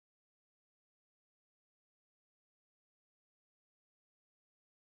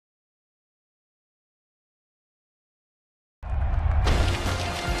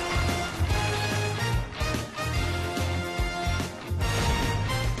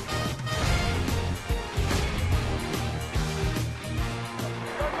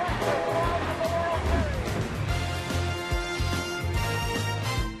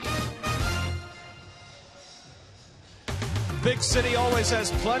Big City always has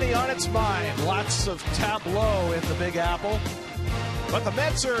plenty on its mind. Lots of tableau in the Big Apple. But the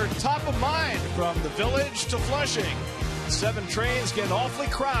Mets are top of mind from the Village to Flushing. 7 trains getting awfully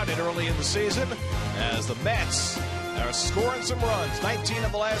crowded early in the season as the Mets are scoring some runs. 19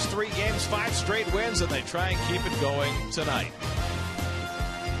 of the last 3 games, 5 straight wins, and they try and keep it going tonight.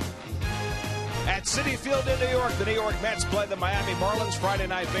 At Citi Field in New York, the New York Mets play the Miami Marlins. Friday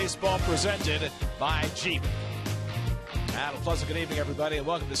Night Baseball presented by Jeep. Have a pleasant good evening, everybody, and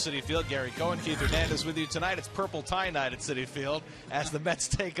welcome to Citi Field. Gary Cohen, Keith Hernandez with you tonight. It's purple tie night at Citi Field as the Mets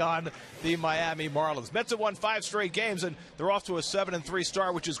take on the Miami Marlins. Mets have won 5 straight games, and they're off to a 7-3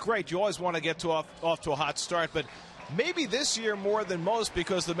 start, which is great. You always want to get off to a hot start, but maybe this year more than most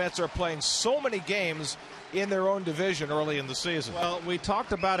because the Mets are playing so many games in their own division early in the season. Well, we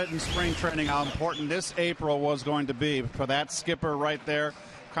talked about it in spring training, how important this April was going to be for that skipper right there.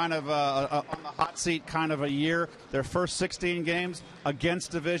 Kind of on the hot seat kind of a year. Their first 16 games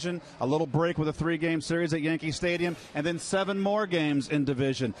against division, a little break with a 3-game series at Yankee Stadium, and then 7 more games in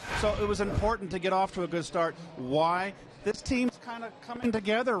division. So it was important to get off to a good start. Why? This team's kind of coming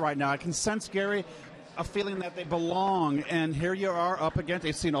together right now. I can sense, Gary, a feeling that they belong, and here you are up against,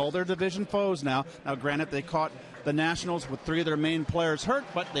 they've seen all their division foes now. Now, granted, they caught the Nationals with 3 of their main players hurt,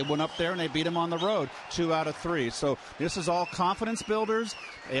 but they went up there and they beat them on the road, 2 out of 3. So this is all confidence builders.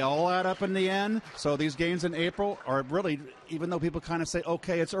 They all add up in the end. So these games in April are really, even though people kind of say,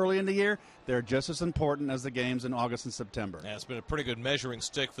 okay, it's early in the year, they're just as important as the games in August and September. Yeah, it's been a pretty good measuring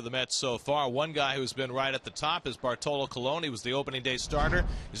stick for the Mets so far. One guy who's been right at the top is Bartolo Colon. He was the opening day starter.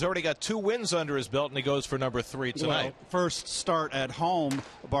 He's already got 2 wins under his belt, and he goes for number 3 tonight. Well, first start at home,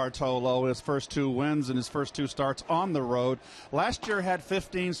 Bartolo, his first 2 wins and his first 2 starts on the road. Last year had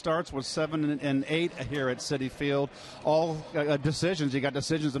 15 starts with 7 and 8 here at Citi Field. All decisions. He got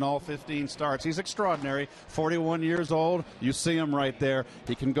decisions in all 15 starts. He's extraordinary. 41 years old. You see him right there.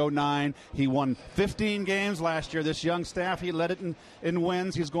 He can go 9. He won 15 games last year. This young staff, he led it in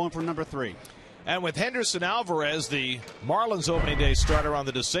wins. He's going for number 3. And with Henderson Alvarez, the Marlins opening day starter on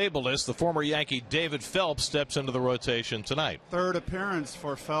the disabled list, the former Yankee David Phelps steps into the rotation tonight. 3rd appearance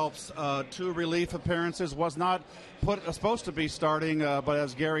for Phelps. 2 relief appearances. Was not supposed to be starting, but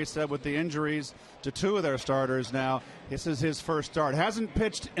as Gary said, with the injuries to 2 of their starters now, this is his first start. Hasn't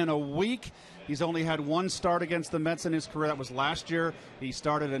pitched in a week. He's only had 1 start against the Mets in his career. That was last year. He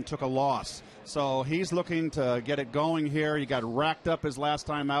started and took a loss. So he's looking to get it going here. He got racked up his last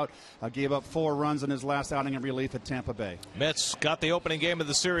time out. Gave up 4 runs in his last outing in relief at Tampa Bay. Mets got the opening game of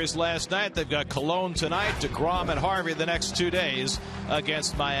the series last night. They've got Cologne tonight, DeGrom and Harvey the next 2 days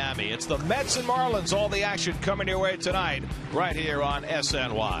against Miami. It's the Mets and Marlins. All the action coming your way tonight right here on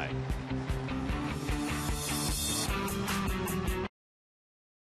SNY.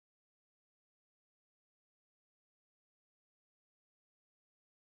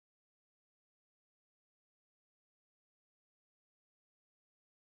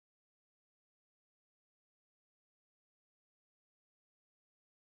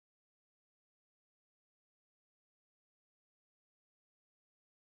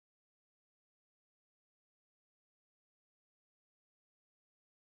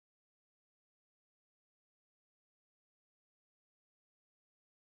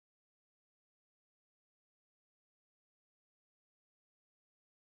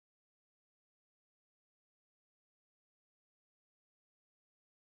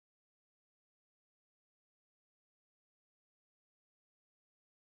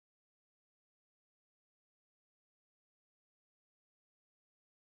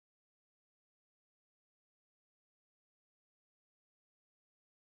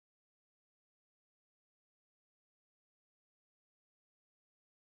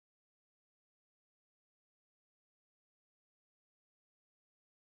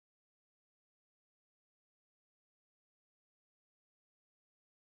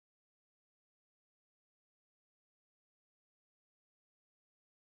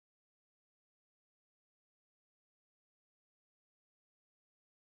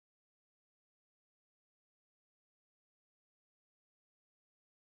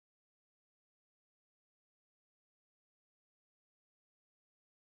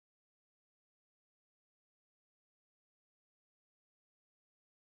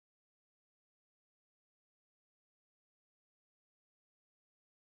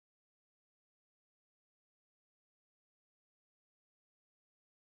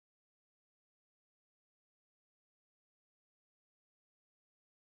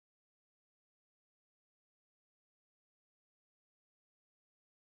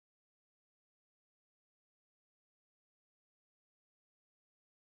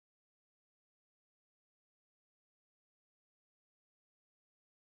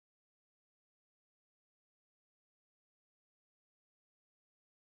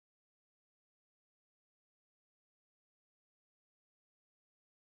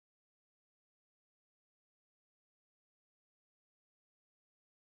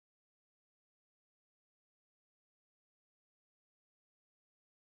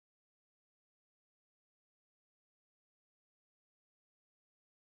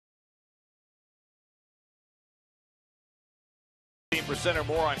 5% or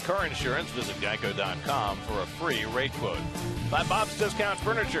more on car insurance. Visit geico.com for a free rate quote. By Bob's Discount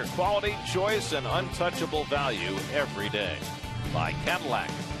Furniture, quality, choice, and untouchable value every day. By Cadillac.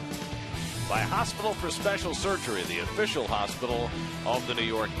 By Hospital for Special Surgery, the official hospital of the New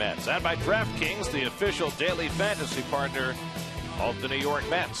York Mets. And by DraftKings, the official daily fantasy partner of the New York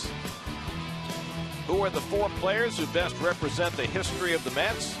Mets. Who are the 4 players who best represent the history of the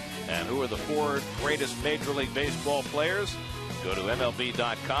Mets? And who are the 4 greatest Major League Baseball players? Go to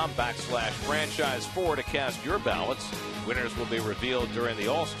MLB.com/franchise4 to cast your ballots. Winners will be revealed during the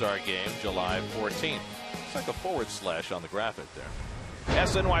All-Star Game, July 14th. It's like a / on the graphic there.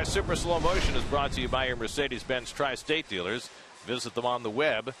 SNY Super Slow Motion is brought to you by your Mercedes-Benz Tri-State dealers. Visit them on the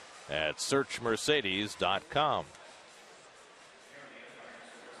web at searchmercedes.com.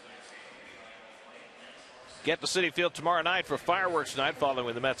 Get to Citi Field tomorrow night for fireworks night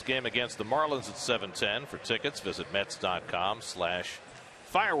following the Mets game against the Marlins at 7:10. For tickets, visit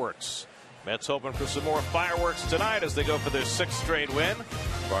Mets.com/fireworks. Mets hoping for some more fireworks tonight as they go for their 6th straight win.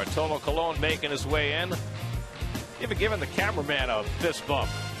 Bartolo Colon making his way in. Even giving the cameraman a fist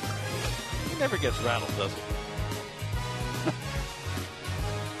bump. He never gets rattled, does he?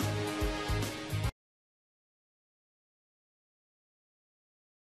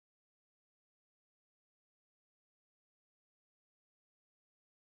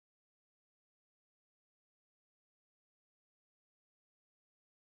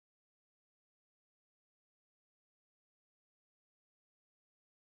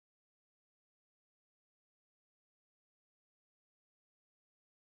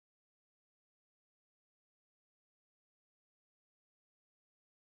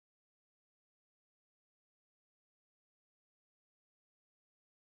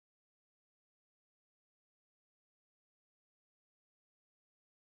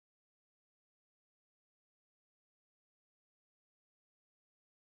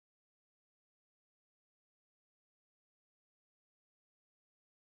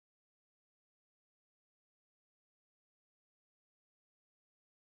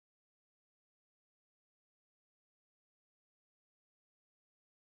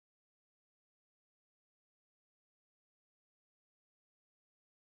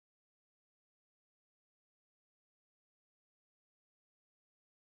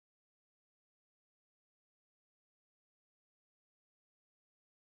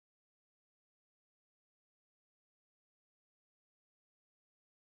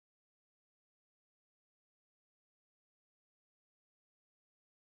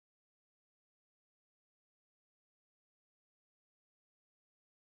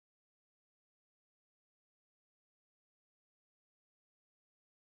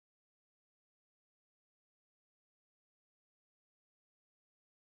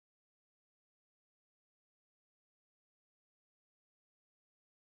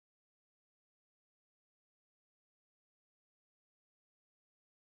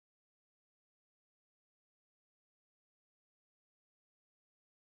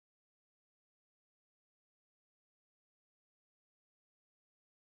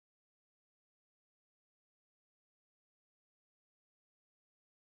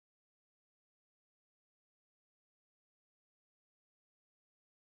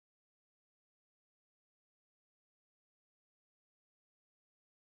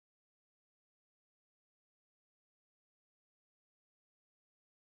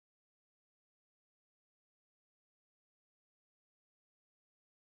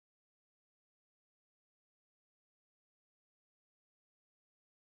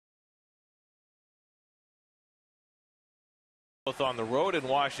 Both on the road in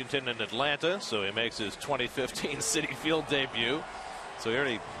Washington and Atlanta, so he makes his 2015 Citi Field debut. So he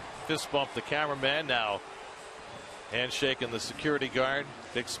already fist bumped the cameraman, now handshaking the security guard,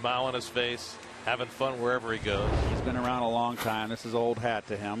 big smile on his face, having fun wherever he goes. He's been around a long time. This is old hat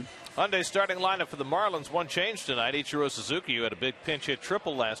to him. Hyundai starting lineup for the Marlins. One change tonight. Ichiro Suzuki, who had a big pinch hit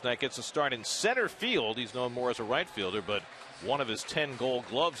triple last night, gets a start in center field. He's known more as a right fielder, but one of his 10 Gold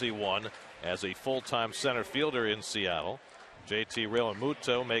Gloves he won as a full-time center fielder in Seattle. JT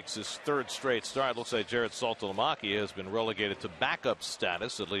Realmuto makes his 3rd straight start. Looks like Jared Saltalamacchia has been relegated to backup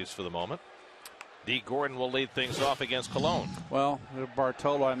status, at least for the moment. D. Gordon will lead things off against Cologne. Well,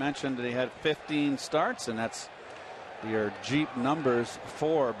 Bartolo, I mentioned that he had 15 starts, and that's your Jeep numbers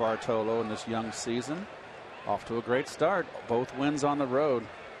for Bartolo in this young season. Off to a great start. Both wins on the road.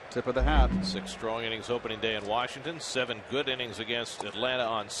 Tip of the hat. 6 strong innings opening day in Washington. 7 good innings against Atlanta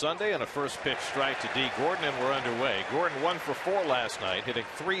on Sunday, and a first pitch strike to D. Gordon, and we're underway. Gordon 1 for 4 last night, hitting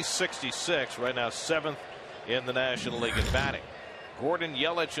 .366. Right now 7th in the National League in batting. Gordon,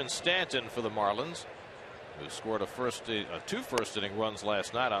 Yelich, and Stanton for the Marlins. who scored two first-inning runs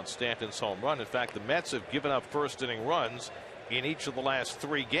last night on Stanton's home run. In fact, the Mets have given up first-inning runs in each of the last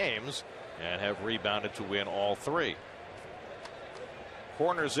 3 games and have rebounded to win all 3.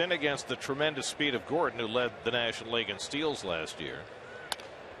 Corners in against the tremendous speed of Gordon, who led the National League in steals last year.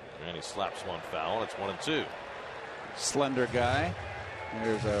 And he slaps one foul. It's 1-2. Slender guy.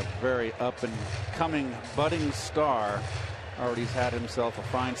 There's a very up-and-coming budding star. Already had himself a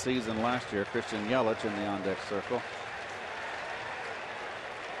fine season last year. Christian Yelich in the on-deck circle.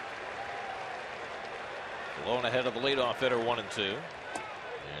 Alone ahead of the leadoff hitter, 1-2.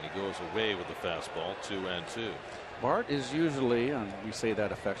 And he goes away with the fastball, 2-2. Bart is usually, and we say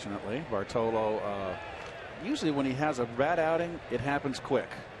that affectionately, Bartolo, usually when he has a bad outing, it happens quick.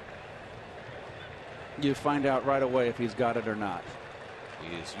 You find out right away if he's got it or not.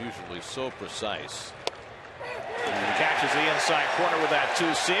 He is usually so precise. And catches the inside corner with that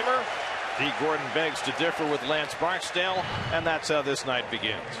two-seamer. D. Gordon begs to differ with Lance Barksdale, and that's how this night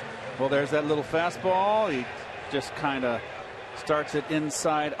begins. Well, there's that little fastball. He just kind of starts it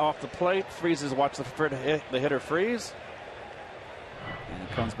inside off the plate, freezes, watch the hitter freeze, and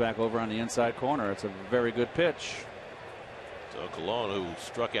it comes back over on the inside corner. It's a very good pitch. So Colon, who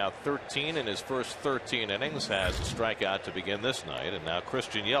struck out 13 in his first 13 innings, has a strikeout to begin this night. And now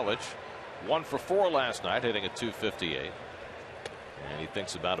Christian Yelich, 1 for 4 last night, hitting at .258. And he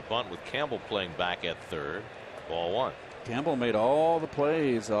thinks about a bunt with Campbell playing back at third. Ball 1. Campbell made all the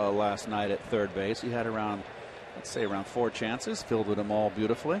plays last night at third base. He had around, let's say, around 4 chances, fielded them all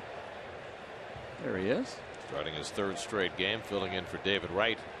beautifully. There he is. Starting his 3rd straight game, filling in for David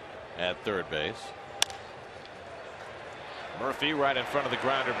Wright at third base. Murphy right in front of the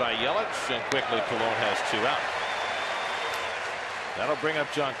grounder by Yelich, and quickly Colon has 2 out. That'll bring up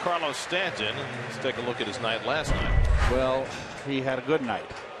Giancarlo Stanton. Let's take a look at his night last night. Well, he had a good night.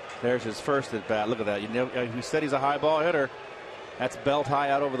 There's his first at bat. Look at that. You know, he said he's a high ball hitter. That's belt high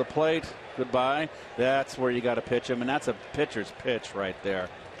out over the plate. Goodbye. That's where you got to pitch him, and that's a pitcher's pitch right there.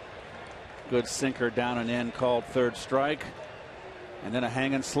 Good sinker down and in, called third strike, and then a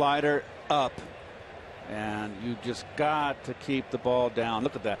hanging slider up. And you just got to keep the ball down.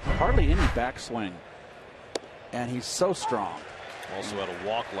 Look at that. Hardly any backswing. And he's so strong. Also had a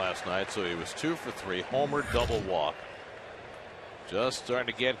walk last night, so he was 2 for 3. Homer, double walk. Just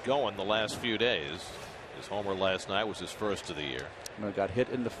starting to get going the last few days. His homer last night was his first of the year. Got hit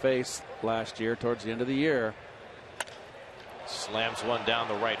in the face last year towards the end of the year. Slams one down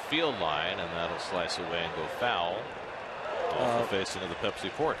the right field line, and that'll slice away and go foul. Off the facing of the Pepsi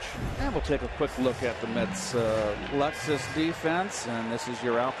porch. And we'll take a quick look at the Mets' Lexus defense. And this is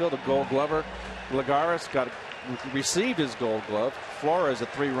your outfield. A Gold Glover. Lagares received his Gold Glove. Flores a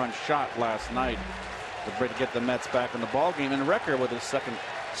 3-run shot last night to get the Mets back in the ball game, and record with his 2nd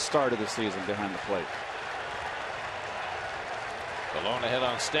start of the season behind the plate. Colon ahead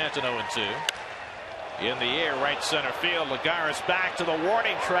on Stanton, 0-2. In the air, right center field. Lagares back to the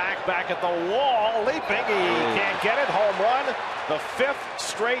warning track, back at the wall, leaping. He can't get it. Home run. The 5th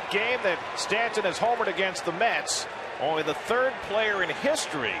straight game that Stanton has homered against the Mets. Only the 3rd player in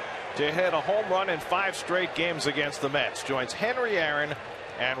history to hit a home run in 5 straight games against the Mets. Joins Henry Aaron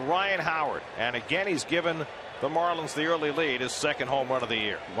and Ryan Howard. And again, he's given the Marlins the early lead, his 2nd home run of the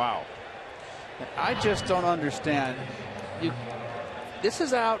year. Wow. I just don't understand. This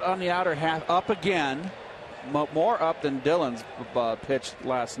is out on the outer half, up again, more up than Dillon's pitch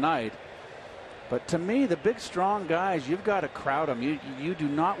last night. But to me, the big, strong guys, you've got to crowd them. You do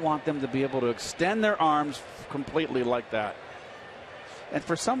not want them to be able to extend their arms completely like that. And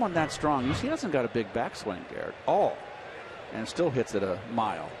for someone that strong, he hasn't got a big backswing there at all, and still hits it a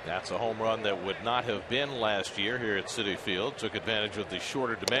mile. That's a home run that would not have been last year here at Citi Field. Took advantage of the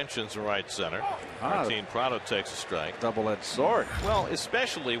shorter dimensions in right center. Martin Prado takes a strike. Double-edged sword. Well,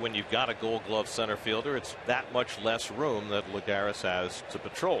 especially when you've got a Gold Glove center fielder, it's that much less room that Lagares has to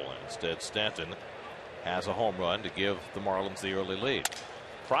patrol. And instead, Stanton has a home run to give the Marlins the early lead.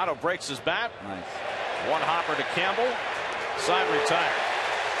 Prado breaks his bat. Nice. One hopper to Campbell. Side retired.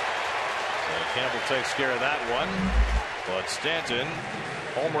 So Campbell takes care of that one. But Stanton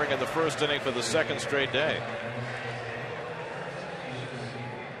homering in the 1st inning for the 2nd straight day.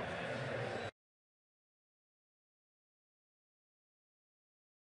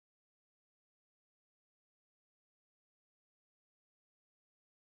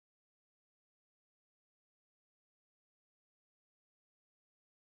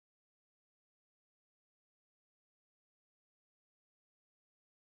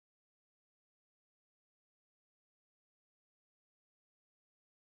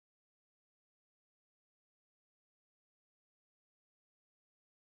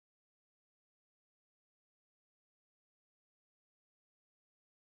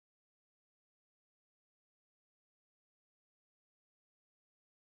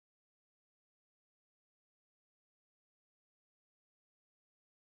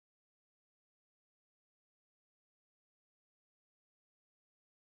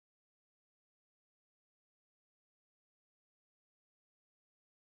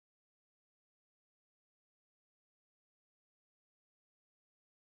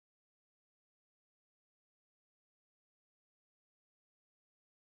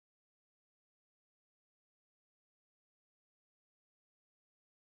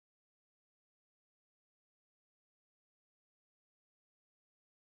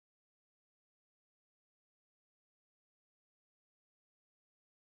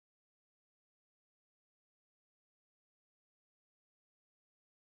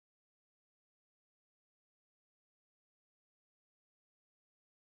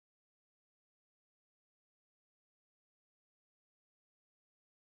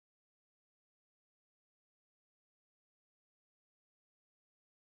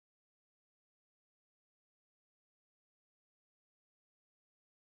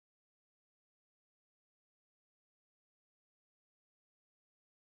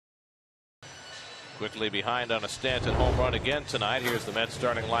 quickly behind on a Stanton home run again tonight. Here's the Mets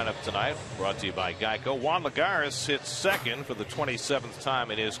starting lineup tonight, brought to you by Geico. Juan Lagares hits second for the 27th time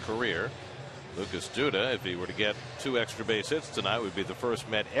in his career. Lucas Duda, if he were to get 2 extra base hits tonight, would be the first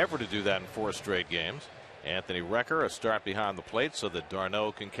Met ever to do that in 4 straight games. Anthony Recker a start behind the plate so that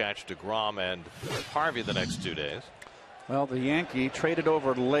Darno can catch DeGrom and Harvey the next 2 days. Well, the Yankee traded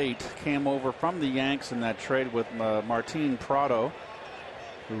over late, came over from the Yanks in that trade with Martin Prado,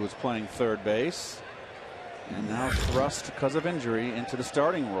 who was playing third base, and now thrust because of injury into the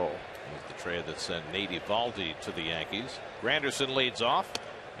starting role. Here's the trade that sent Nate Eovaldi to the Yankees. Granderson leads off,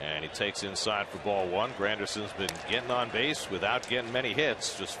 and he takes inside for ball 1. Granderson's been getting on base without getting many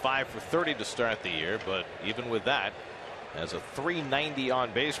hits, just 5 for 30 to start the year, but even with that, has a .390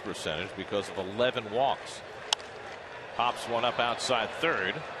 on base percentage because of 11 walks. Pops one up outside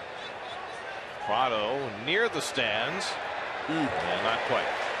third. Prado near the stands. And not quite.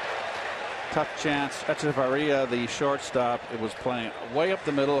 Tough chance. Echevarria, the shortstop, it was playing way up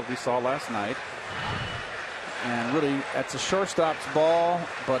the middle, as we saw last night. And really, that's a shortstop's ball,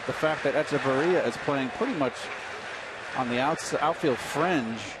 but the fact that Echevarria is playing pretty much on the outfield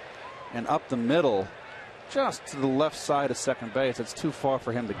fringe and up the middle, just to the left side of second base, it's too far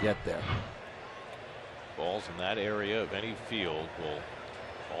for him to get there. Balls in that area of any field will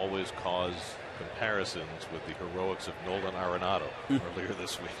always cause comparisons with the heroics of Nolan Arenado earlier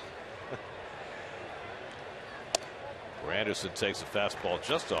this week. Granderson takes a fastball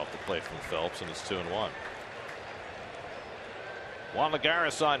just off the plate from Phelps, and it's 2-1. Juan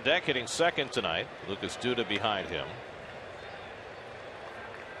Lagares on deck, hitting second tonight. Lucas Duda behind him.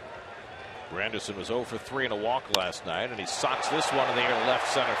 Granderson was 0 for 3 in a walk last night, and he socks this one in the air to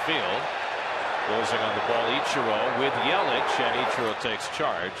left center field. Closing on the ball, Ichiro with Yelich, and Ichiro takes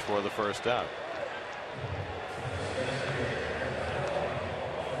charge for the first out.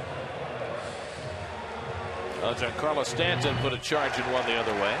 Giancarlo Stanton put a charge in one the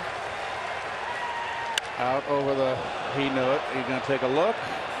other way. Out over the, he knew it. He's going to take a look.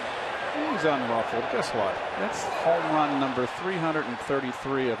 He's unruffled. Guess what? That's home run number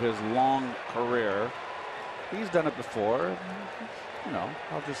 333 of his long career. He's done it before. You know,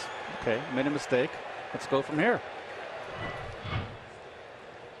 I'll just, okay, made a mistake. Let's go from here.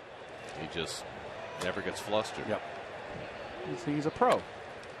 He just never gets flustered. Yep. He's a pro.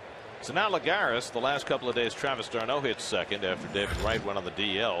 So now Lagares, the last couple of days, Travis d'Arnaud hit second after David Wright went on the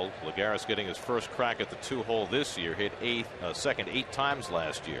DL. Lagares getting his first crack at the 2-hole this year, hit second 8 times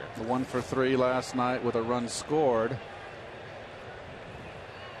last year. The 1 for 3 last night with a run scored.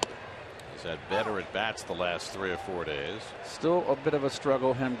 He's had better at bats the last 3 or 4 days. Still a bit of a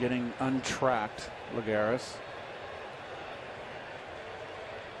struggle, him getting untracked, Lagares.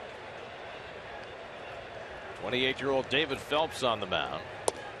 '28-year-old David Phelps on the mound.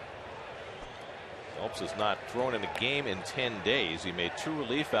 Phelps has not thrown in a game in 10 days. He made 2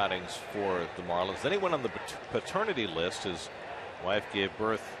 relief outings for the Marlins. Then he went on the paternity list. His wife gave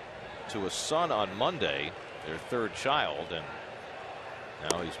birth to a son on Monday, their 3rd child, and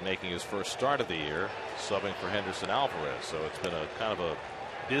now he's making his first start of the year, subbing for Henderson Alvarez. So it's been a kind of a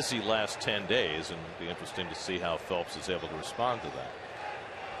busy last 10 days, and it'll be interesting to see how Phelps is able to respond to that.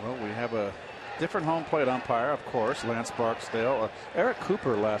 Well, we have a different home plate umpire, of course, Lance Barksdale. Eric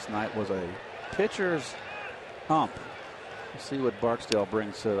Cooper last night was a pitcher's ump. We'll see what Barksdale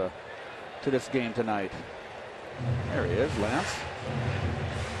brings to this game tonight. There he is, Lance.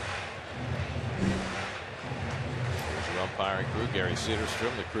 There's your umpiring crew. Gary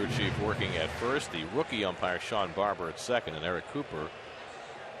Cederstrom, the crew chief, working at first. The rookie umpire Sean Barber at second, and Eric Cooper,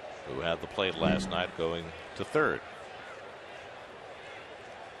 who had the plate last night, going to third.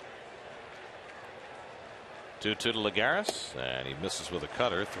 2-2 to Lagares, and he misses with a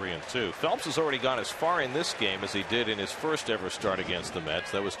cutter. 3-2. Phelps has already gone as far in this game as he did in his first ever start against the Mets.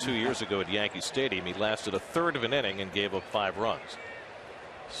 That was 2 years ago at Yankee Stadium. He lasted a third of an inning and gave up 5 runs.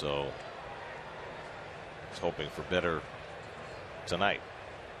 So he's hoping for better tonight.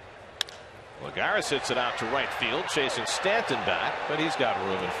 Lagares hits it out to right field, chasing Stanton back, but he's got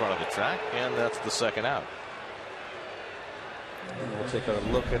room in front of the track, and that's the second out. And we'll take a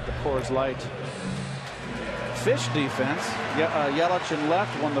look at the Coors Light Fish defense. Yelich in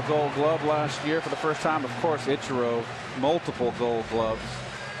left won the Gold Glove last year for the first time. Of course, Ichiro, multiple Gold Gloves.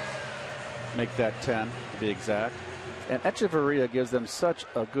 Make that 10 to be exact. And Echevarria gives them such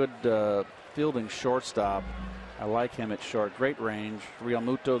a good fielding shortstop. I like him at short. Great range.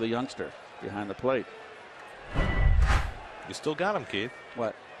 Realmuto, the youngster, behind the plate. You still got him, Keith.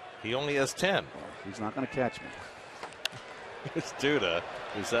 What? He only has 10. Well, he's not going to catch me. It's Duda,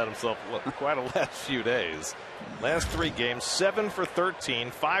 who's had himself quite a last few days. Last 3 games, 7 for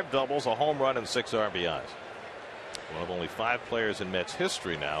 13, 5 doubles, a home run, and 6 RBIs. One of only 5 players in Mets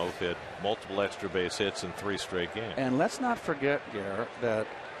history now who've hit multiple extra base hits in 3 straight games. And let's not forget, Garrett, that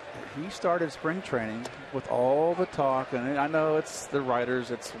he started spring training with all the talk, and I know it's the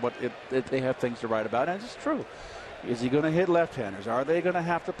writers, it's what they have things to write about, and it's true. Is he going to hit left-handers? Are they going to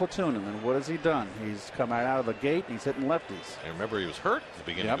have to platoon him? And what has he done? He's come out of the gate and he's hitting lefties. And remember, he was hurt at the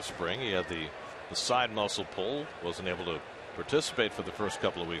beginning of spring. He had the side muscle pull, wasn't able to participate for the first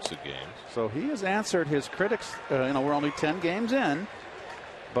couple of weeks of games. So he has answered his critics. We're only 10 games in,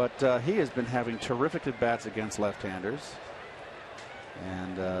 but he has been having terrific at-bats against left-handers.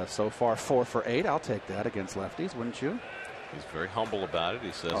 And so far 4 for 8. I'll take that against lefties, wouldn't you? He's very humble about it.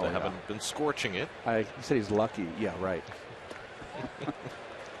 He says, I haven't been scorching it. He said he's lucky. Yeah, right.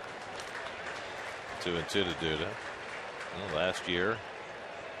 2-2 to Duda. Last year,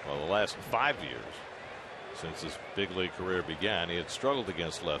 the last 5 years since his big league career began, he had struggled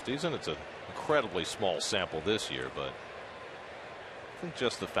against lefties, and it's an incredibly small sample this year, but I think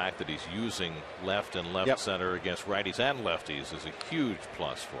just the fact that he's using left and left center against righties and lefties is a huge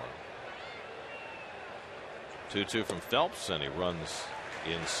plus for him. 2-2 from Phelps, and he runs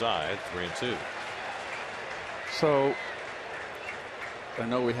inside. 3-2. So I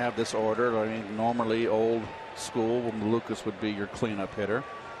know we have this order. I mean, normally old school, Lucas would be your cleanup hitter.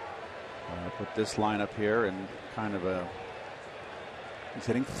 Put this lineup here and kind of he's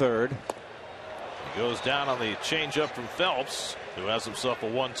hitting third. He goes down on the changeup from Phelps, who has himself a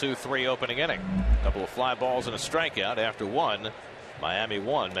 1-2-3 opening inning. A couple of fly balls and a strikeout. After 1, Miami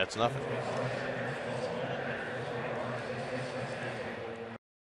 1, Mets nothing.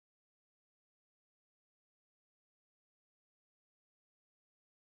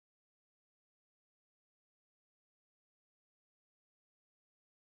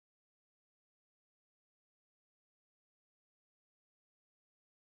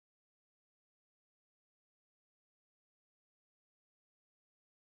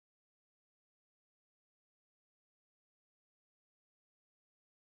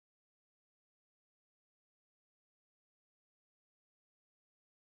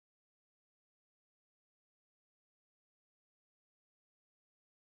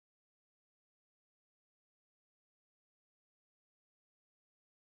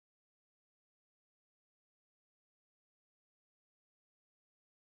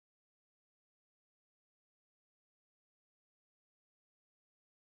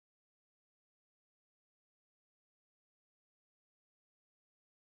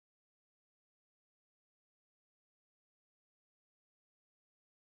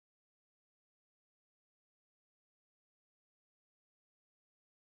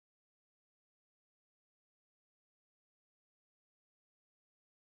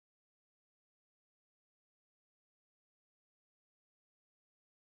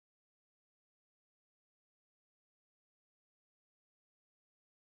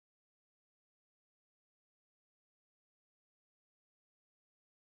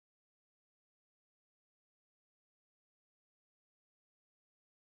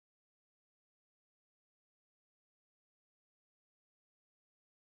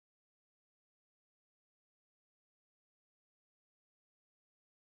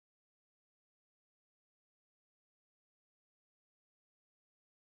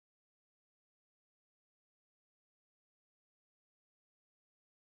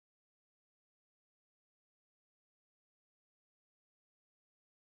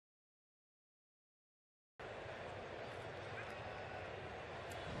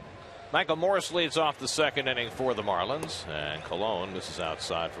 Michael Morris leads off the second inning for the Marlins, and Colon misses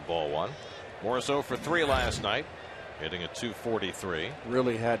outside for ball 1. Morris 0 for 3 last night, hitting at .243.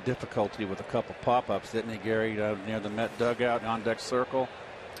 Really had difficulty with a couple pop-ups, didn't he, Gary, near the Met dugout, on deck circle?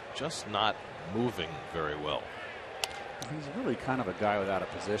 Just not moving very well. He's really kind of a guy without a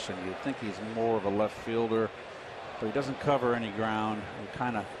position. You'd think he's more of a left fielder, but he doesn't cover any ground. He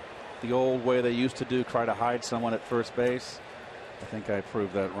kind of, the old way they used to do, try to hide someone at first base. I think I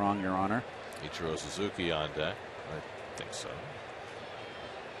proved that wrong, Your Honor. Ichiro Suzuki on deck. I think so.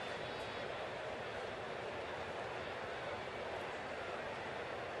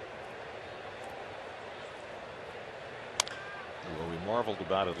 Well, we marveled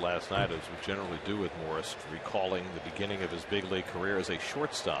about it last night, as we generally do with Morris, recalling the beginning of his big league career as a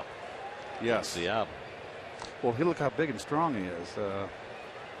shortstop. Yes. In Seattle. Well, look how big and strong he is.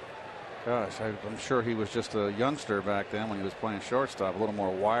 Gosh, I'm sure he was just a youngster back then when he was playing shortstop, a little more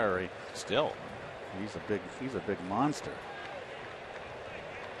wiry. Still, he's a big monster.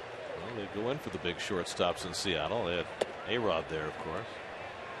 Well, they go in for the big shortstops in Seattle. They had A-Rod there, of course.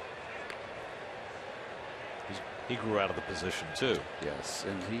 He grew out of the position too. Yes,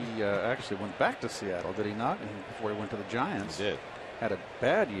 and he actually went back to Seattle, did he not? Before he went to the Giants. He did. Had a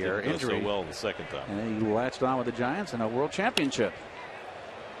bad year, Didn't injury. go so well the second time. And then he latched on with the Giants in a world championship.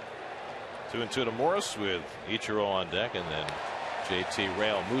 2-2 to Morris with Ichiro on deck, and then JT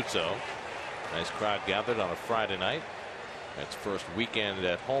Realmuto. Nice crowd gathered on a Friday night. That's first weekend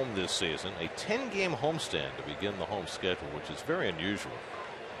at home this season. A 10-game homestand to begin the home schedule, which is very unusual.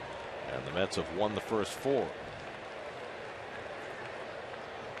 And the Mets have won the first 4.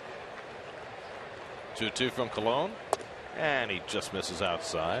 2-2 from Colon, and he just misses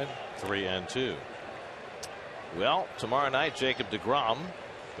outside. 3-2. Well, tomorrow night, Jacob deGrom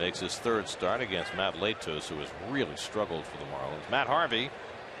makes his third start against Matt Latos, who has really struggled for the Marlins. Matt Harvey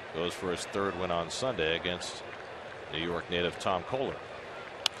goes for his third win on Sunday against New York native Tom Kohler.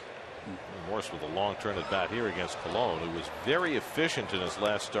 Morse with a long turn at bat here against Colon, who was very efficient in his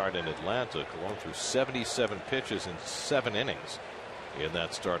last start in Atlanta. Colon threw 77 pitches in 7 innings in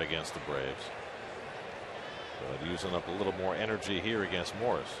that start against the Braves. But using up a little more energy here against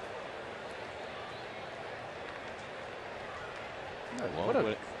Morris.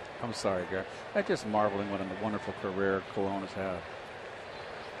 I'm sorry, Gary. I'm just marveling what a wonderful career Colon has had.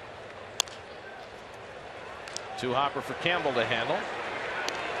 2 hopper for Campbell to handle.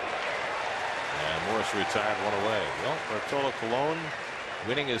 And Morris retired 1 away. Well, Bartolo Colon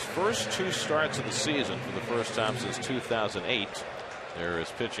winning his first 2 starts of the season for the first time since 2008. There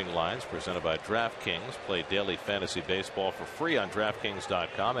is pitching lines presented by DraftKings. Play daily fantasy baseball for free on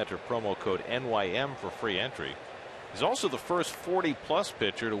DraftKings.com. Enter promo code NYM for free entry. He's also the first 40-plus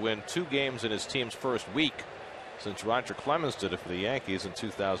pitcher to win 2 games in his team's first week since Roger Clemens did it for the Yankees in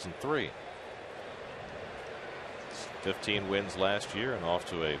 2003. 15 wins last year and off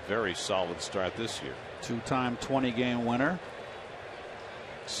to a very solid start this year. 2-time 20-game winner.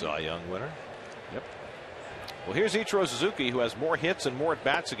 Cy Young winner. Yep. Well, here's Ichiro Suzuki, who has more hits and more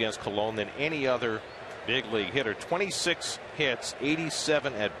at-bats against Colon than any other big league hitter. 26 hits,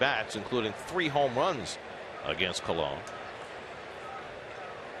 87 at-bats, including 3 home runs against Colon.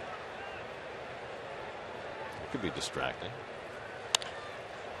 It could be distracting.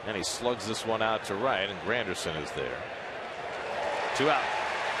 And he slugs this one out to right, and Granderson is there. 2 out.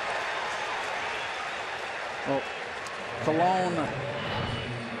 Well, Colon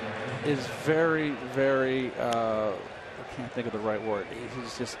is very, very, I can't think of the right word.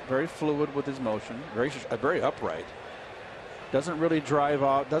 He's just very fluid with his motion, very upright. Doesn't really drive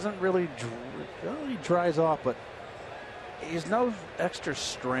out, doesn't really dries off, but he's no extra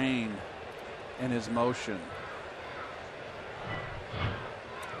strain in his motion.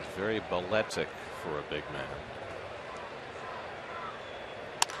 He's very balletic for a big man.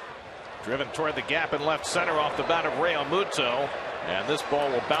 Driven toward the gap in left center off the bat of Realmuto. And this ball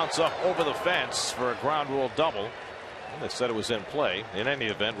will bounce up over the fence for a ground rule double. And they said it was in play. In any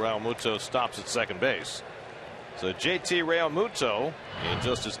event, Realmuto stops at second base. So JT Realmuto, in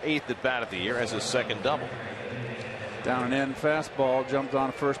just his 8th at bat of the year, has his second double. Down and in fastball, jumped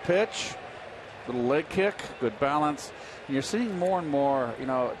on first pitch. Little leg kick, good balance. And you're seeing more and more, you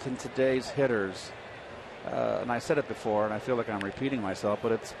know, in today's hitters. And I said it before, and I feel like I'm repeating myself,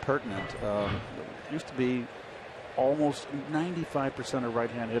 but it's pertinent. It used to be almost 95% of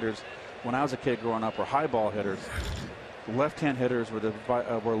right-hand hitters when I was a kid growing up were high ball hitters. Left-hand hitters were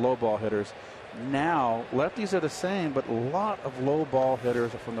low ball hitters. Now lefties are the same, but a lot of low ball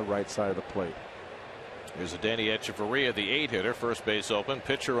hitters are from the right side of the plate. Here's a Danny Echeverria, the 8-hitter, first base open,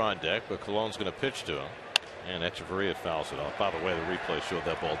 pitcher on deck, but Colon's going to pitch to him. And Echeverria fouls it off. By the way, the replay showed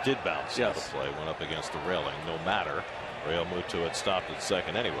that ball did bounce out of play, went up against the railing. No matter. Realmuto had stopped at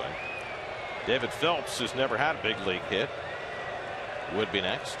second anyway. David Phelps, who's never had a big league hit, would be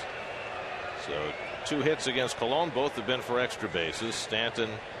next. So 2 hits against Colon. Both have been for extra bases.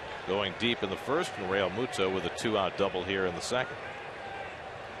 Stanton going deep in the first, and Realmuto with a 2-out double here in the second.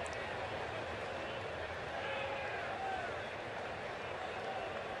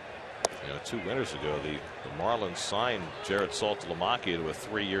 You know, 2 winters ago, the Marlins signed Jared Saltalamacchia to a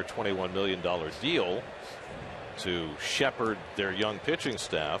 3-year, $21 million deal to shepherd their young pitching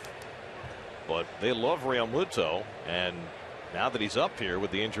staff. But they love Realmuto, and now that he's up here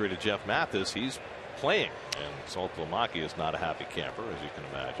with the injury to Jeff Mathis, he's playing. And Saltalamacchia is not a happy camper, as you can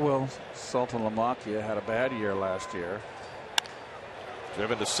imagine. Well, Saltalamacchia had a bad year last year.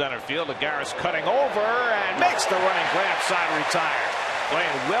 Driven to center field, Agaris cutting over and makes the running glance side retire.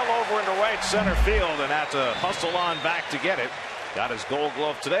 Playing well over into right center field and had to hustle on back to get it. Got his Gold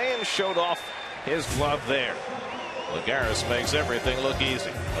Glove today and showed off his glove there. Lagares makes everything look easy,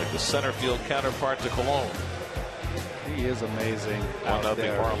 like the center field counterpart to Colon. He is amazing. 1-0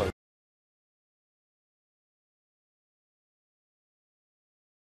 Marlins.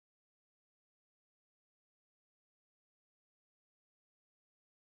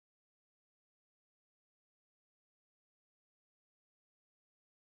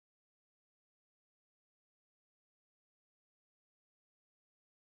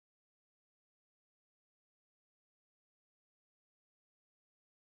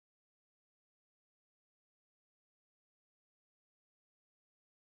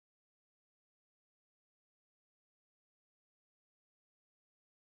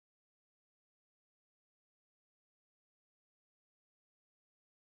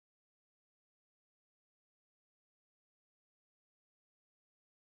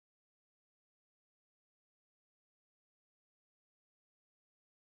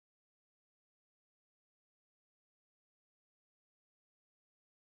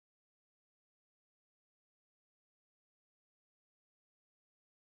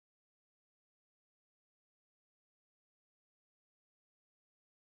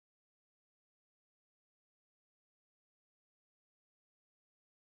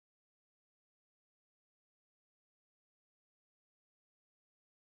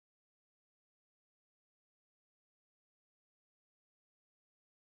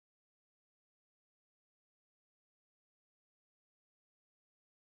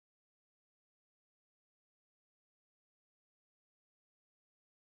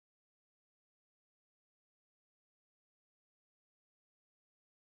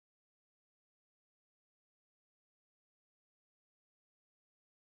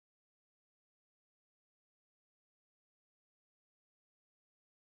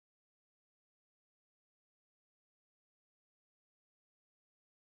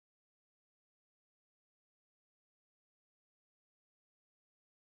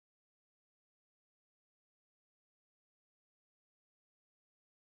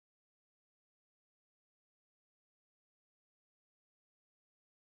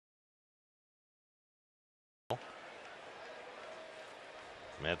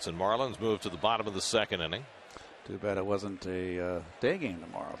 Mets and Marlins move to the bottom of the second inning. Too bad it wasn't a day game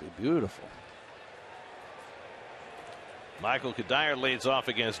tomorrow. It'd be beautiful. Michael Kadire leads off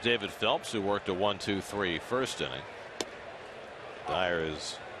against David Phelps, who worked a 1-2-3 first inning. Dyer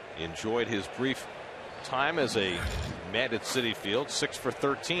has enjoyed his brief time as a Met at Citi Field, 6 for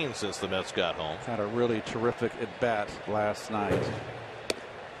 13 since the Mets got home. Had a really terrific at bat last night.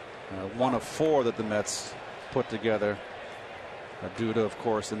 One of 4 that the Mets put together. Due to, of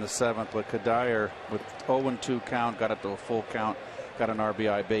course, in the 7th, but Kadire with 0-2 count got up to a full count, got an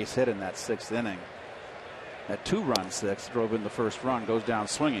RBI base hit in that 6th inning. That 2-run 6 drove in the first run, goes down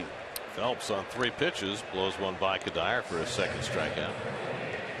swinging. Phelps on 3 pitches blows one by Kadire for his second strikeout.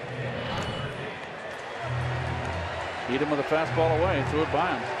 Beat him with a fastball away, threw it by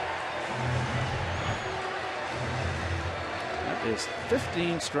him. That is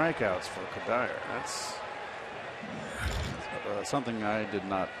 15 strikeouts for Kadire. That's something I did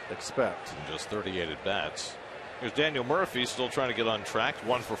not expect. Just 38 at bats. Here's Daniel Murphy still trying to get on track.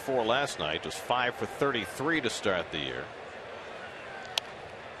 1 for 4 last night. Just 5 for 33 to start the year.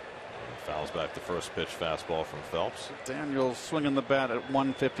 Fouls back the first pitch fastball from Phelps. Daniel swinging the bat at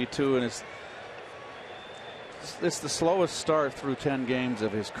 152, and it's the slowest start through 10 games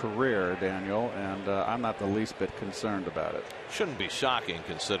of his career, Daniel, and I'm not the least bit concerned about it. Shouldn't be shocking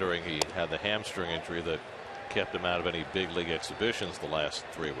considering he had the hamstring injury that kept him out of any big league exhibitions the last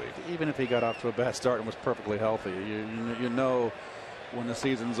 3 weeks. Even if he got off to a bad start and was perfectly healthy, you know when the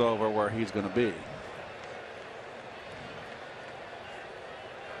season's over where he's going to be.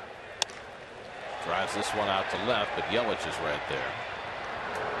 Drives this one out to left, but Yelich is right there.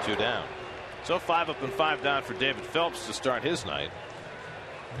 2 down. So 5 up and 5 down for David Phelps to start his night.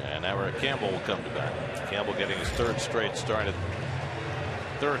 And now Eric Campbell will come to bat. Campbell getting his 3rd straight start at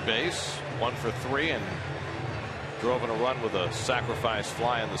third base. 1 for 3 and drove in a run with a sacrifice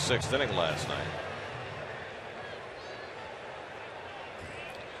fly in the 6th inning last night.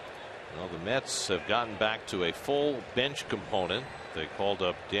 Well, the Mets have gotten back to a full bench component. They called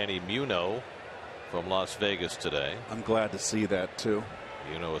up Danny Muno from Las Vegas today. I'm glad to see that too.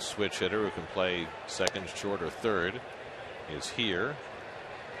 Muno, a switch hitter who can play second, short, or third, is here.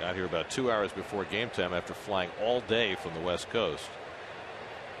 Got here about 2 hours before game time after flying all day from the West Coast.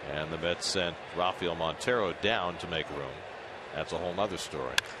 And the Mets sent Rafael Montero down to make room. That's a whole nother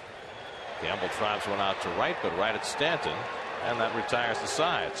story. Campbell drives one out to right, but right at Stanton, and that retires the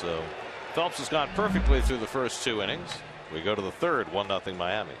side. So Phelps has gone perfectly through the first 2 innings. We go to the third, 1-0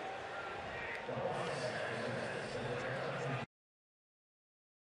 Miami.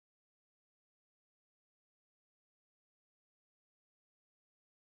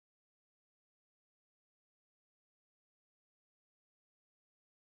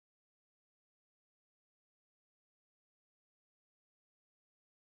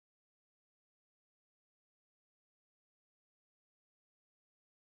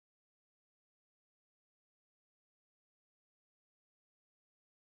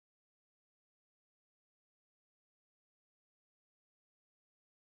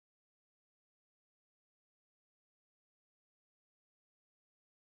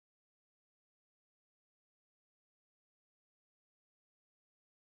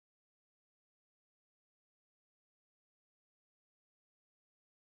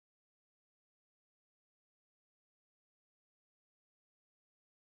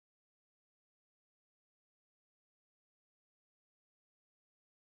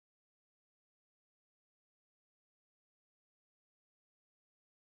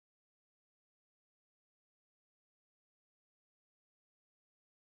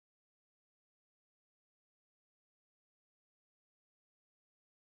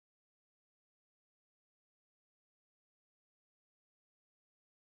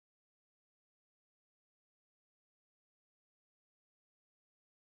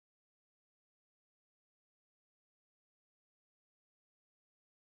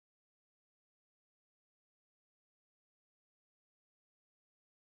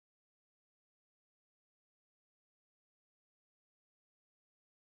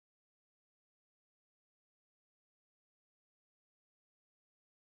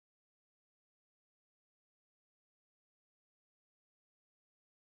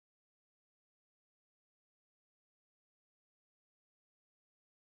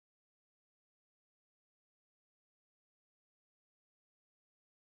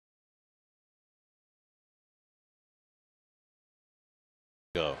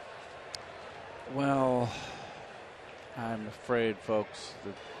 go? Well, I'm afraid, folks,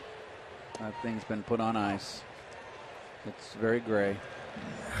 that thing's been put on ice. It's very gray.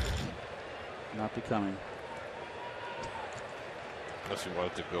 Not becoming. Unless you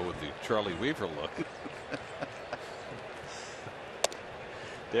wanted to go with the Charlie Weaver look.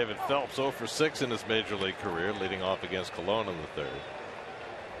 David Phelps 0 for 6 in his major league career, leading off against Cologne in the third.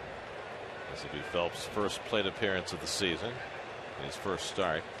 This will be Phelps' first plate appearance of the season, his first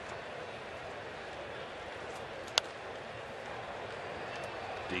start.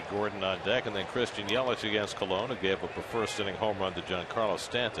 D. Gordon on deck, and then Christian Yelich against Cologne, who gave up a first inning home run to Giancarlo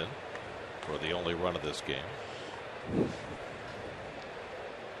Stanton for the only run of this game.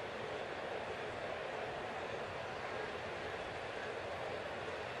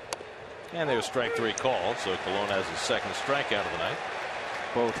 And there's strike 3 called, so Cologne has his second strikeout of the night.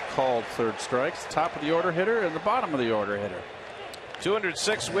 Both called third strikes. Top of the order hitter and the bottom of the order hitter.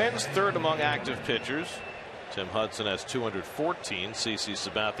 206 wins, third among active pitchers. Tim Hudson has 214. CC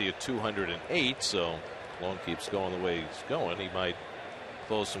Sabathia 208. So Cologne keeps going the way he's going. He might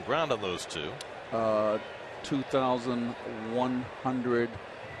close some ground on those two. 16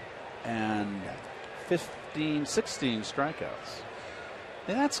 strikeouts.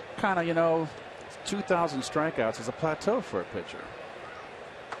 And that's kind of, you know, 2,000 strikeouts is a plateau for a pitcher.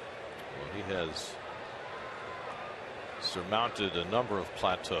 Well, he has surmounted a number of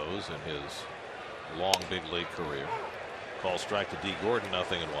plateaus in his long big league career. Call strike to D. Gordon,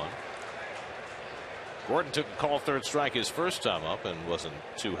 0-1. Gordon took a call third strike his first time up and wasn't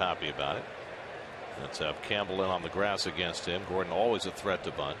too happy about it. Let's have Campbell in on the grass against him. Gordon always a threat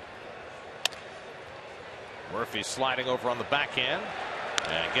to bunt. Murphy sliding over on the backhand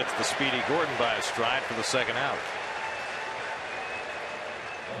and gets the speedy Gordon by a stride for the second out.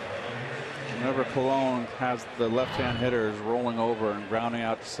 Whenever Cologne has the left-hand hitters rolling over and grounding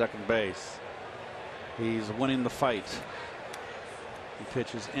out to second base, he's winning the fight. He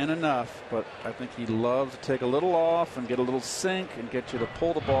pitches in enough, but I think he loves to take a little off and get a little sink and get you to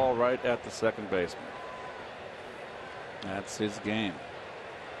pull the ball right at the second baseman. That's his game.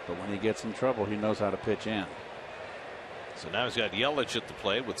 But when he gets in trouble, he knows how to pitch in. So now he's got Yelich at the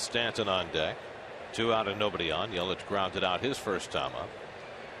plate with Stanton on deck. 2 out and nobody on. Yelich grounded out his first time up.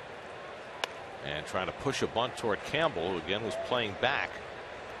 And trying to push a bunt toward Campbell, who again was playing back.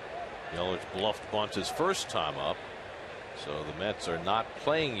 Yelich bluffed bunt his first time up. So the Mets are not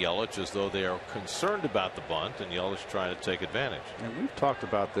playing Yelich as though they are concerned about the bunt, and Yelich trying to take advantage. And we've talked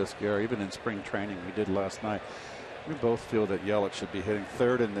about this, Gary, even in spring training we did last night. We both feel that Yelich should be hitting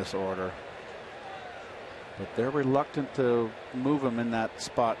third in this order. But they're reluctant to move him in that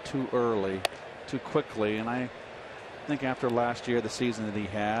spot too early, too quickly. And I think after last year, the season that he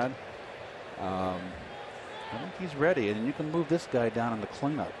had, I think he's ready. And you can move this guy down in the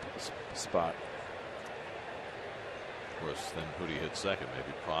cleanup spot. Of course, then who do you hit second?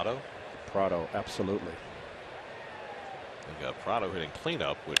 Maybe Prado? Prado, absolutely. We've got Prado hitting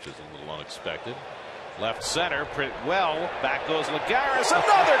cleanup, which is a little unexpected. Left center, pretty well. Back goes Lagares.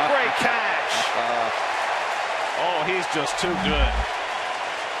 Another great catch. Oh, he's just too good.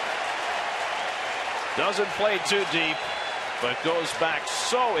 Doesn't play too deep, but goes back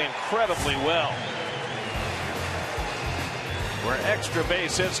so incredibly well. Where extra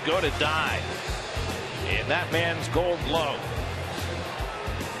base hits go to die in that man's Gold Glove.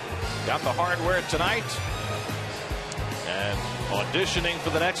 Got the hardware tonight and auditioning for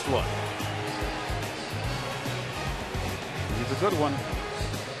the next one. He's a good one.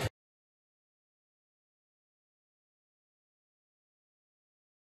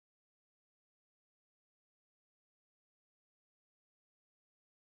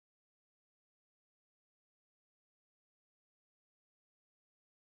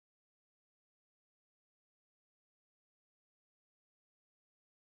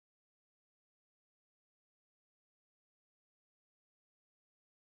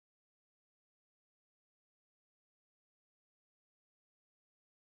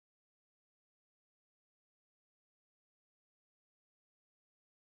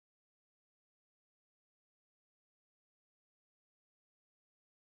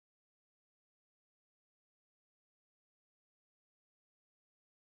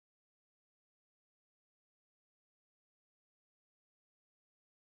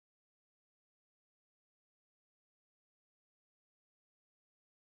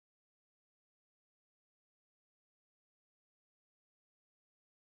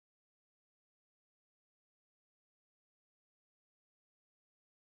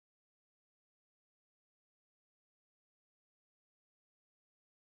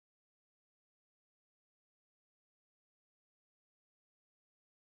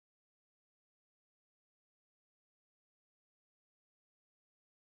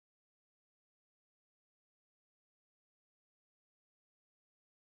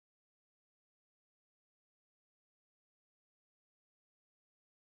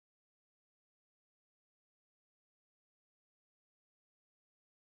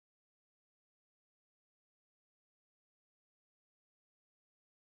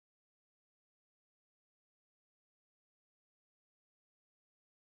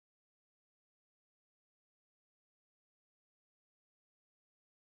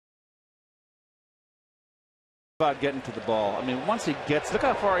 about getting to the ball. I mean, once he gets, look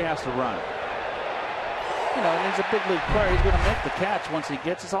how far he has to run. You know, and he's a big league player. He's going to make the catch once he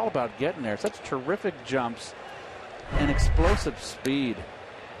gets. It's all about getting there. Such terrific jumps and explosive speed.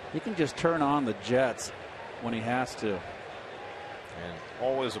 He can just turn on the jets when he has to. And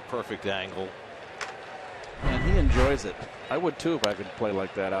always a perfect angle. And he enjoys it. I would too if I could play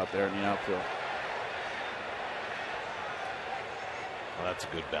like that out there in the outfield. Well, that's a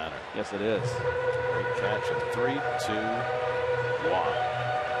good banner. Yes, it is. Great catch. 3-2 walk.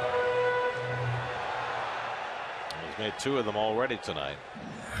 He's made 2 of them already tonight.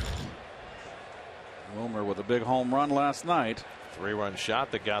 Wilmer with a big home run last night. 3-run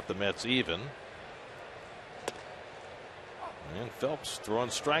shot that got the Mets even. And Phelps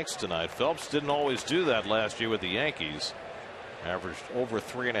throwing strikes tonight. Phelps didn't always do that last year with the Yankees. Averaged over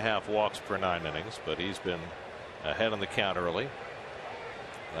 3.5 walks per 9 innings, but he's been ahead on the count early.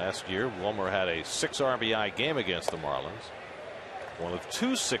 Last year, Wilmer had a 6 RBI game against the Marlins. One of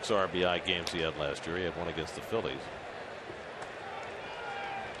 2 6 RBI games he had last year. He had one against the Phillies.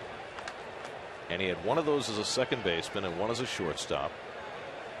 And he had one of those as a second baseman and one as a shortstop.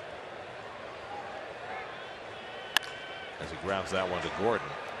 As he grabs that one to Gordon.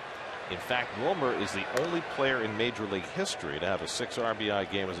 In fact, Wilmer is the only player in Major League history to have a 6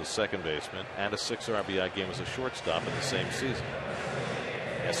 RBI game as a second baseman and a 6 RBI game as a shortstop in the same season.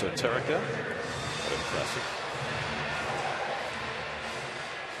 Esoterica, but impressive.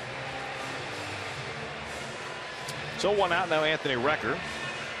 So 1 out now. Anthony Recker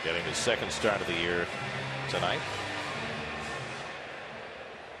getting his 2nd start of the year tonight.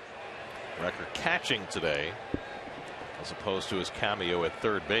 Recker catching today, as opposed to his cameo at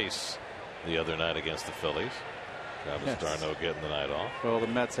third base the other night against the Phillies. Travis d'Arnaud getting the night off. Well, the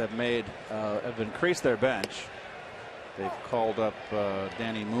Mets have increased their bench. They've called up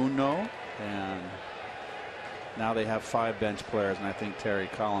Danny Muno, and now they have 5 bench players, and I think Terry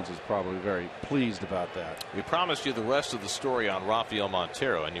Collins is probably very pleased about that. We promised you the rest of the story on Rafael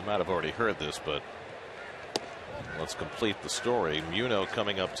Montero, and you might have already heard this, but let's complete the story. Muno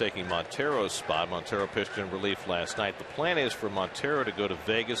coming up taking Montero's spot. Montero pitched in relief last night. The plan is for Montero to go to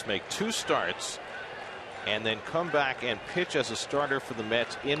Vegas, make 2 starts, and then come back and pitch as a starter for the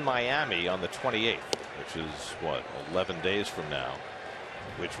Mets in Miami on the 28th, which is, what, 11 days from now,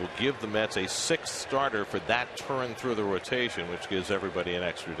 which will give the Mets a 6th starter for that turn through the rotation, which gives everybody an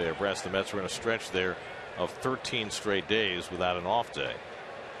extra day of rest. The Mets are in a stretch there of 13 straight days without an off day.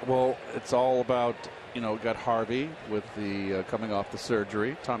 Well, it's all about, you know, got Harvey with the coming off the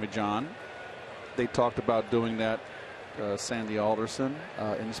surgery, Tommy John. They talked about doing that, Sandy Alderson,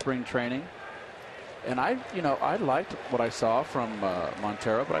 in spring training. And I liked what I saw from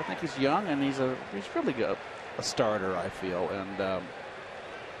Montero, but I think he's young and he's really a starter, I feel. And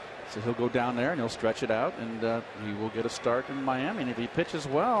so he'll go down there and he'll stretch it out, and he will get a start in Miami. And if he pitches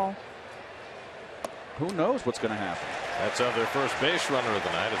well, who knows what's going to happen. That's their first base runner of the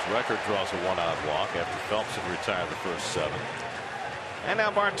night as Record draws a 1-out walk after Phelps had retired the first 7. And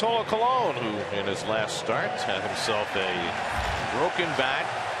now Bartolo Colon, who in his last start had himself a broken bat,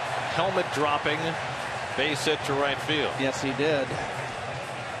 helmet dropping base hit to right field. Yes, he did.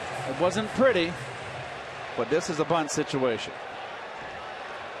 It wasn't pretty, but this is a bunt situation.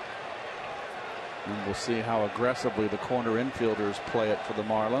 And we'll see how aggressively the corner infielders play it for the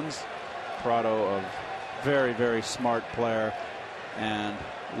Marlins. Prado, a very, very smart player, and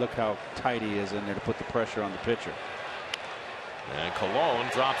look how tight he is in there to put the pressure on the pitcher. And Colon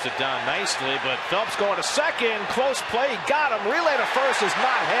drops it down nicely, but Phelps going to second. Close play. He got him. Relay to first is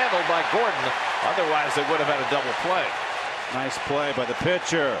not handled by Gordon. Otherwise, they would have had a double play. Nice play by the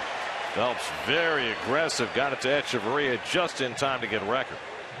pitcher. Phelps very aggressive. Got it to Echeverria just in time to get Record.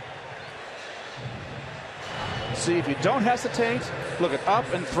 See, if you don't hesitate, look at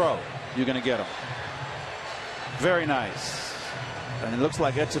up and throw. You're going to get him. Very nice. And it looks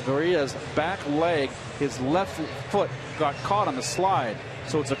like Echeverria's back leg, his left foot got caught on the slide.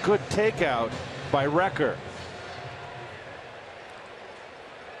 So it's a good takeout by Recker.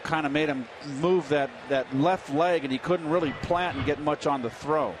 Kind of made him move that left leg, and he couldn't really plant and get much on the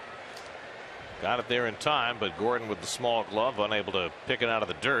throw. Got it there in time, but Gordon with the small glove unable to pick it out of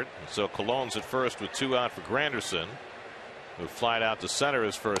the dirt. And so Colon's at first with 2 out for Granderson, who flied out to center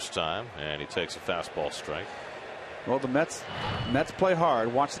his first time, and he takes a fastball strike. Well, the Mets play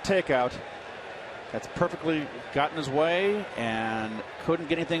hard. Watch the takeout. That's perfectly gotten his way and couldn't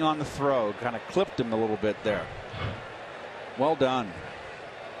get anything on the throw. Kind of clipped him a little bit there. Well done.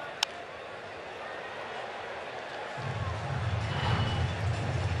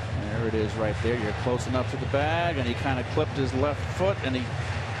 There it is right there. You're close enough to the bag, and he kind of clipped his left foot, and he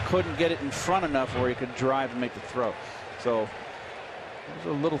couldn't get it in front enough where he could drive and make the throw. So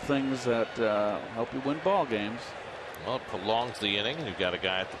those are little things that help you win ball games. Well, it prolongs the inning, and you've got a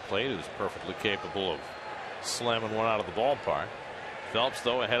guy at the plate who's perfectly capable of slamming one out of the ballpark. Phelps,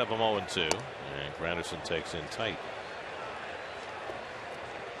 though, ahead of him 0-2, and Granderson takes in tight.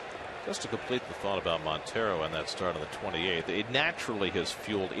 Just to complete the thought about Montero and that start on the 28th, it naturally has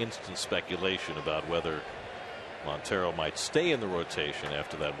fueled instant speculation about whether Montero might stay in the rotation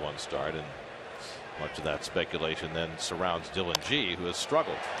after that one start, and much of that speculation then surrounds Dylan G, who has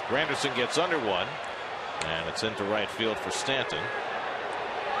struggled. Granderson gets under one, and it's into right field for Stanton,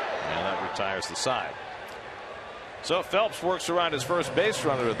 and that retires the side. So Phelps works around his first base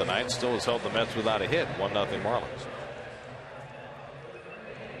runner of the night, still has held the Mets without a hit. 1-0 Marlins.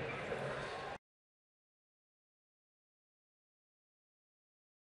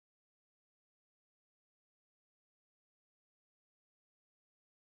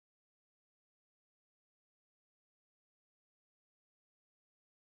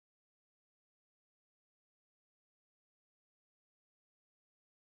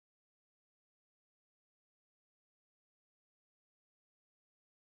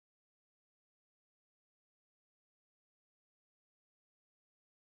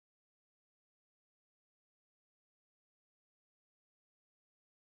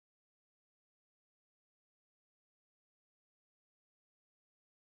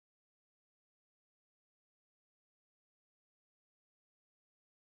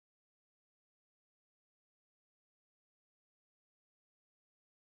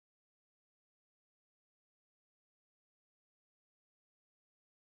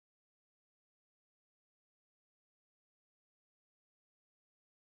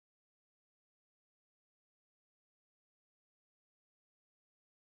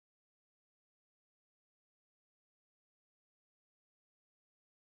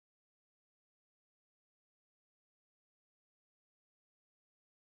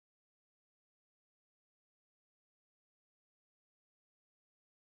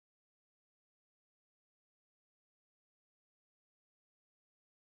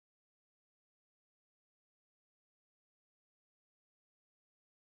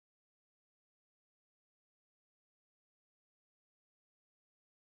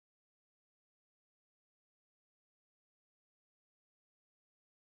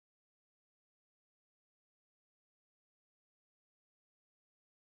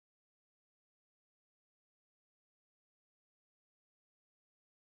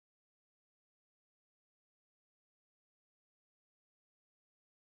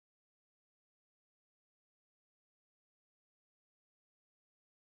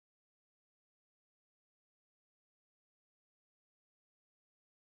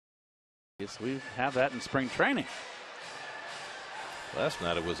 Yes, we have that in spring training. Last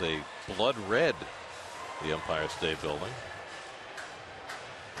night it was a blood red, the Empire State Building.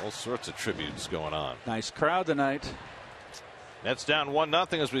 All sorts of tributes going on. Nice crowd tonight. Mets down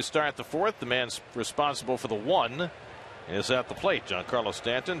 1-0 as we start the fourth. The man responsible for the one is at the plate. Giancarlo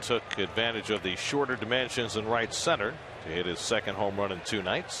Stanton took advantage of the shorter dimensions in right center to hit his second home run in 2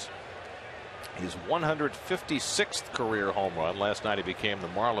 nights. His 156th career home run. Last night he became the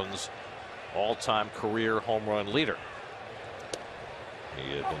Marlins' all-time career home run leader.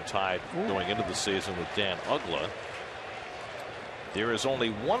 He had been tied going into the season with Dan Uggla. There is only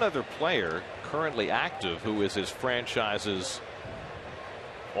one other player currently active who is his franchise's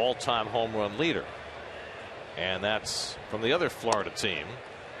all-time home run leader, and that's from the other Florida team,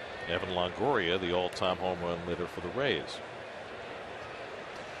 Evan Longoria, the all-time home run leader for the Rays.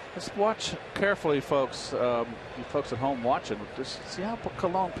 Just watch carefully, folks. You folks at home watching. Just see how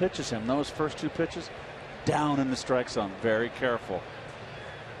Colon pitches him. Those first 2 pitches, down in the strike zone. Very careful.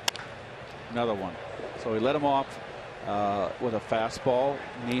 Another one. So he let him off with a fastball,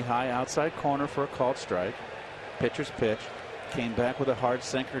 knee-high outside corner for a called strike. Pitcher's pitch. Came back with a hard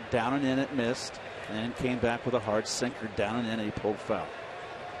sinker down and in. It missed, and then came back with a hard sinker down and in. And he pulled foul.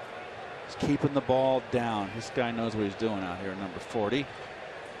 He's keeping the ball down. This guy knows what he's doing out here. Number 40.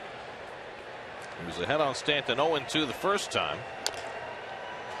 He was ahead on Stanton 0-2 the first time.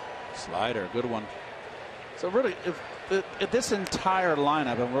 Slider, good one. So really, if this entire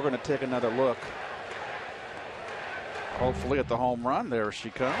lineup, and we're going to take another look, hopefully at the home run. There she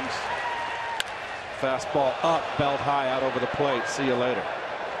comes. Fastball up, belt high out over the plate. See you later.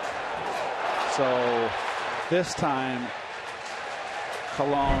 So this time,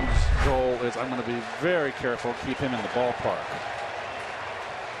 Colon's goal is, I'm going to be very careful, keep him in the ballpark.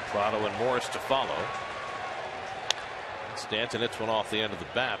 Prado and Morris to follow. Stanton hits one off the end of the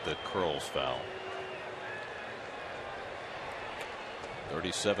bat that curls foul.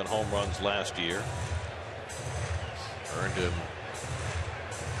 37 home runs last year. Earned him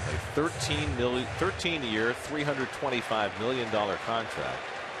a 13-year, $325 million contract.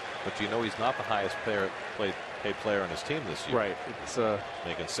 But you know he's not the highest paid player on his team this year. Right. It's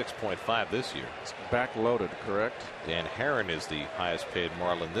making 6.5 this year. It's backloaded, correct? Dan Herron is the highest paid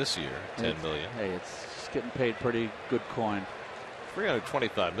Marlin this year, $10 million. Hey, it's getting paid pretty good coin.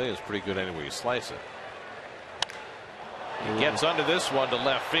 $325 million is pretty good anywhere you slice it. He gets under this one to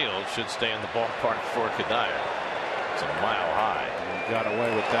left field. Should stay in the ballpark for Kadire. It's a mile high. He got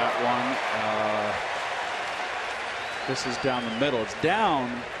away with that one. This is down the middle. It's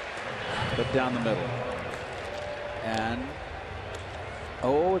down, but down the middle. And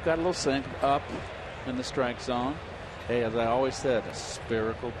we got a little sink up in the strike zone. Hey, as I always said, a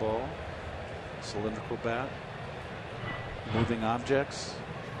spherical ball, cylindrical bat, moving objects.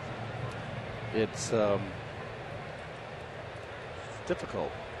 It's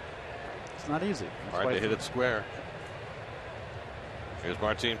difficult. It's not easy. Hard to hit it square. Here's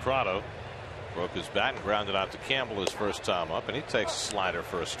Martin Prado. Broke his bat and grounded out to Campbell his first time up, and he takes a slider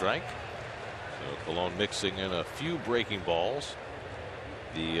for a strike. So Colon mixing in a few breaking balls.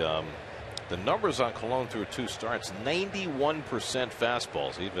 The numbers on Colon through 2 starts, 91%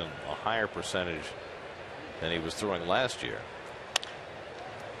 fastballs, even a higher percentage than he was throwing last year.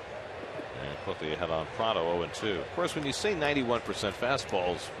 And quickly ahead on Prado, 0-2. Of course, when you say 91%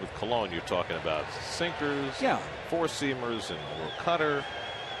 fastballs with Colon, you're talking about sinkers, four-seamers, and a little cutter.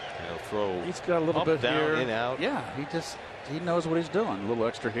 He'll throw. He's got a little up, bit down, here. in, out. Yeah, he knows what he's doing. A little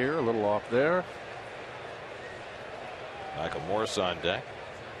extra here, a little off there. Michael Morris on deck.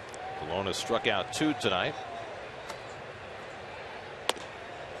 Colon has struck out 2 tonight.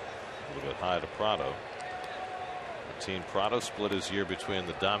 A little bit high to Prado. Martin Prado split his year between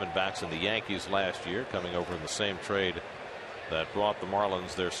the Diamondbacks and the Yankees last year, coming over in the same trade that brought the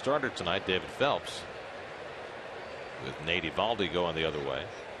Marlins their starter tonight, David Phelps, with Nate Eovaldi going the other way.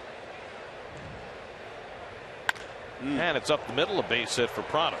 And it's up the middle, a base hit for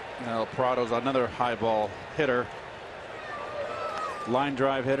Prado. Now Prado's another high ball hitter. Line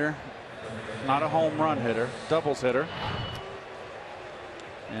drive hitter. Not a home run hitter. Doubles hitter.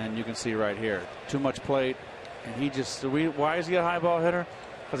 And you can see right here, too much plate. And he just, why is he a high ball hitter?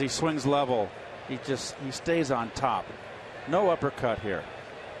 Because he swings level. He stays on top. No uppercut here.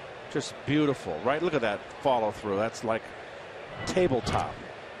 Just beautiful, right? Look at that follow through. That's like tabletop,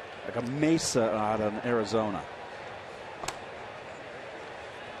 like a mesa out in Arizona.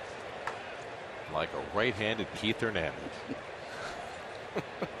 Like a right-handed Keith Hernandez.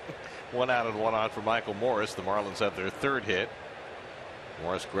 1 out and 1 on for Michael Morris. The Marlins have their 3rd hit.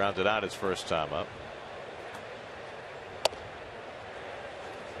 Morris grounded out his first time up.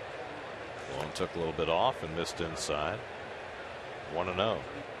 Colon took a little bit off and missed inside. 1-0.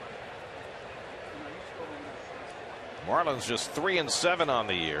 Marlins just 3-7 on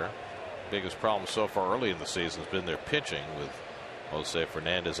the year. Biggest problem so far early in the season has been their pitching, with Jose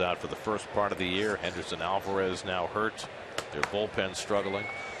Fernandez out for the first part of the year. Henderson Alvarez now hurt. Their bullpen struggling.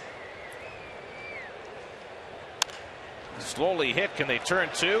 Slowly hit. Can they turn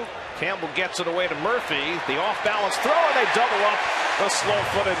 2? Campbell gets it away to Murphy. The off balance throw, and they double up the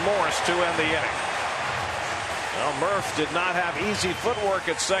slow-footed Morris to end the inning. Well, Murph did not have easy footwork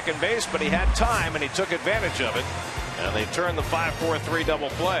at second base, but he had time and he took advantage of it. And they turned the 5-4-3 double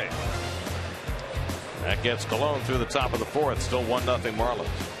play. That gets Colon through the top of the 4th. Still 1-0 Marlins.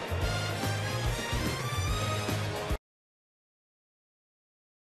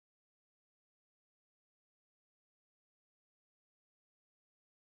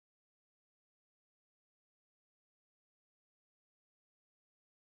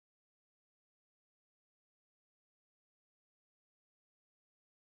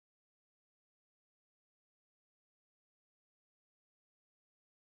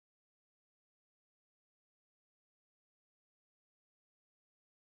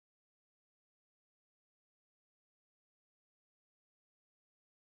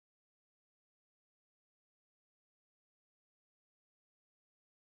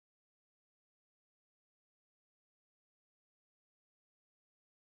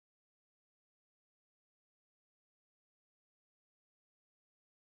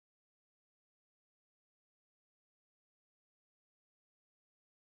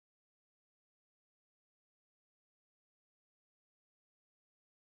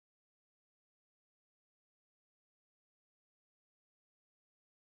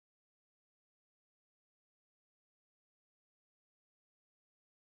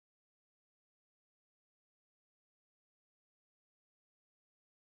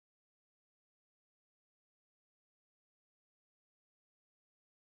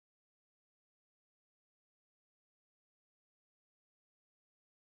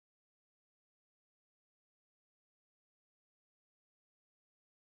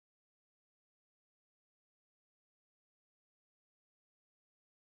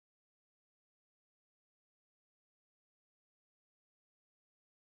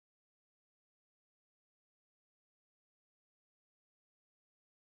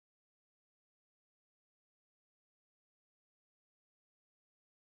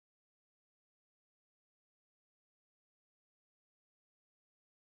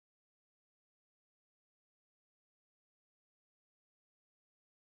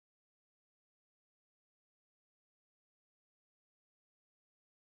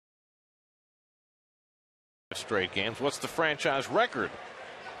 straight games. What's the franchise record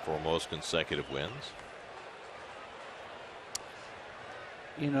for most consecutive wins?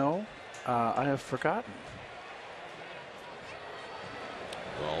 You know, I have forgotten.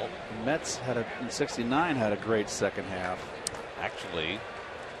 Well, the Mets in '69 had a great second half. Actually,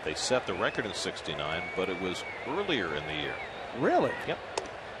 they set the record in '69, but it was earlier in the year. Really? Yep.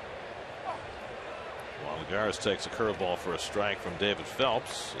 Well, Lagares takes a curveball for a strike from David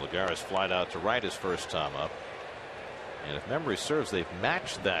Phelps. Lagares flied out to right his first time up. And if memory serves, they've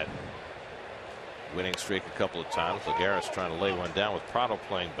matched that winning streak a couple of times. Lagares trying to lay one down with Prado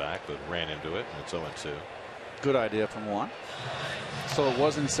playing back, but ran into it, and it's 0-2. Good idea from Juan. So it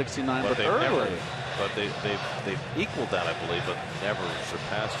was in '69, but they've early. they've equaled that, I believe, but never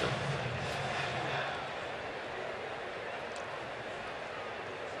surpassed it.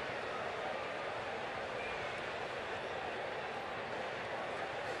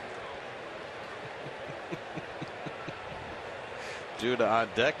 Duda on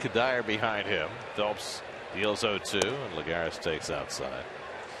deck, Kadire behind him. Phelps deals 0-2, and Lagares takes outside.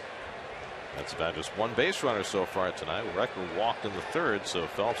 That's about just one base runner so far tonight. Recker walked in the third, so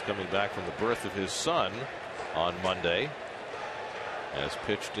Phelps coming back from the birth of his son on Monday has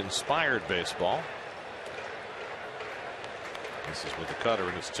pitched inspired baseball. This is with the cutter,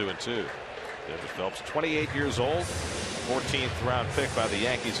 and it's 2-2. David Phelps, 28 years old, 14th round pick by the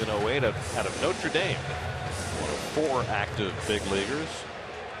Yankees in 08 out of Notre Dame. One of 4 active big leaguers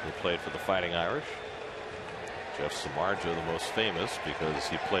who played for the Fighting Irish. Jeff Samardzija, the most famous because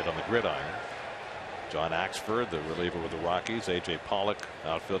he played on the gridiron. John Axford, the reliever with the Rockies. A.J. Pollock,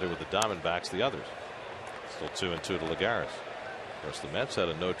 outfielder with the Diamondbacks, the others. Still 2-2 to Lagares. Of course, the Mets had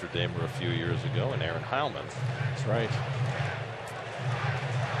a Notre Damer a few years ago, and Aaron Heilman. That's right.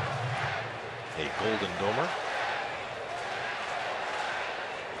 A Golden Domer.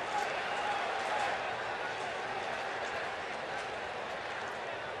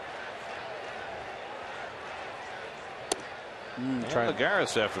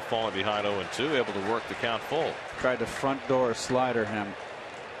 Lagares, after falling behind 0-2, able to work the count full. Tried to front door slider him.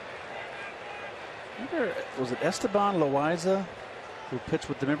 Was it Esteban Loaiza who pitched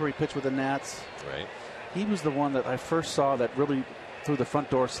with he pitched with the Nats? Right. He was the one that I first saw that really threw the front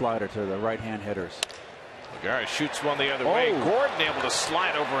door slider to the right hand hitters. Lagares shoots one the other way. Gordon able to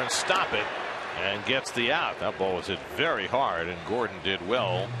slide over and stop it and gets the out. That ball was hit very hard, and Gordon did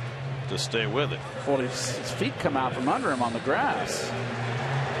well to stay with it. Well, his feet come out from under him on the grass.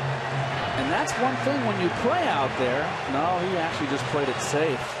 And that's one thing when you play out there. No, he actually just played it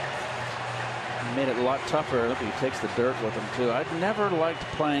safe. He made it a lot tougher. Look, he takes the dirt with him, too. I've never liked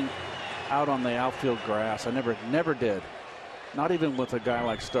playing out on the outfield grass. I never did. Not even with a guy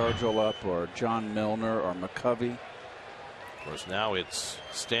like Stargell or John Milner or McCovey. Of course, now it's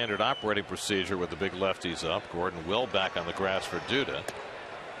standard operating procedure with the big lefties up. Gordon will back on the grass for Duda.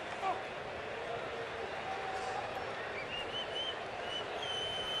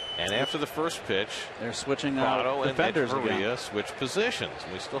 And after the first pitch, they're switching Prado defenders and again. switch positions.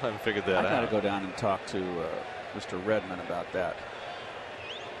 We still haven't figured that out. I got to go down and talk to Mr. Redman about that.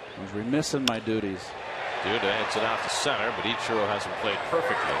 I was remiss in my duties. Duda hits it out to center, but Ichiro hasn't played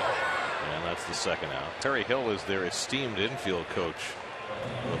perfectly. And that's the second out. Terry Hill is their esteemed infield coach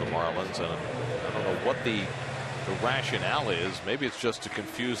for the Marlins. And I don't know what the rationale is. Maybe it's just to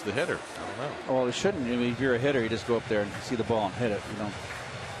confuse the hitter. I don't know. Well, it shouldn't. I mean, if you're a hitter, you just go up there and see the ball and hit it. You know.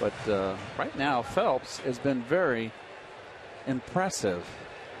 But right now, Phelps has been very impressive.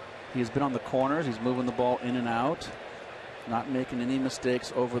 He's been on the corners. He's moving the ball in and out, not making any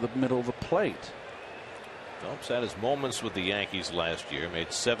mistakes over the middle of the plate. Phelps had his moments with the Yankees last year,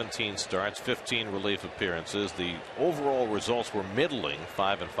 made 17 starts, 15 relief appearances. The overall results were middling,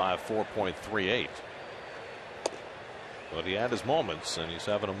 5-5, 4.38. But he had his moments, and he's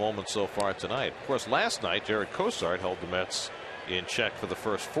having a moment so far tonight. Of course, last night, Jared Cosart held the Mets in check for the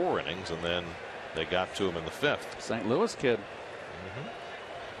first 4 innings, and then they got to him in the 5th. St. Louis kid.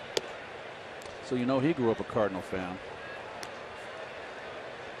 So you know he grew up a Cardinal fan.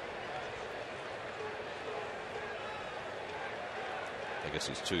 I guess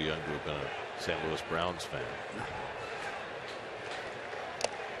he's too young to have been a St. Louis Browns fan.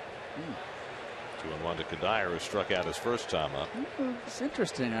 2-1 to Kadire, who struck out his first time up. It's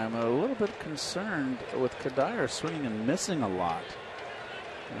interesting. I'm a little bit concerned with Kadire swinging and missing a lot.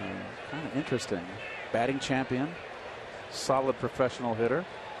 Kind of interesting. Batting champion, solid professional hitter.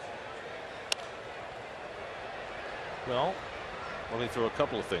 Well, let me throw a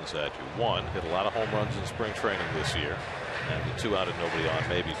couple of things at you. One, hit a lot of home runs in spring training this year, and with 2 out and nobody on,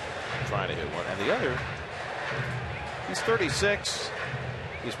 maybe trying to hit one. And the other, he's 36.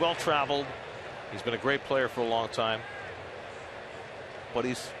 He's well traveled. He's been a great player for a long time, but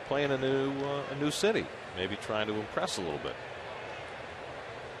he's playing a new city, maybe trying to impress a little bit.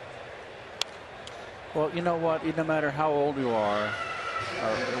 Well, you know what? No matter how old you are,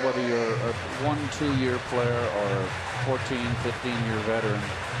 whether you're a 1-2 year player or a 14, 15-year veteran,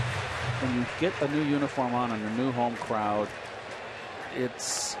 when you get a new uniform on and a new home crowd,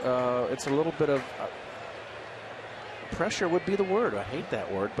 it's a little bit of pressure would be the word. I hate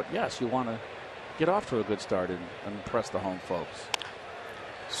that word, but yes, you want to get off to a good start and impress the home folks.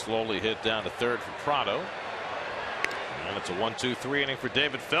 Slowly hit down to third for Prado. And it's a 1-2-3 inning for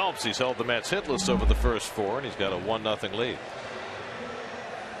David Phelps. He's held the Mets hitless over the first 4, and he's got a 1-0 lead.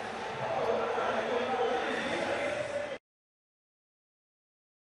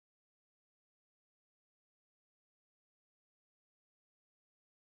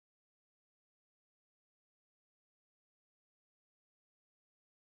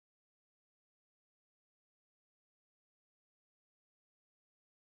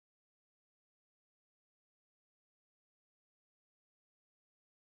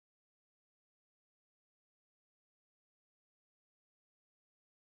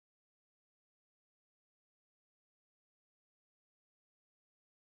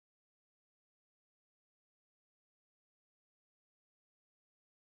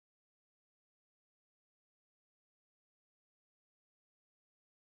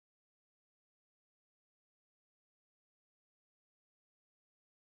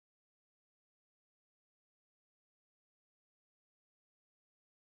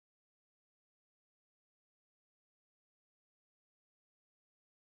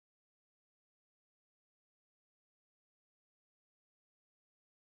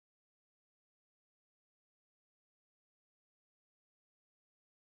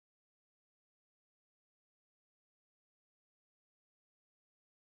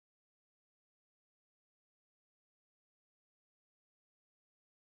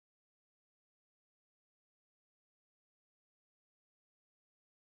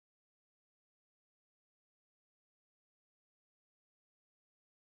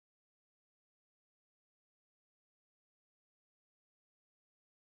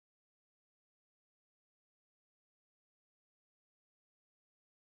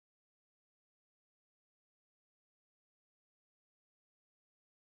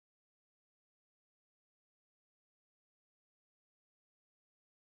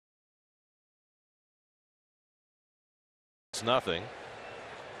 It's nothing.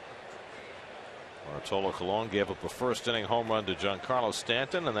 Bartolo Colon gave up a first inning home run to Giancarlo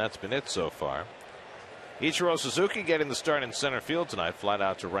Stanton, and that's been it so far. Ichiro Suzuki getting the start in center field tonight, flat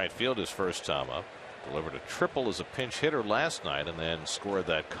out to right field his first time up. Delivered a triple as a pinch hitter last night, and then scored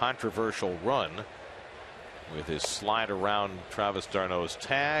that controversial run with his slide around Travis d'Arnaud's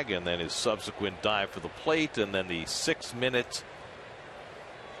tag, and then his subsequent dive for the plate, and then the 6-minute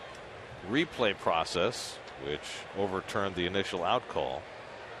replay process, which overturned the initial out call.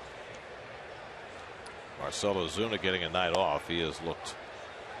 Marcelo Ozuna getting a night off. He has looked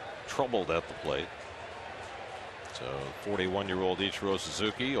troubled at the plate. So 41-year-old Ichiro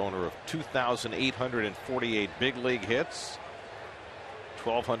Suzuki, owner of 2,848 big league hits,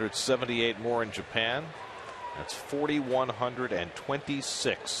 1,278 more in Japan. That's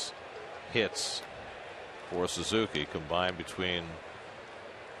 4,126 hits for Suzuki combined between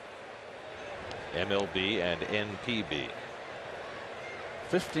MLB and NPB.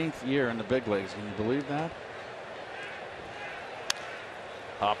 15th year in the big leagues. Can you believe that?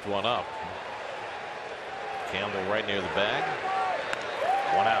 Hopped one up. Campbell right near the bag.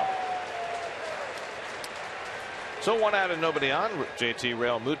 One out. So one out and nobody on. JT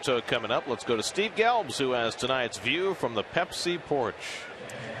Real Muto coming up. Let's go to Steve Gelbs, who has tonight's view from the Pepsi porch.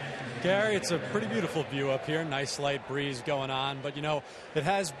 Gary, it's a pretty beautiful view up here. Nice light breeze going on. But, you know, it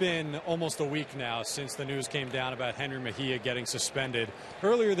has been almost a week now since the news came down about Henry Mejia getting suspended.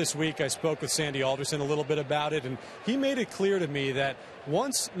 Earlier this week, I spoke with Sandy Alderson a little bit about it, and he made it clear to me that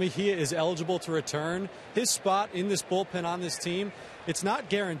once Mejia is eligible to return, his spot in this bullpen on this team, it's not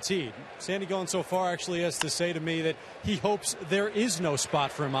guaranteed. Sandy going so far actually has to say to me that he hopes there is no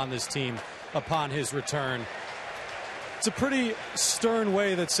spot for him on this team upon his return. It's a pretty stern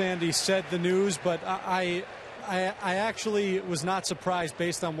way that Sandy said the news, but I actually was not surprised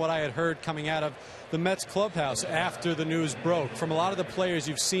based on what I had heard coming out of the Mets clubhouse after the news broke. From a lot of the players,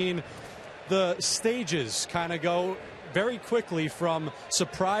 you've seen the stages kind of go very quickly from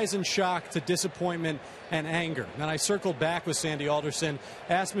surprise and shock to disappointment and anger. Then I circled back with Sandy Alderson,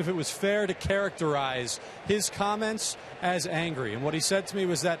 asked him if it was fair to characterize his comments as angry. And what he said to me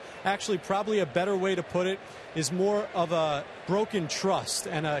was that actually probably a better way to put it is more of a broken trust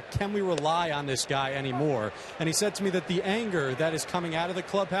and a can we rely on this guy anymore. And he said to me that the anger that is coming out of the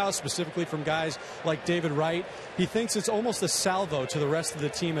clubhouse, specifically from guys like David Wright, he thinks it's almost a salvo to the rest of the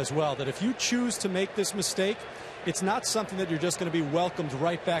team as well, that if you choose to make this mistake, it's not something that you're just going to be welcomed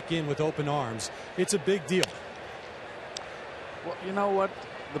right back in with open arms. It's a big deal. Well, you know what?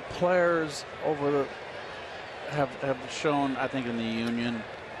 The players have shown, I think, in the union,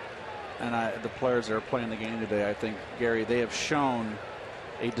 and the players that are playing the game today, I think, Gary, they have shown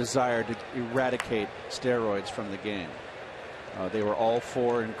a desire to eradicate steroids from the game. They were all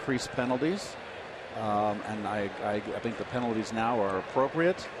for increased penalties, and I think the penalties now are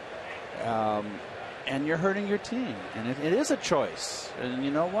appropriate. And you're hurting your team, and it is a choice. And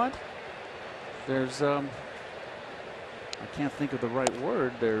you know what? There's I can't think of the right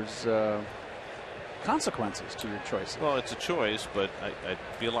word. There's consequences to your choices. Well, it's a choice, but I'd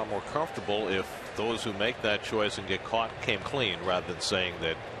be a lot more comfortable if those who make that choice and get caught came clean, rather than saying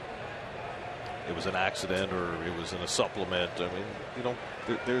that it was an accident or it was in a supplement. I mean, you know,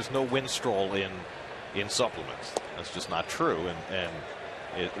 there's no Winstrol in supplements. That's just not true, and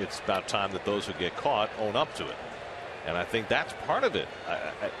it's about time that those who get caught own up to it. And I think that's part of it,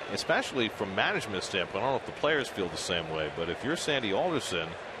 especially from management standpoint. I don't know if the players feel the same way, but if you're Sandy Alderson,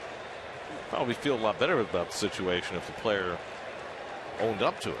 you probably feel a lot better about the situation if the player owned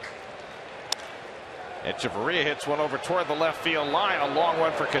up to it. Echeverria hits one over toward the left field line. A long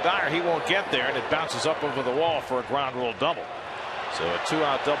one for Kadire. He won't get there, and it bounces up over the wall for a ground rule double. So a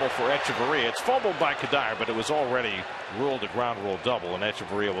 2-out double for Echeverria. It's fumbled by Kadire, but it was already ruled a ground rule double, and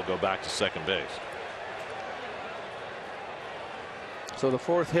Echeverria will go back to second base. So the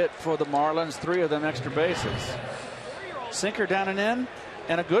fourth hit for the Marlins, 3 of them extra bases. Sinker down and in,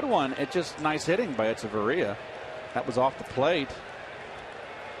 and a good one. It just nice hitting by Echeverria. That was off the plate.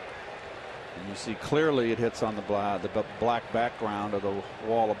 And you see clearly it hits on the black background of the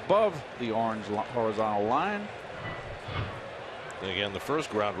wall above the orange horizontal line. Again, the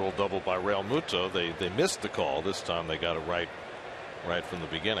first ground rule double by Real Muto, they missed the call. This time they got it right from the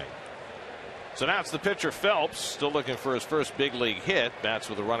beginning. So now it's the pitcher Phelps, still looking for his first big league hit. Bats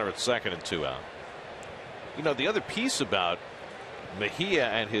with a runner at second and 2 out. You know, the other piece about Mejia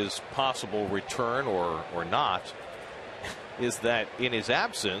and his possible return or not is that in his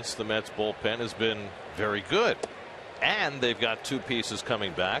absence, the Mets bullpen has been very good, and they've got 2 pieces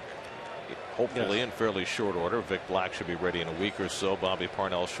coming back. Hopefully in fairly short order. Vic Black should be ready in a week or so. Bobby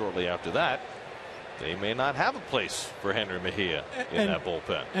Parnell shortly after that. They may not have a place for Henry Mejia in that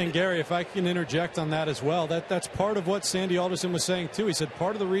bullpen. And Gary, if I can interject on that as well, that's part of what Sandy Alderson was saying too. He said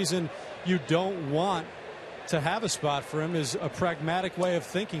part of the reason you don't want to have a spot for him is a pragmatic way of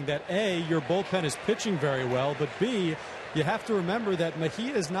thinking that A, your bullpen is pitching very well, but B, you have to remember that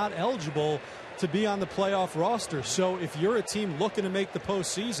Mejia is not eligible to be on the playoff roster. So if you're a team looking to make the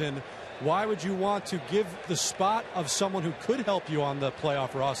postseason, why would you want to give the spot of someone who could help you on the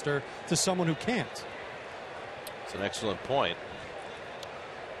playoff roster to someone who can't? It's an excellent point.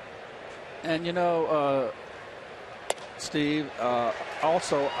 And you know, Steve,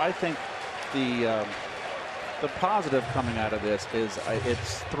 also I think the positive coming out of this is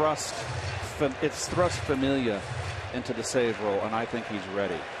it's thrust Familia into the save role, and I think he's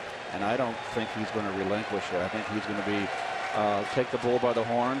ready. And I don't think he's going to relinquish it. I think he's going to be take the bull by the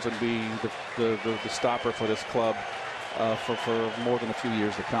horns and be the stopper for this club for more than a few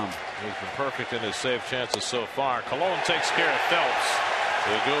years to come. He's been perfect in his save chances so far. Colon takes care of Phelps,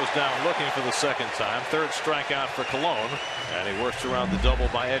 who goes down looking for the second time. Third strikeout for Colon, and he works around the double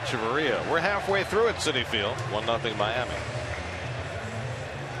by Echeverria. We're halfway through at Citi Field. 1-0 Miami.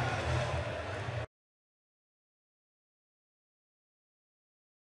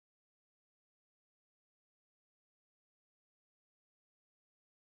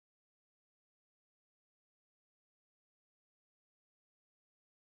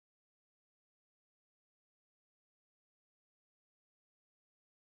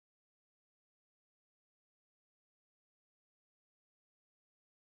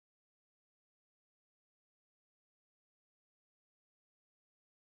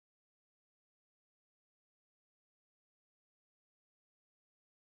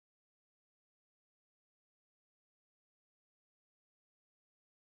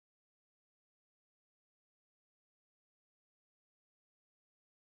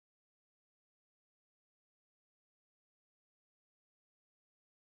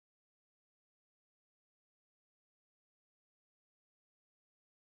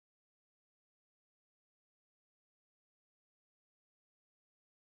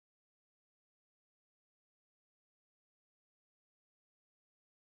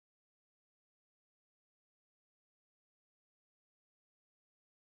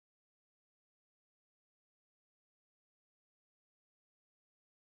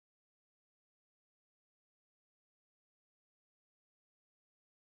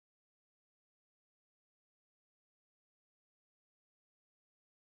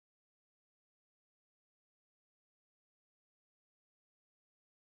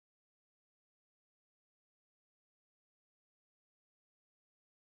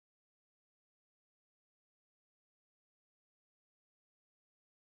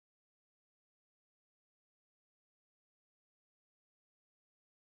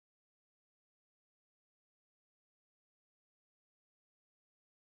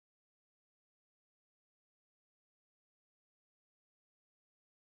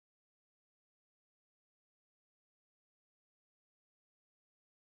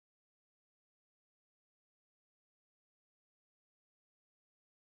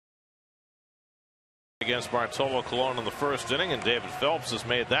 against Bartolo Colon in the first inning, and David Phelps has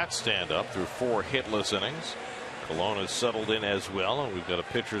made that stand up through 4 hitless innings. Colon has settled in as well, and we've got a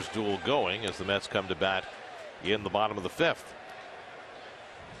pitcher's duel going as the Mets come to bat in the bottom of the 5th.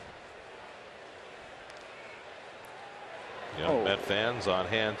 Young Met fans on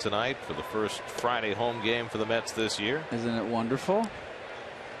hand tonight for the first Friday home game for the Mets this year. Isn't it wonderful?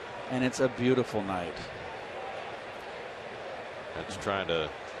 And it's a beautiful night. Mets trying to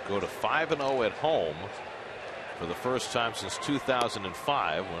go to 5-0 at home for the first time since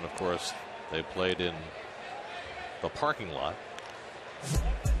 2005, when of course they played in the parking lot.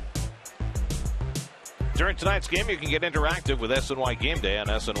 During tonight's game, you can get interactive with SNY Game Day on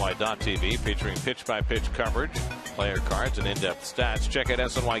SNY.TV, featuring pitch-by-pitch coverage, player cards, and in-depth stats. Check out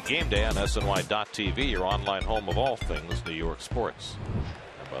SNY Game Day on SNY.TV, your online home of all things New York sports.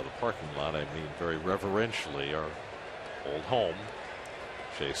 And by the parking lot, I mean very reverentially our old home,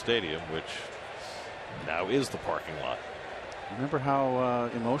 Shea Stadium, which now is the parking lot. Remember how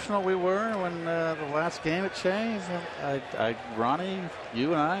emotional we were when the last game at Shea? Ronnie,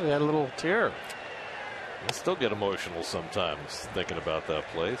 you and I, we had a little tear. I still get emotional sometimes thinking about that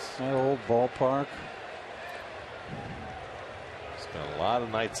place. That old ballpark. Spent a lot of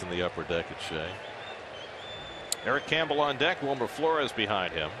nights in the upper deck at Shea. Eric Campbell on deck, Wilmer Flores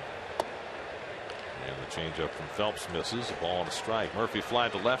behind him. And the changeup from Phelps misses. A ball and a strike. Murphy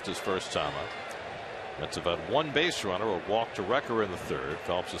flied to left his first time up. That's about 1 base runner, a walk to Recker in the 3rd.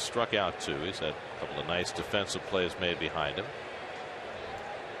 Phelps has struck out 2. He's had a couple of nice defensive plays made behind him.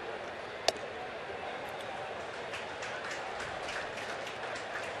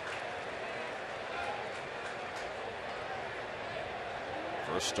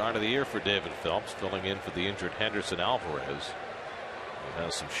 First start of the year for David Phelps, filling in for the injured Henderson Alvarez, who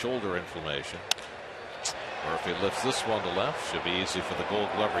has some shoulder inflammation. Murphy lifts this one to left. Should be easy for the Gold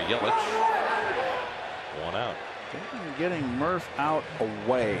Glover Yelich. 1 out. Getting Murph out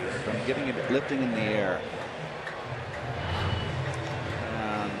away from getting it lifting in the air.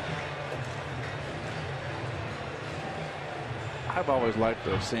 And I've always liked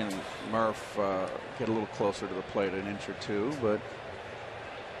to have seen Murph get a little closer to the plate, an inch or 2, but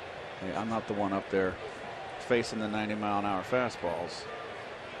I'm not the one up there facing the 90-mile-an-hour fastballs.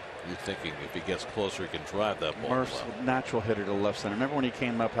 You're thinking if he gets closer, he can drive that ball. Murph's a natural hitter to left center. Remember when he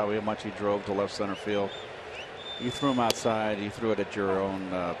came up, how much he drove to left center field? You threw him outside. You threw it at your own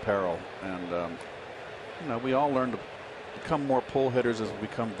peril. And, you know, we all learn to become more pull hitters as we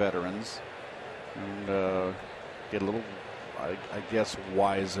become veterans. And get a little, I guess,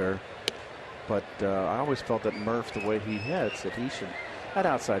 wiser. But I always felt that Murph, the way he hits, that that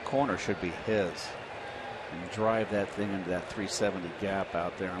outside corner should be his. And drive that thing into that 370 gap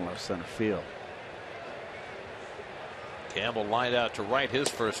out there in left center field. Campbell lined out to right his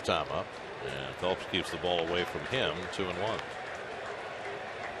first time up, and Phelps keeps the ball away from him. 2-1.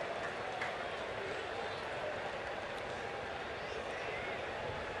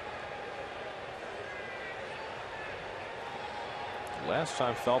 Last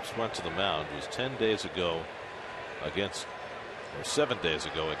time Phelps went to the mound was 10 days ago against, or 7 days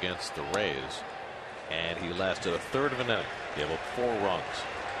ago against the Rays. And he lasted a 1/3 of an inning, gave up 4 runs.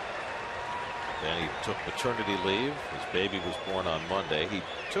 Then he took paternity leave. His baby was born on Monday. He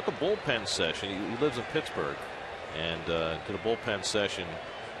took a bullpen session. He lives in Pittsburgh, and did a bullpen session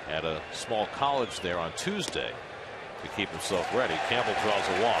at a small college there on Tuesday to keep himself ready. Campbell draws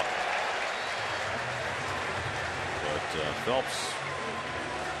a walk. But Phelps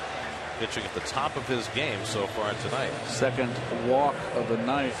pitching at the top of his game so far tonight. Second walk of the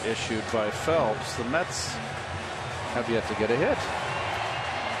night issued by Phelps. The Mets have yet to get a hit.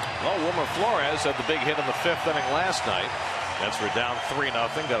 Well, Wilmer Flores had the big hit in the 5th inning last night. Mets were down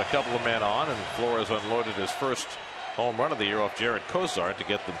 3-0. Got a couple of men on, and Flores unloaded his first home run of the year off Jared Cozart to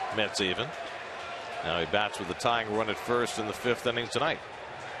get the Mets even. Now he bats with the tying run at first in the 5th inning tonight.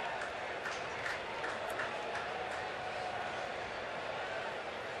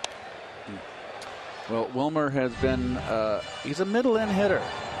 Well, Wilmer has been, he's a middle-in hitter.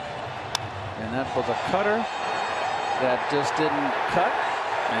 And that was a cutter that just didn't cut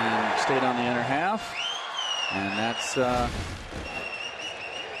and stayed on the inner half. And that's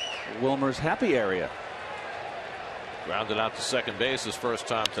Wilmer's happy area. Grounded out to second base his first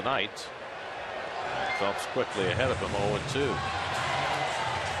time tonight. And Phelps quickly ahead of him, 0-2.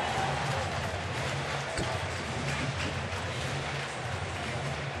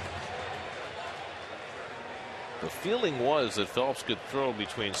 The feeling was that Phelps could throw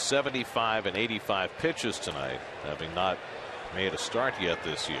between 75 and 85 pitches tonight, having not made a start yet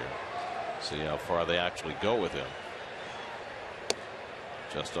this year. See how far they actually go with him.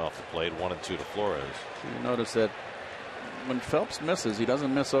 Just off the plate, 1-2 to Flores. You notice that when Phelps misses, he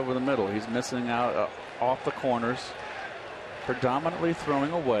doesn't miss over the middle. He's missing out off the corners, predominantly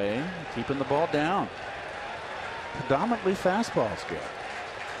throwing away, keeping the ball down. Predominantly fastballs, Gary.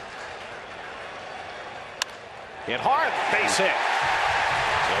 Hit hard, base hit.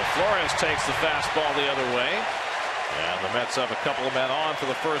 So Flores takes the fastball the other way. And the Mets have a couple of men on for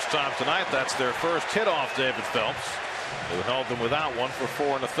the first time tonight. That's their first hit off David Phelps, who held them without one for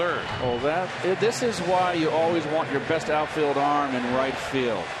 4 1/3. Oh, this is why you always want your best outfield arm in right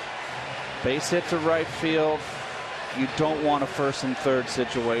field. Base hit to right field. You don't want a 1st and 3rd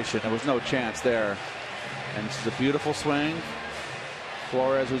situation. There was no chance there. And this is a beautiful swing.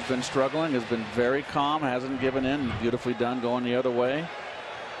 Flores, who's been struggling, has been very calm, hasn't given in. Beautifully done going the other way.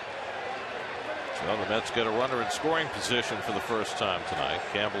 Well, the Mets get a runner in scoring position for the first time tonight.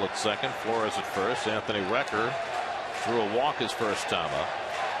 Campbell at second, Flores at first. Anthony Recker drew a walk his first time up.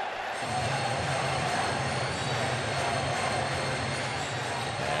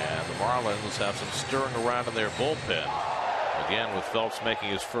 And the Marlins have some stirring around in their bullpen. Again, with Phelps making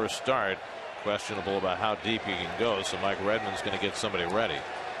his first start, questionable about how deep he can go, so Mike Redmond's going to get somebody ready.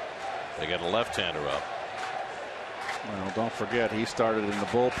 They get a left-hander up. Well, don't forget he started in the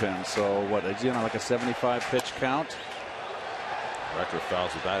bullpen, so what is he on like a 75 pitch count? Recker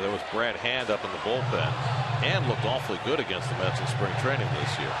fouls it back. There was Brad Hand up in the bullpen. Hand looked awfully good against the Mets in spring training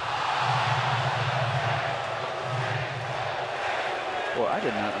this year. Well, I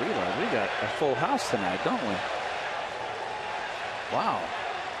did not realize we got a full house tonight, don't we? Wow.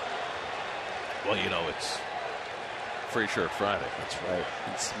 Well, you know, it's Free Shirt Friday. That's right.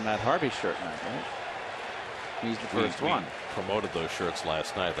 It's Matt Harvey's shirt night, right? He's the first one. Promoted those shirts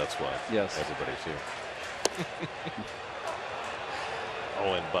last night. That's why. Yes. Everybody's here.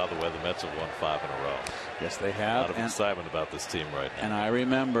 Oh, and by the way, the Mets have won 5 in a row. Yes, they have. A lot of excitement about this team right now. And I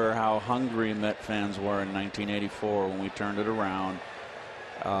remember how hungry Met fans were in 1984 when we turned it around.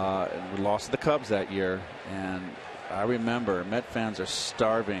 And we lost to the Cubs that year. And I remember Met fans are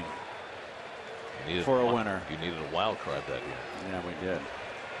starving for a winner. You needed a wild card that year. Yeah, we did.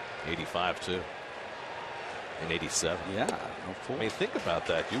 85 too. In 87. Yeah. No fool. I mean, think about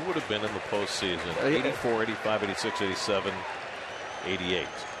that. You would have been in the postseason. 84, 85, 86, 87, 88.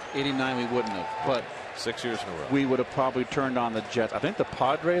 89 we wouldn't have. But 6 years in a row. We would have probably turned on the Jets. I think the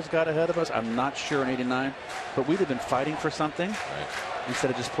Padres got ahead of us. I'm not sure in 89. But we'd have been fighting for something. Right. Instead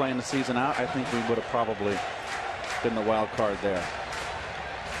of just playing the season out, I think we would have probably been the wild card there.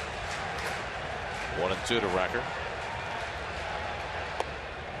 1-2 to Recker.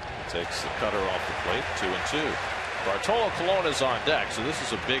 Takes the cutter off the plate. 2-2. Bartolo Colon is on deck, so this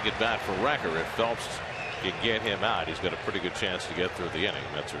is a big at bat for Recker. If Phelps can get him out, he's got a pretty good chance to get through the inning.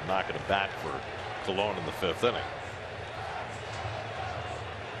 Mets are knocking him back for Colon in the 5th inning.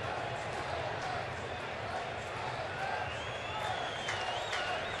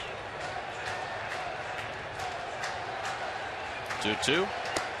 Two.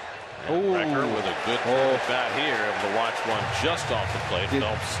 Recker with a good bat here, able to watch one just off the plate.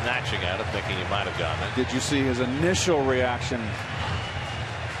 Phelps snatching at it, thinking he might have gotten it. Did you see his initial reaction?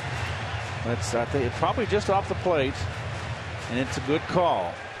 I think probably just off the plate, and it's a good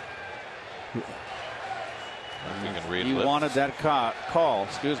call. If you can read he lips. wanted that call.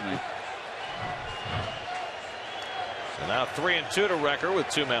 Excuse me. So now 3-2 to Recker with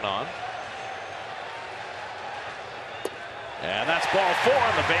 2 men on. And that's ball 4,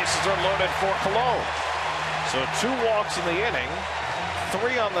 and the bases are loaded for Colon. So 2 walks in the inning,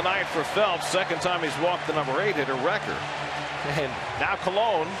 3 on the night for Phelps. Second time he's walked the number 8 hitter, Recker. And now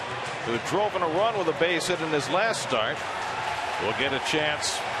Colon, who drove in a run with a base hit in his last start, will get a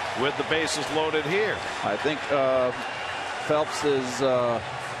chance with the bases loaded here. I think Phelps's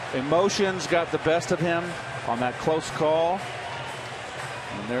emotions got the best of him on that close call.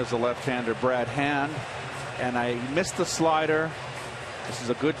 And there's the left-hander Brad Hand. And I missed the slider. This is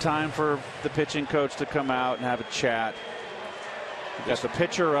a good time for the pitching coach to come out and have a chat. You got the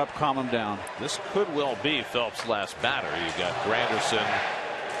pitcher up, calm him down. This could well be Phelps' last batter. You got Granderson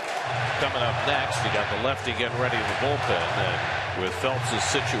coming up next. You got the lefty getting ready in the bullpen. And with Phelps'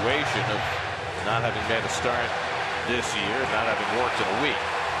 situation of not having made a start this year, not having worked in a week,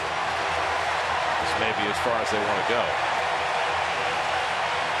 this may be as far as they want to go.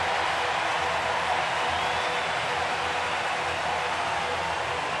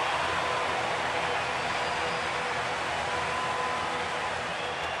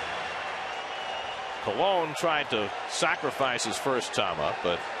 Colon tried to sacrifice his first time up,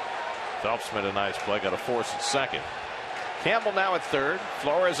 but Phelps made a nice play, got a force at second. Campbell now at third,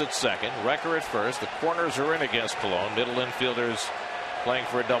 Flores at second, Recker at first. The corners are in against Colon. Middle infielders playing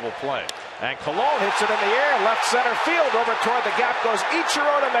for a double play. And Colon hits it in the air, left center field, over toward the gap goes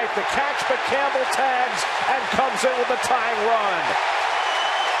Ichiro to make the catch, but Campbell tags and comes in with the tying run.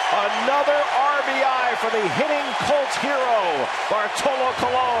 Another RBI for the hitting Colts hero, Bartolo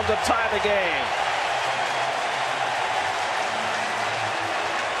Colon, to tie the game.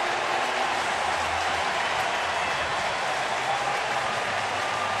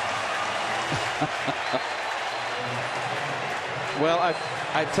 Well,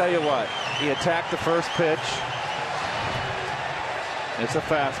 I tell you what, he attacked the first pitch. It's a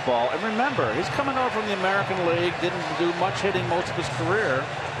fastball. And remember, he's coming over from the American League, didn't do much hitting most of his career.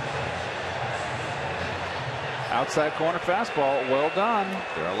 Outside corner fastball, well done.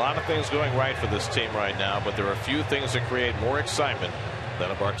 There are a lot of things going right for this team right now, but there are a few things that create more excitement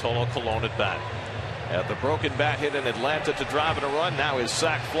than a Bartolo Colon at bat. At the broken bat hit in Atlanta to drive in a run, now his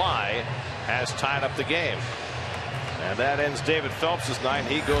sac fly has tied up the game. And that ends David Phelps' night.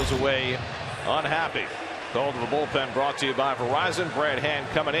 He goes away unhappy. Call to the bullpen brought to you by Verizon. Brad Hand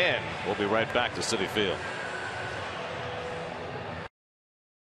coming in. We'll be right back to Citi Field.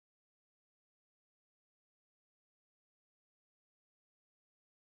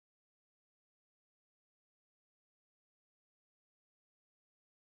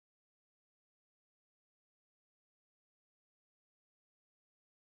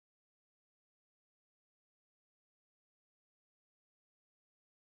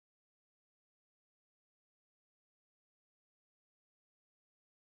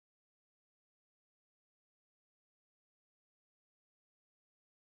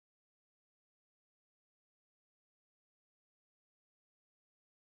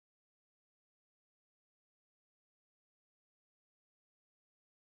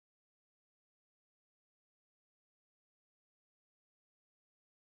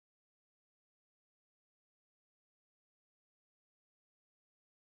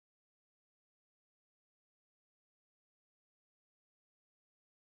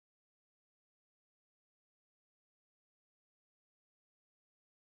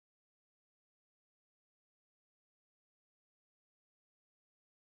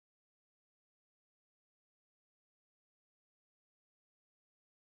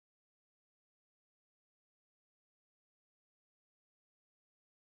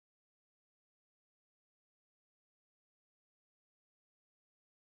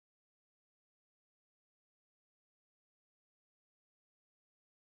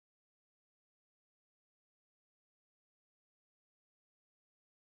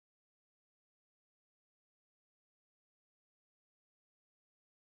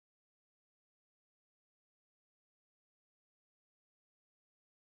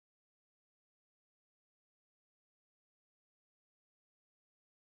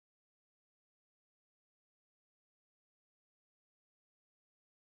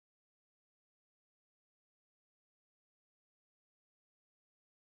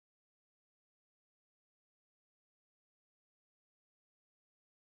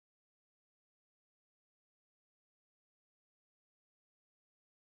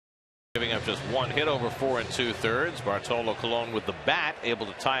 Giving up just one hit over 4 2/3. Bartolo Colon with the bat able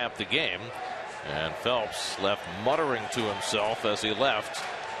to tie up the game. And Phelps left muttering to himself as he left.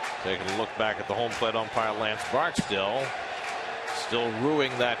 Taking a look back at the home plate umpire Lance Barksdale. Still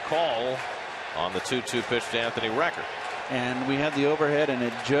ruing that call on the 2-2 pitch to Anthony Recker. And we had the overhead and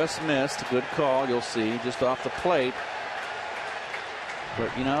it just missed. Good call, you'll see, just off the plate.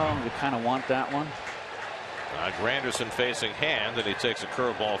 But you know, you kind of want that one. Granderson facing Hand, and he takes a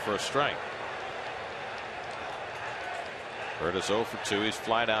curveball for a strike. Curtis 0 for 2. He's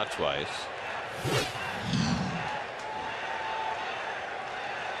flied out twice.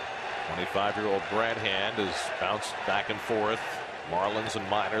 .25-year-old Brad Hand has bounced back and forth. Marlins and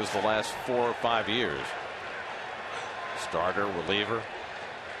minors the last 4 or 5 years. Starter, reliever.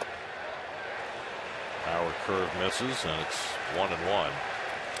 Power curve misses, and it's 1-1.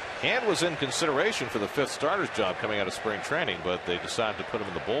 Hand was in consideration for the 5th starter's job coming out of spring training, but they decided to put him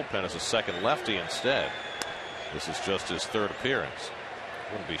in the bullpen as a second lefty instead. This is just his 3rd appearance.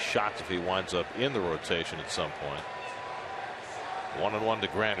 Wouldn't be shocked if he winds up in the rotation at some point. 1-1 to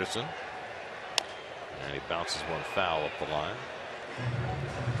Granderson. And he bounces one foul up the line.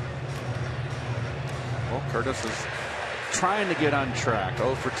 Well, Curtis is trying to get on track.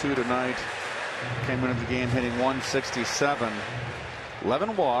 0 for 2 tonight. Came into the game hitting 167.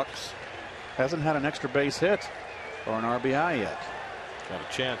 11 walks. Hasn't had an extra base hit or an RBI yet. Got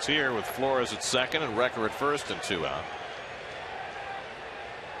a chance here with Flores at second and Recker at first and 2 out.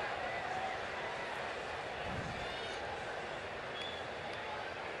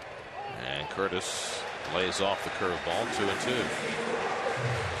 And Curtis lays off the curveball. 2-2.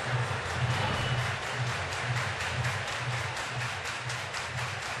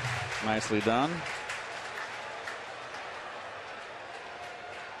 Nicely done.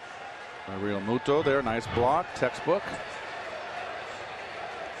 Real Muto there. Nice block. Textbook.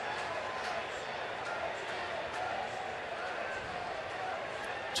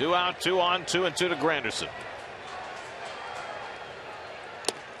 Two out, 2 on, 2-2 to Granderson.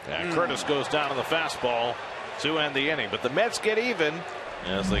 And Curtis goes down on the fastball to end the inning. But the Mets get even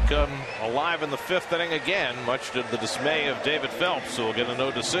as they come alive in the 5th inning again, much to the dismay of David Phelps, who will get a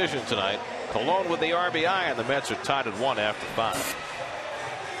no decision tonight. Colon with the RBI, and the Mets are tied at 1 after 5.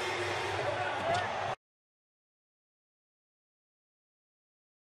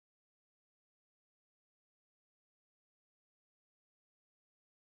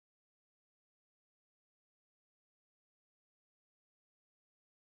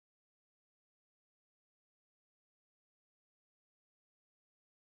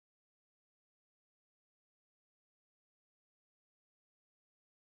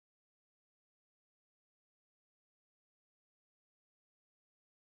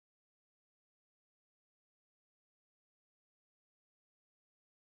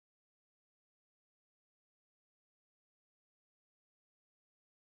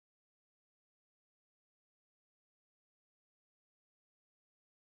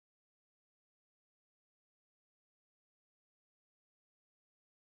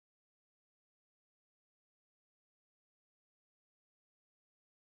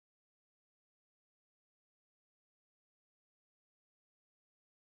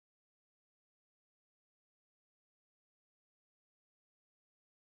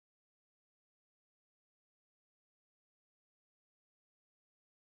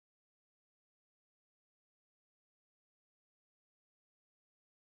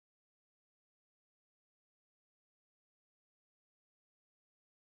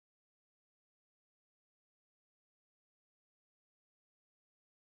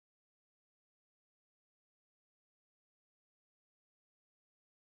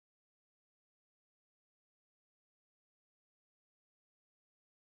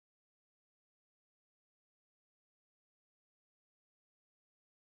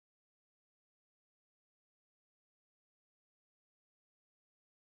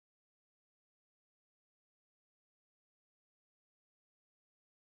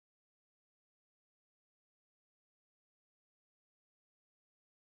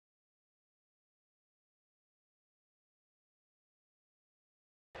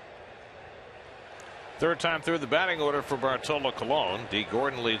 Third time through the batting order for Bartolo Colon. D.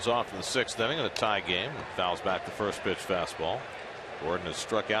 Gordon leads off in the 6th inning in a tie game. Fouls back the first pitch fastball. Gordon has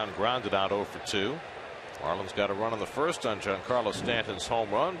struck out and grounded out 0 for 2. Marlins got a run on the first on Giancarlo Stanton's home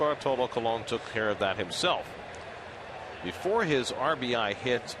run. Bartolo Colon took care of that himself. Before his RBI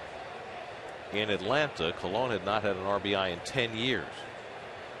hit in Atlanta, Colon had not had an RBI in 10 years.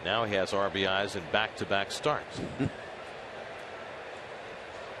 Now he has RBIs in back-to-back starts.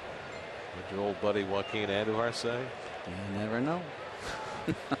 What your old buddy Joaquin Andujar say? You never know.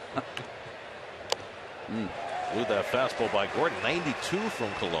 Blew that fastball by Gordon. 92 from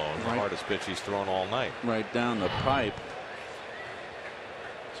Colon. The hardest pitch he's thrown all night. Right down the pipe.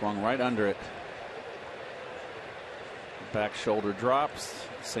 Swung right under it. Back shoulder drops.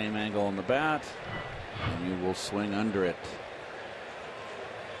 Same angle on the bat. And you will swing under it.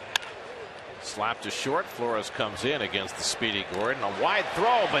 Slap to short. Flores comes in against the speedy Gordon. A wide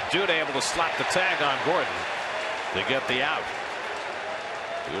throw, but Duda able to slap the tag on Gordon to get the out.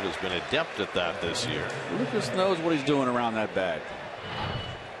 Duda's been adept at that this year. Lucas knows what he's doing around that bag.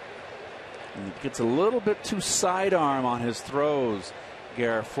 And he gets a little bit too sidearm on his throws,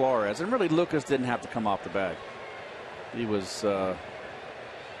 Garrett Flores. And really, Lucas didn't have to come off the bag. He was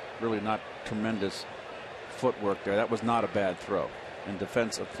really not tremendous footwork there. That was not a bad throw in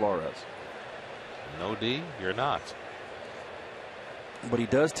defense of Flores. No, D, you're not. But he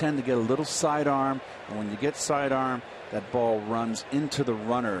does tend to get a little sidearm, and when you get sidearm, that ball runs into the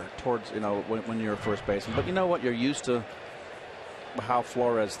runner towards, when you're a first baseman. But you know what? You're used to how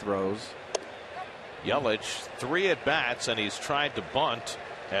Flores throws. Yelich, 3 at bats, and he's tried to bunt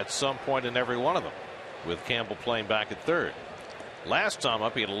at some point in every one of them, with Campbell playing back at third. Last time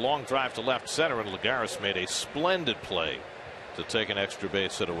up, he had a long drive to left center, and Lagares made a splendid play to take an extra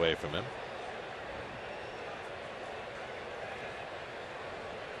base hit away from him.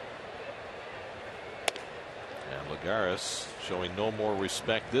 Lagares showing no more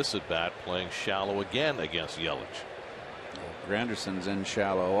respect this at bat, playing shallow again against Yelich. Granderson's in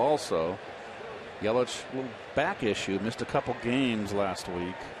shallow also. Yelich, little back issue, missed a couple games last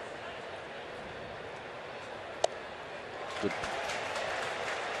week. Good.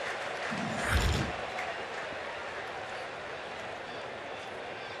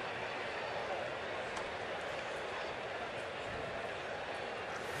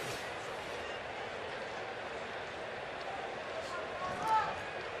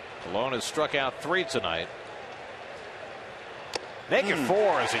 Colon has struck out 3 tonight. Naked 4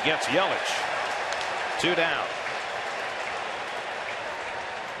 as he gets Yelich. 2 down.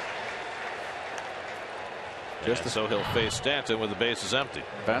 So he'll face Stanton with the bases empty.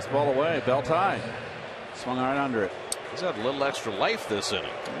 Fastball away, belt high. Swung right under it. He's had a little extra life this inning.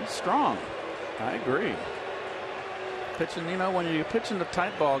 He's strong. I agree. Pitching, when you pitch in the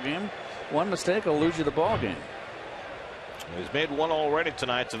tight ball game, one mistake will lose you the ball game. He's made 1 already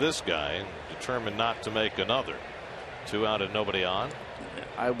tonight to this guy, determined not to make another. 2 out and nobody on.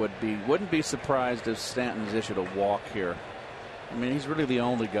 I wouldn't be surprised if Stanton's issued a walk here. I mean, he's really the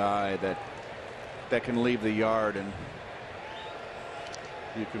only guy that can leave the yard, and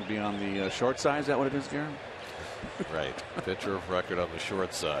you can be on the short side. Is that what it is, Gary? Right. Pitcher of record on the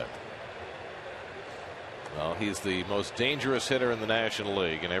short side. Well, he's the most dangerous hitter in the National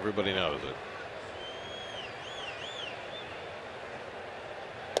League, and everybody knows it.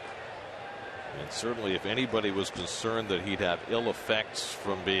 And certainly, if anybody was concerned that he'd have ill effects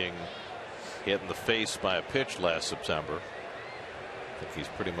from being hit in the face by a pitch last September, I think he's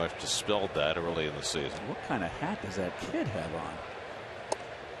pretty much dispelled that early in the season. What kind of hat does that kid have on?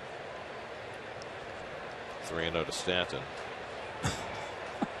 3-0 to Stanton.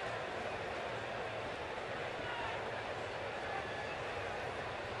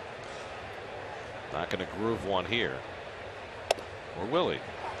 Not going to groove one here. Or will he?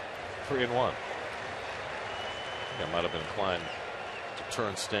 3-1. I might have been inclined to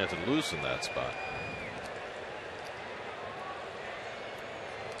turn Stanton loose in that spot.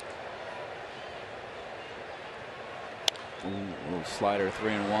 Ooh, little slider,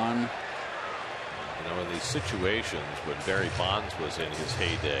 3-1. In these situations when Barry Bonds was in his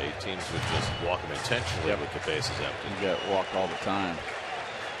heyday, teams would just walk him intentionally with the bases empty. You get walked all the time.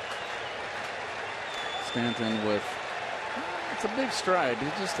 Stanton with, it's a big stride.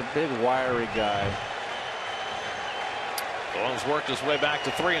 He's just a big wiry guy. Colon's worked his way back to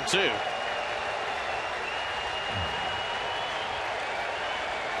 3-2.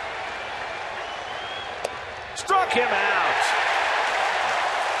 Struck him out.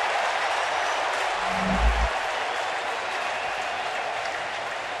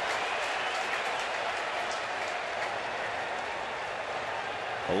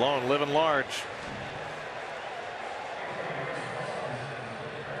 Alone, living large.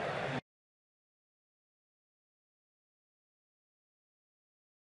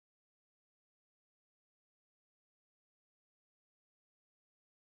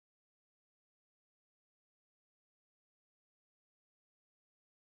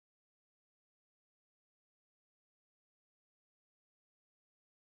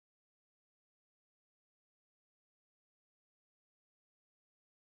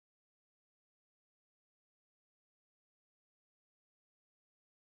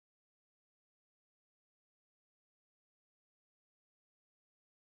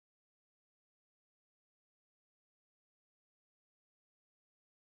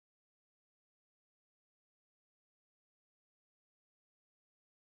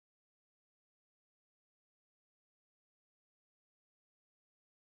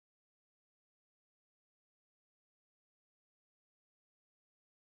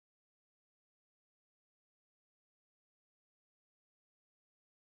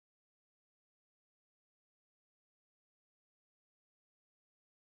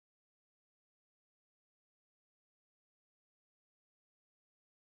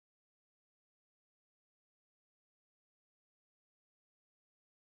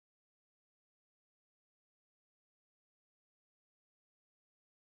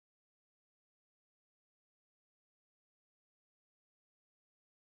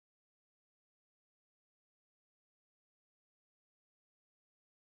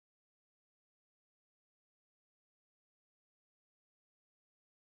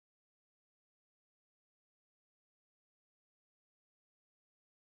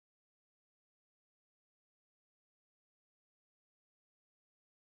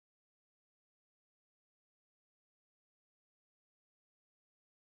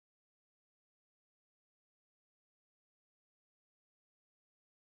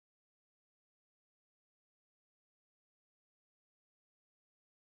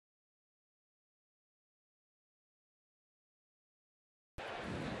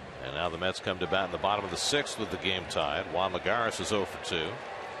 And now the Mets come to bat in the bottom of the 6th with the game tied. Juan Lagares is 0 for 2.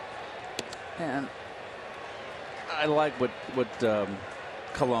 And I like what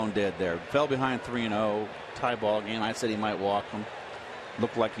Colon did there. Fell behind 3-0, tie ball game. I said he might walk him.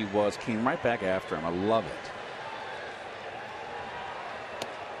 Looked like he was. Came right back after him. I love it.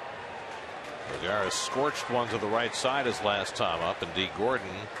 Lagares scorched one to the right side his last time up, and D. Gordon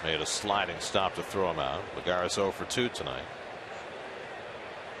made a sliding stop to throw him out. Lagares 0 for 2 tonight.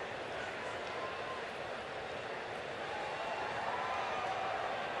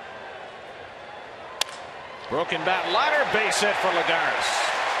 Broken bat liner, base hit for Lagares.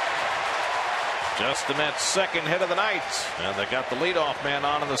 Just the Mets' second hit of the night, and they got the leadoff man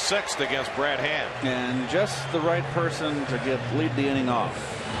on in the 6th against Brad Hand. And just the right person to lead the inning off.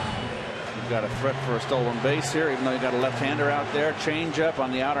 You've got a threat for a stolen base here, even though you got a left-hander out there. Change up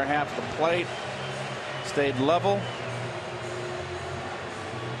on the outer half of the plate. Stayed level.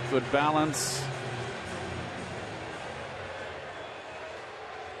 Good balance.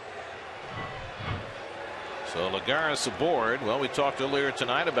 So Lagares aboard. Well, we talked earlier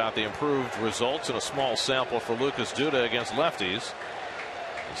tonight about the improved results in a small sample for Lucas Duda against lefties.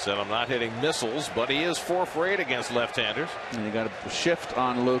 He said, I'm not hitting missiles, but he is 4 for 8 against left-handers. And you got a shift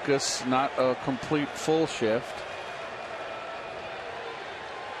on Lucas, not a complete full shift.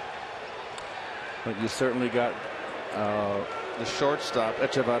 But you certainly got the shortstop,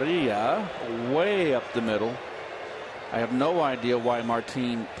 Echevarria, way up the middle. I have no idea why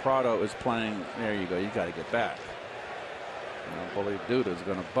Martin Prado is playing. There you go. You got to get back. I don't believe Duda is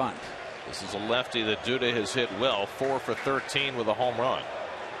going to bunt. This is a lefty that Duda has hit well, 4 for 13 with a home run.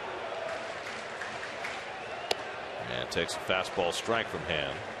 And takes a fastball strike from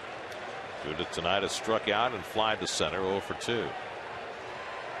Hand. Duda tonight has struck out and flied to center, 0 for 2.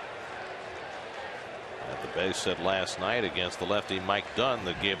 At the base hit last night against the lefty Mike Dunn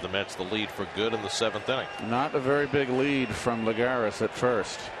that gave the Mets the lead for good in the 7th inning. Not a very big lead from Lagares at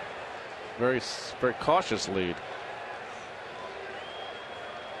first. Very cautious lead.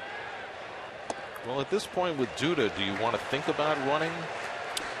 Well, at this point with Duda, do you want to think about running?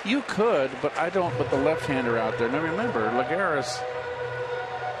 You could, but I don't put the left-hander out there. Now remember, Lagares,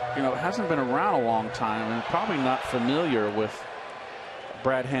 hasn't been around a long time and probably not familiar with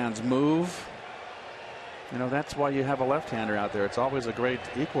Brad Hand's move. That's why you have a left-hander out there. It's always a great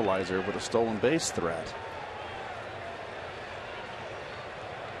equalizer with a stolen base threat.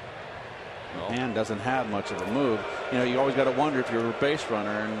 Hand doesn't have much of a move. You always got to wonder if you're a base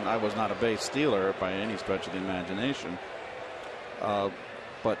runner, and I was not a base stealer by any stretch of the imagination.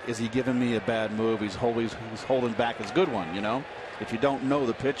 But is he giving me a bad move? He's holding back his good one, if you don't know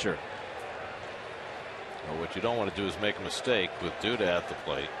the pitcher. Well, what you don't want to do is make a mistake with Duda at the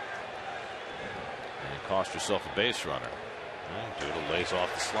plate and cost yourself a base runner. Duda lays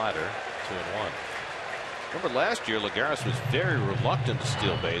off the slider, 2-1. Remember last year, Lagares was very reluctant to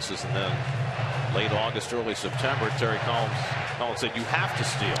steal bases, and then late August, early September, Terry Collins said, you have to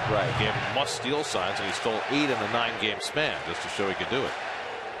steal. Right. He gave him must-steal signs, and he stole 8 in a 9-game span just to show he could do it.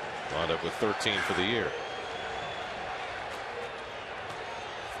 Wound up with 13 for the year.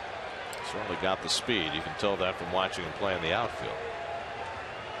 Certainly got the speed. You can tell that from watching him play in the outfield.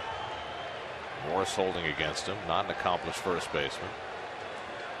 Morris holding against him, not an accomplished first baseman.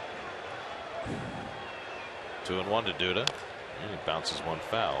 2-1 to Duda. And he bounces one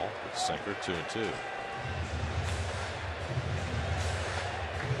foul with sinker, 2-2.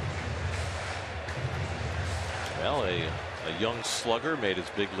 Well, a young slugger made his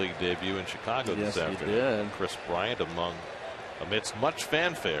big league debut in Chicago this afternoon. He did. Chris Bryant amidst much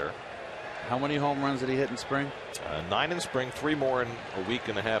fanfare. How many home runs did he hit in spring? 9 in spring, 3 more in a week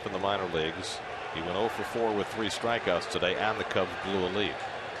and a half in the minor leagues. He went 0 for 4 with 3 strikeouts today, and the Cubs blew a lead.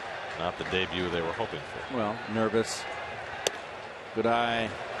 Not the debut they were hoping for. Well, nervous. Good eye.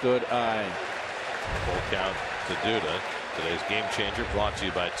 Good eye. Full count to Duda. Today's game changer brought to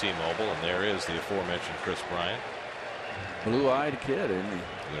you by T-Mobile, and there is the aforementioned Chris Bryant. Blue-eyed kid, isn't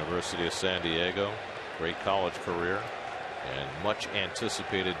he? University of San Diego. Great college career. And much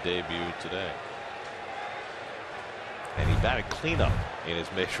anticipated debut today. And he batted cleanup in his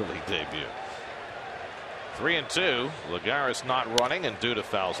major league debut. 3-2. Lagares not running, and Duda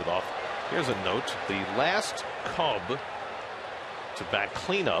fouls it off. Here's a note. The last Cub to bat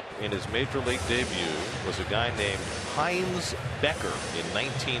cleanup in his major league debut was a guy named Heinz Becker in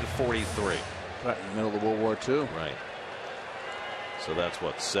 1943. Right in the middle of World War II. Right. So that's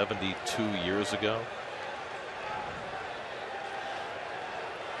what, 72 years ago?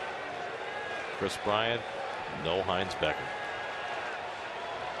 Chris Bryant, no Heinz Becker.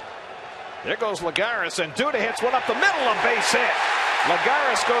 There goes Lagares, and Duda hits one up the middle, a base hit.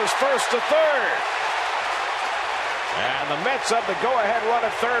 Lagares goes first to third. And the Mets have the go-ahead run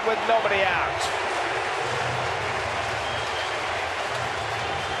at third with nobody out.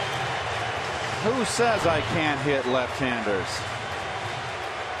 Who says I can't hit left-handers?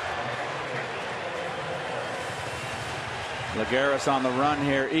 Lagares on the run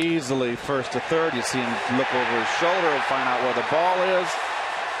here, easily first to third. You see him look over his shoulder and find out where the ball is.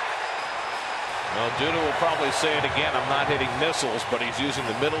 Well, Duda will probably say it again. I'm not hitting missiles, but he's using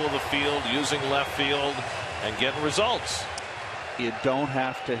the middle of the field, using left field, and getting results. You don't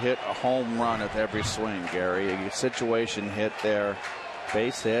have to hit a home run with every swing, Gary. A situation hit there,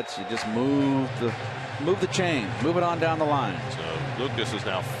 base hits. You just move the chain, move it on down the line. So Lucas is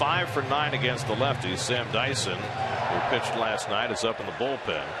now 5 for 9 against the lefties. Sam Dyson, who pitched last night, is up in the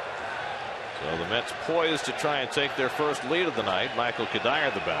bullpen. So the Mets poised to try and take their first lead of the night. Michael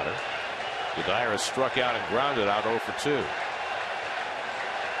Kadire, the batter. Kadire has struck out and grounded out 0 for 2.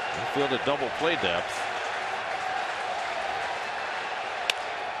 Infield at double play depth.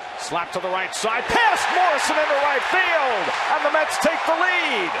 Slap to the right side, past Morrison into right field, and the Mets take the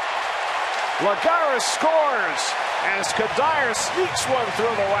lead. Lagares scores as Kadire sneaks one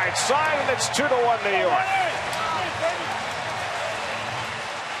through the right side, and it's 2-1 New York.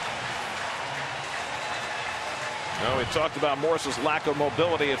 No, we talked about Morris's lack of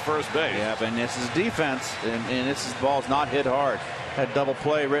mobility at first base. Yeah, and this is defense, and this ball's not hit hard. Had double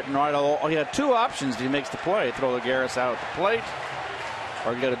play written right. He had two options. He makes the play: throw Lagares out at the plate,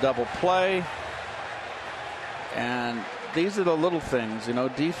 or get a double play. And these are the little things, you know.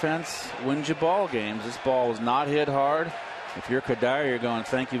 Defense wins you ball games. This ball was not hit hard. If you're Kadire, you're going,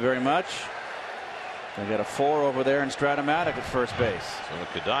 thank you very much. They got a 4 over there in Stratomatic at first base.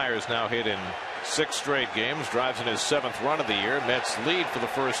 So Kadire is now hit in 6 straight games, drives in his 7th run of the year. Mets lead for the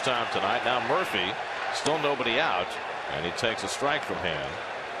first time tonight. Now Murphy, still nobody out, and he takes a strike from hand.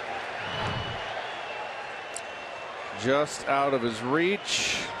 Just out of his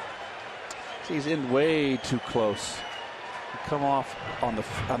reach. He's in way too close. He come off on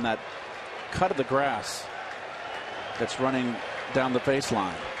that cut of the grass that's running down the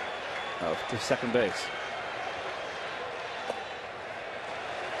baseline of the second base.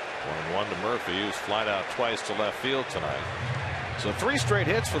 1-1 to Murphy, who's flied out twice to left field tonight. So 3 straight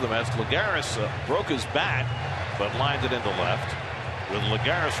hits for the Mets. Lagares broke his bat, but lined it into left. With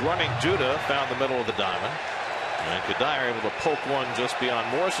Lagares running, Duda found the middle of the diamond. And Kadire able to poke one just beyond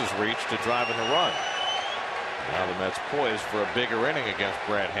Morse's reach to drive in the run. Now the Mets poised for a bigger inning against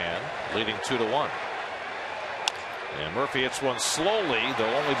Brad Hand, leading 2-1. And Murphy hits one slowly.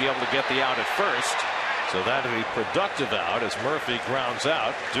 They'll only be able to get the out at first. So that'll be productive out as Murphy grounds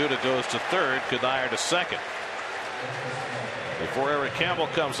out. Duda goes to third, Kadire to second. Before Eric Campbell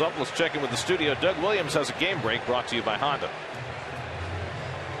comes up, let's check in with the studio. Doug Williams has a game break brought to you by Honda.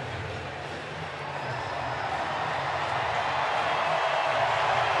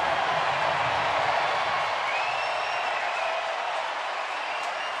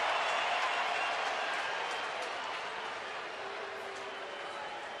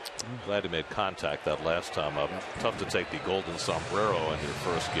 Glad he made contact that last time up. Tough to take the golden sombrero in your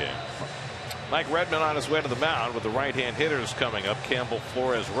first game. Mike Redmond on his way to the mound with the right-hand hitters coming up. Campbell,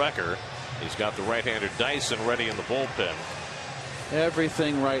 Flores, Recker. He's got the right-hander Dyson ready in the bullpen.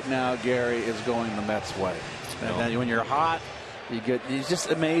 Everything right now, Gary, is going the Mets' way. And then when you're hot, it's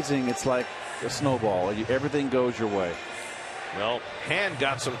just amazing. It's like a snowball. Everything goes your way. Well, Hand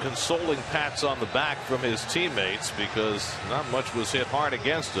got some consoling pats on the back from his teammates because not much was hit hard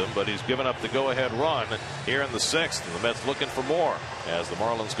against him, but he's given up the go-ahead run here in the 6th, and the Mets looking for more as the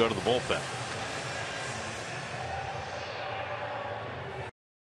Marlins go to the bullpen.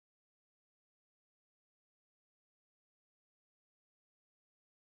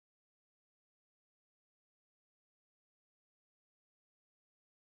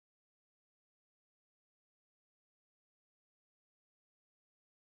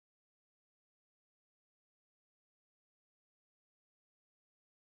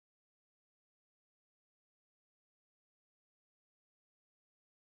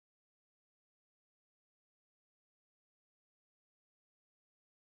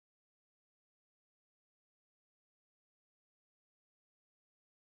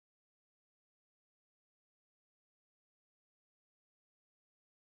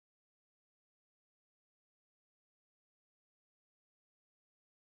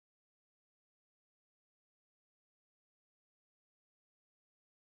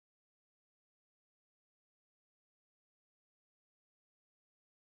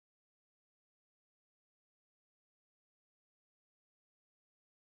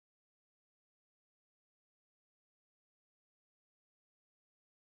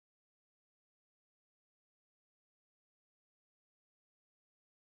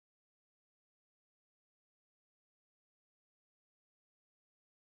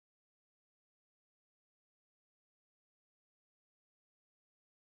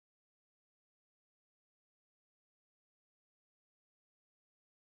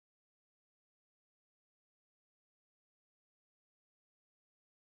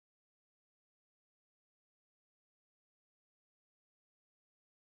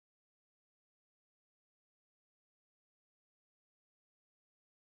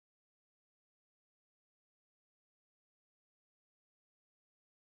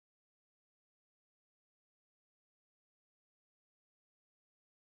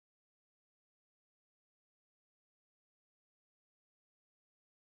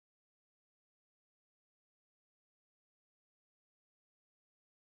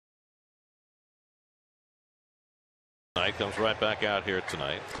 Knight comes right back out here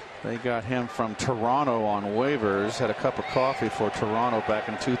tonight. They got him from Toronto on waivers. Had a cup of coffee for Toronto back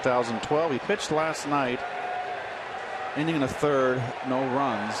in 2012. He pitched last night. Inning in a third, no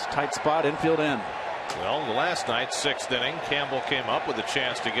runs. Tight spot, infield in. Well, the last night, 6th inning, Campbell came up with a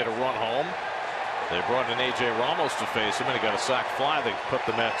chance to get a run home. They brought in A.J. Ramos to face him, and he got a sac fly. They put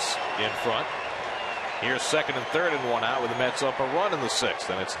the Mets in front. Here's 2nd and 3rd and 1 out with the Mets up a run in the 6th,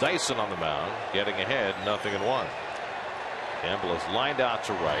 and it's Dyson on the mound, getting ahead, 0-1. Campbell is lined out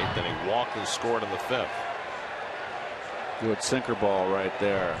to right, then he walked and scored in the 5th. Good sinker ball right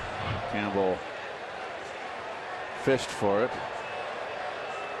there. Campbell fished for it.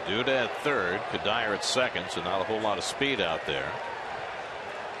 Duda at 3rd, Kadire at 2nd, so not a whole lot of speed out there.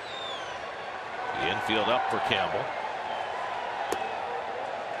 The infield up for Campbell.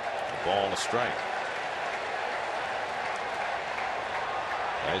 The ball and a strike.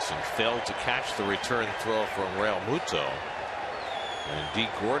 Dyson failed to catch the return throw from Real Muto. And D.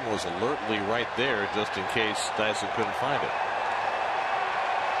 Gordon was alertly right there just in case Dyson couldn't find it.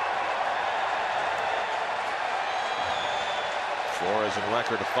 Flores and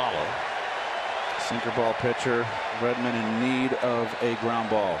Recker to follow. Sinker ball pitcher. Redmond in need of a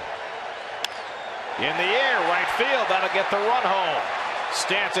ground ball. In the air, right field. That'll get the run home.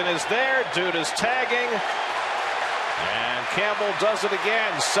 Stanton is there. Duda's tagging. And Campbell does it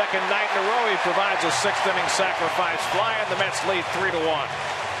again. 2nd night in a row. He provides a 6th inning sacrifice fly, and the Mets lead 3-1.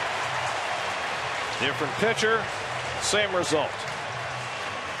 Different pitcher, same result.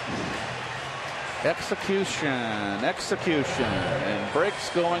 Execution, execution, and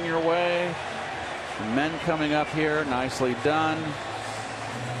breaks going your way. Men coming up here, nicely done.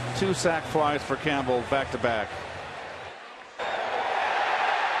 2 sac flies for Campbell back to back.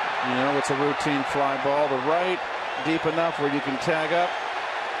 You know, it's a routine fly ball to right, deep enough where you can tag up.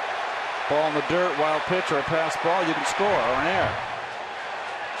 Ball in the dirt, wild pitch, or a pass ball, you can score, or an error.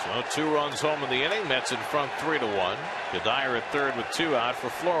 So 2 runs home in the inning. Mets in front 3-1. Kadire at 3rd with 2 out for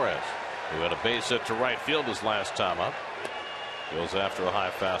Flores, who had a base hit to right field his last time up. Goes after a high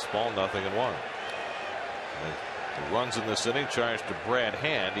fastball, 0-1. The runs in this inning charged to Brad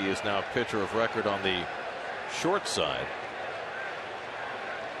Hand. He is now pitcher of record on the short side.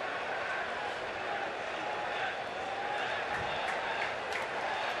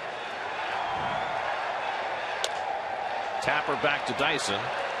 Tapper back to Dyson.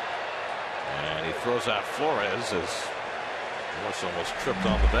 And he throws out Flores as Morse almost tripped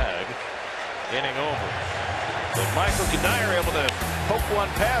on the bag. Inning over. But Michael Kadire able to poke one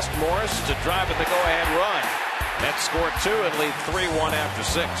past Morris to drive in the go-ahead run. Mets scored 2 and lead 3-1 after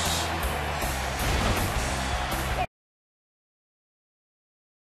 6.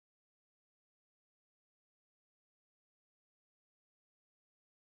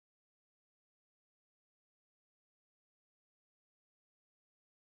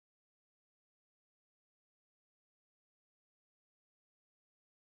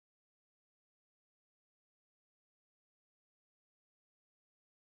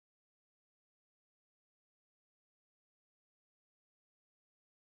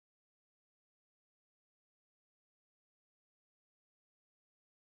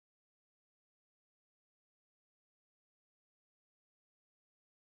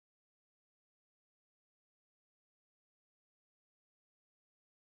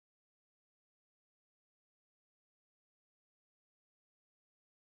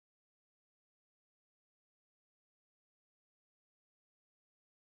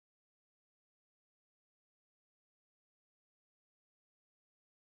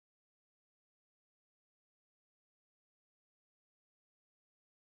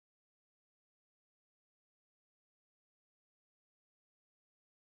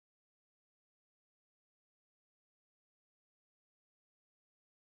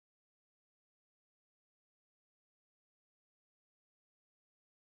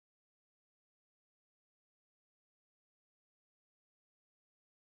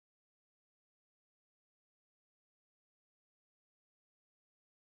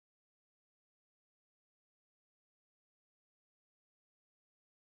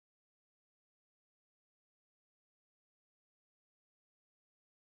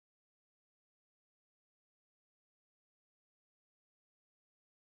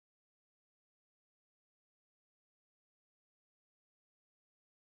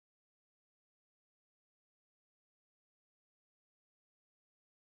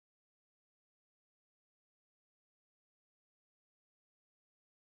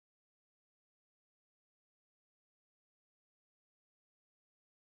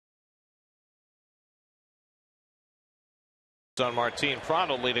 On Martin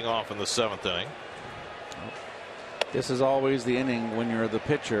Prado leading off in the 7th inning. This is always the inning when you're the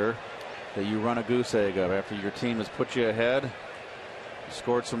pitcher that you run a goose egg of. After your team has put you ahead,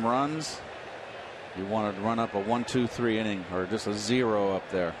 scored some runs, you want to run up a 1-2-3 inning or just a 0 up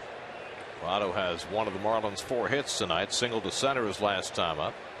there. Prado has one of the Marlins' 4 hits tonight. Single to center his last time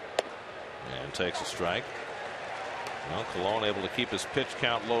up, and takes a strike. Well, Colon able to keep his pitch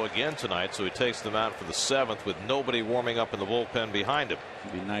count low again tonight, so he takes them out for the 7th with nobody warming up in the bullpen behind him.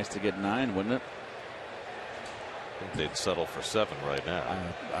 It'd be nice to get 9, wouldn't it? I think they'd settle for 7 right now.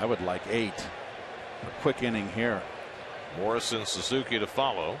 I would like 8. A quick inning here. Morrison, Suzuki to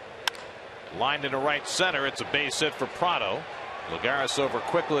follow. Lined into right center. It's a base hit for Prado. Lagares over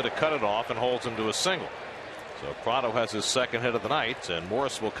quickly to cut it off and holds him to a single. So Prado has his 2nd hit of the night, and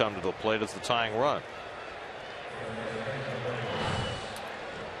Morris will come to the plate as the tying run.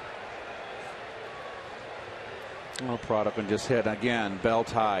 Well, Prado can just hit again. Belt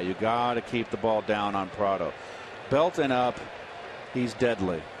high. You got to keep the ball down on Prado. Belt and up, he's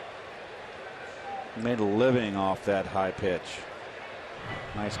deadly. Made a living off that high pitch.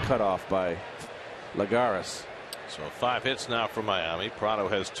 Nice cutoff by Lagares. So 5 hits now for Miami. Prado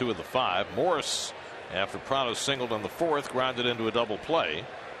has 2 of the 5. Morris, after Prado singled on the 4th, grounded into a double play.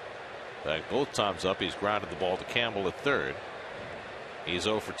 In fact, both times up, he's grounded the ball to Campbell at 3rd. He's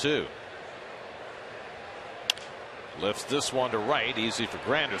 0 for 2. Lifts this one to right, easy for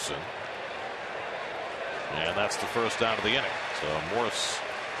Granderson. And that's the first out of the inning. So Morris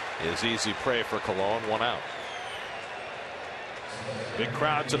is easy prey for Colon. 1 out. Big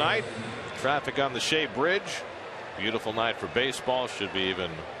crowd tonight. Traffic on the Shea Bridge. Beautiful night for baseball. Should be even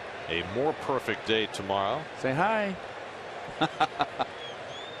a more perfect day tomorrow. Say hi. I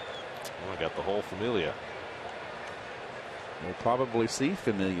got the whole familia. We'll probably see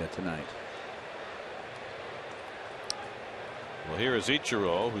Familia tonight. Well, here is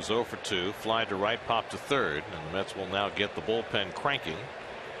Ichiro, who's 0 for 2. Fly to right, pop to 3rd, and the Mets will now get the bullpen cranking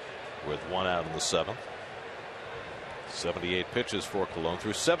with 1 out in the 7th. 78 pitches for Colon.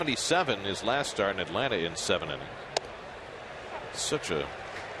 Through 77 his last start in Atlanta in 7 innings. Such an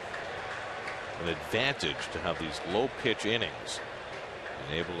advantage to have these low pitch innings,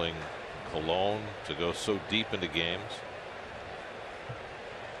 enabling Colon to go so deep into games.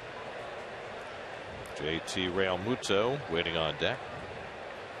 JT Realmuto waiting on deck.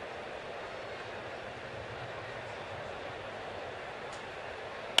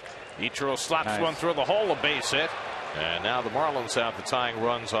 Ichiro slaps one through the hole, a base hit. And now the Marlins have the tying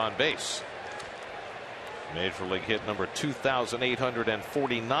runs on base. Major League hit number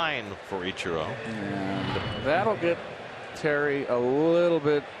 2,849 for Ichiro. And that'll get Terry a little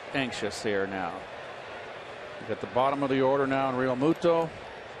bit anxious here now. You got the bottom of the order now in Realmuto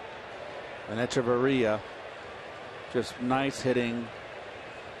and Echeverria. Just nice hitting,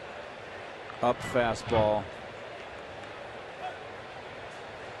 up fastball.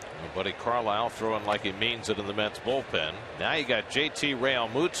 Buddy Carlisle throwing like he means it in the Mets bullpen. Now you got JT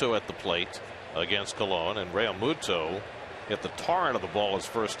Realmuto at the plate against Colon, and Realmuto hit the tar out of the ball his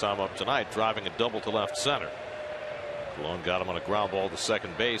first time up tonight, driving a double to left center. Colon got him on a ground ball to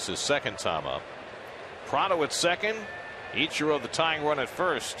second base his 2nd time up. Prado at 2nd. Ichiro the tying run at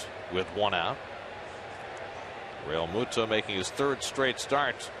 1st with 1 out. Realmuto making his 3rd straight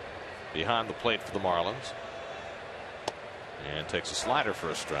start behind the plate for the Marlins. And takes a slider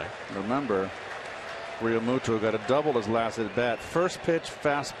for a strike. Remember, Realmuto got a double his last at bat. First pitch,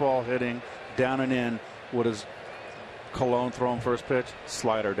 fastball hitting down and in. What is Colon throwing first pitch?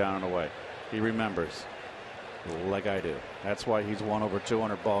 Slider down and away. He remembers, like I do. That's why he's won over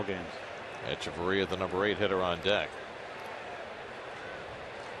 200 ball games. Echeverria, the number 8 hitter on deck.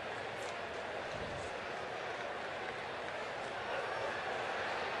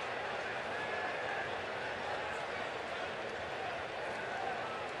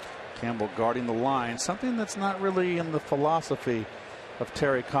 Campbell guarding the line, something that's not really in the philosophy of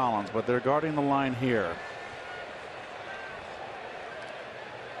Terry Collins, but they're guarding the line here.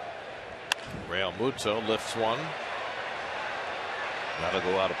 Realmuto lifts one. That'll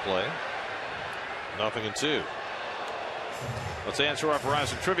go out of play. 0-2. Let's answer our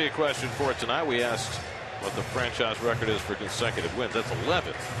Verizon trivia question for tonight. We asked what the franchise record is for consecutive wins. That's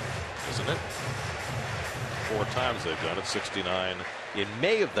 11, isn't it? 4 times they've done it. 69 in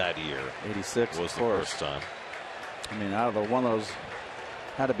May of that year. 86 was the first time. I mean, out of the one of those,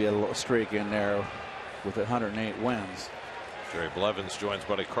 had to be a little streak in there with 108 wins. Jerry Blevins joins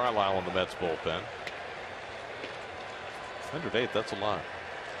Buddy Carlisle in the Mets bullpen. 108, that's a lot.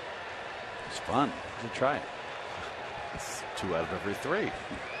 It's fun. You try it. It's 2 out of every 3.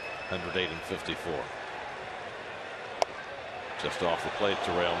 108 and 54. Just off the plate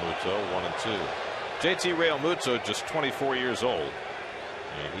to Realmuto, 1-2. JT Realmuto, just 24 years old.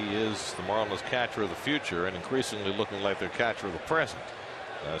 And he is the Marlins catcher of the future and increasingly looking like their catcher of the present.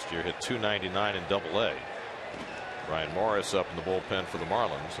 Last year hit .299 in Double-A. Brian Morris up in the bullpen for the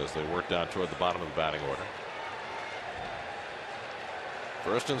Marlins as they work down toward the bottom of the batting order.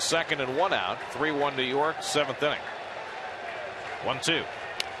 First and second and one out. 3-1 New York, 7th inning. 1-2.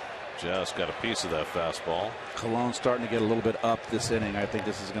 Just got a piece of that fastball. Colon's starting to get a little bit up this inning. I think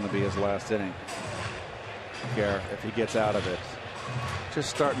this is going to be his last inning. Garrett, if he gets out of it. Just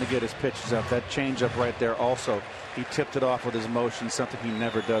starting to get his pitches up. That changeup right there also. He tipped it off with his motion, something he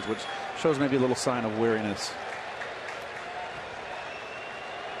never does, which shows maybe a little sign of weariness.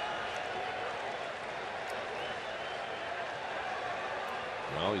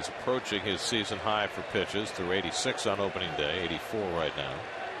 Well, he's approaching his season high for pitches through 86 on opening day, 84 right now.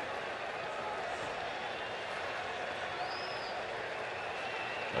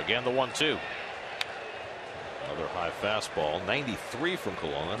 Again, the 1-2. Another high fastball, 93 from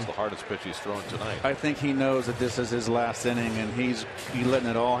Colon. That's the hardest pitch he's thrown tonight. I think he knows that this is his last inning, and he's letting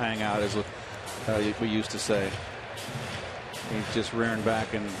it all hang out, as we used to say. He's just rearing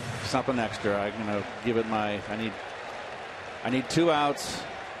back and something extra. I'm gonna give it my. I need 2 outs.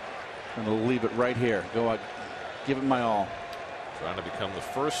 I'm gonna leave it right here. Go out, give it my all. Trying to become the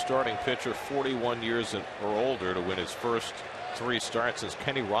first starting pitcher 41 years or older to win his first 3 starts since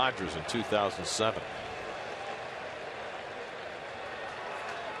Kenny Rogers in 2007.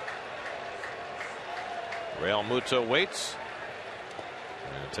 Realmuto waits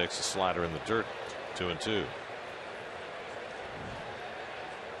and takes a slider in the dirt. 2-2.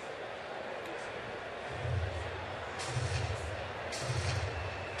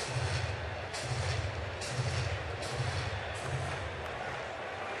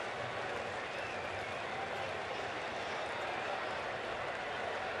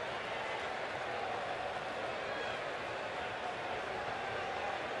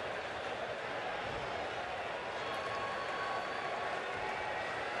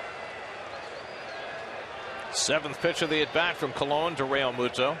 Seventh pitch of the at bat from Colon to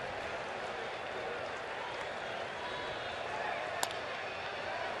Realmuto.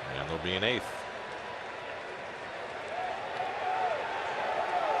 And there'll be an 8th.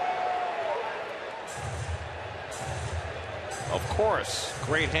 Of course,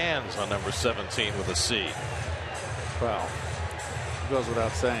 great hands on number 17 with a C. Wow. Goes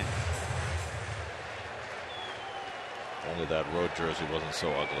without saying. Only that road jersey wasn't so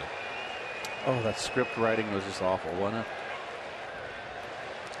ugly. Oh, that script writing was just awful, wasn't it?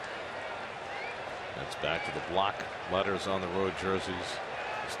 That's back to the block letters on the road jerseys.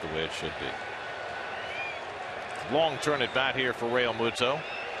 That's the way it should be. Long turn at bat here for Realmuto.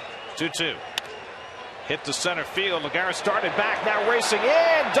 2-2. Hit to center field. Lagares started back, now racing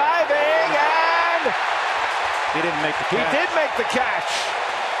in, diving, and he didn't make the catch. He did make the catch.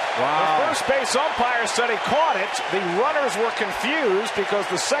 Wow. The first base umpire said he caught it. The runners were confused because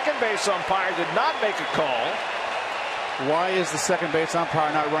the second base umpire did not make a call. Why is the second base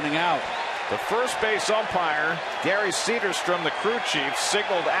umpire not running out? The first base umpire, Gary Cederstrom, the crew chief,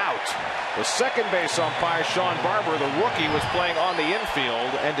 signaled out. The second base umpire, Sean Barber, the rookie, was playing on the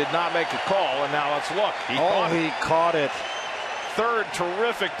infield and did not make a call. And now let's look. He caught it. Third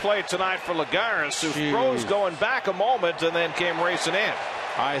terrific play tonight for Lagares, who froze going back a moment and then came racing in.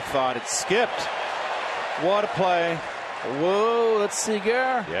 I thought it skipped. What a play. Whoa, let's see,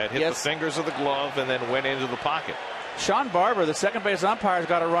 Gare. Yeah, it hit the fingers of the glove and then went into the pocket. Sean Barber, the second base umpire, has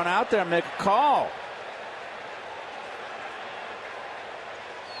got to run out there and make a call.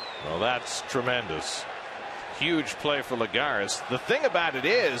 Well, that's tremendous. Huge play for Lagares. The thing about it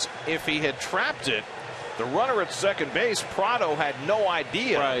is, if he had trapped it, the runner at second base, Prado, had no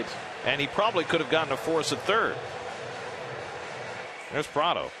idea. Right. And he probably could have gotten a force at third. There's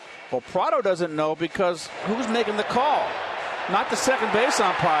Prado. Well, Prado doesn't know because who's making the call? Not the second base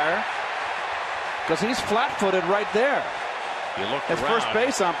umpire, because he's flat-footed right there. You looked the around. First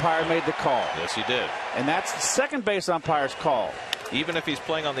base umpire made the call. Yes, he did. And that's the second base umpire's call. Even if he's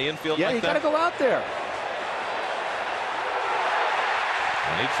playing on the infield yeah, like you that? got to go out there.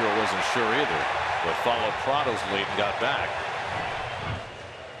 Ichiro wasn't sure either, but followed Prado's lead and got back.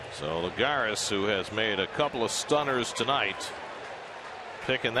 So Lagares, who has made a couple of stunners tonight,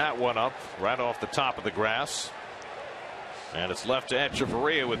 picking that one up right off the top of the grass. And it's left to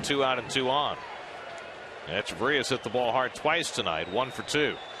Echeverria with 2 out and 2 on. Echeverria's hit the ball hard twice tonight, 1 for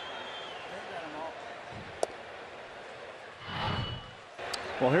 2.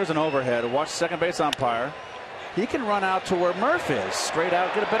 Well, here's an overhead. Watch second base umpire. He can run out to where Murph is, straight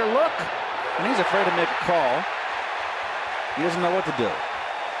out, get a better look. And he's afraid to make a call. He doesn't know what to do.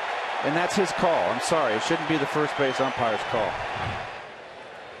 And that's his call. I'm sorry. It shouldn't be the first base umpire's call.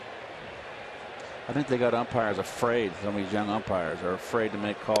 I think they got umpires afraid. Some of these young umpires are afraid to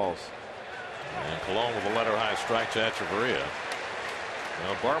make calls. And Colon with a letter high strike to Echeverria.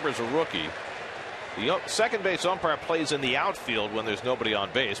 Now Barber's a rookie. The second base umpire plays in the outfield when there's nobody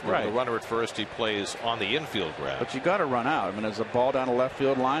on base. But right. The runner at first, he plays on the infield ground. But you got to run out. I mean, there's a ball down the left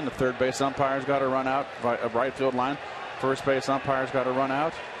field line. The third base umpire's got to run out. Right field line. First base umpire's got to run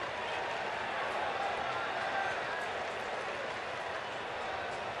out.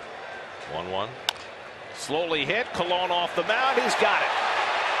 One. Slowly hit. Colon off the mound. He's got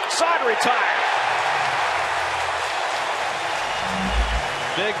it. Side retired.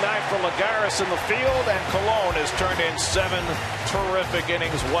 Big night for Lagares in the field, and Colon has turned in 7 terrific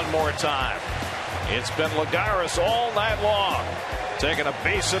innings one more time. It's been Lagares all night long, taking a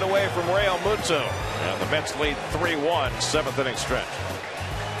base hit away from Real Muto, and the Mets lead 3-1, 7th inning stretch.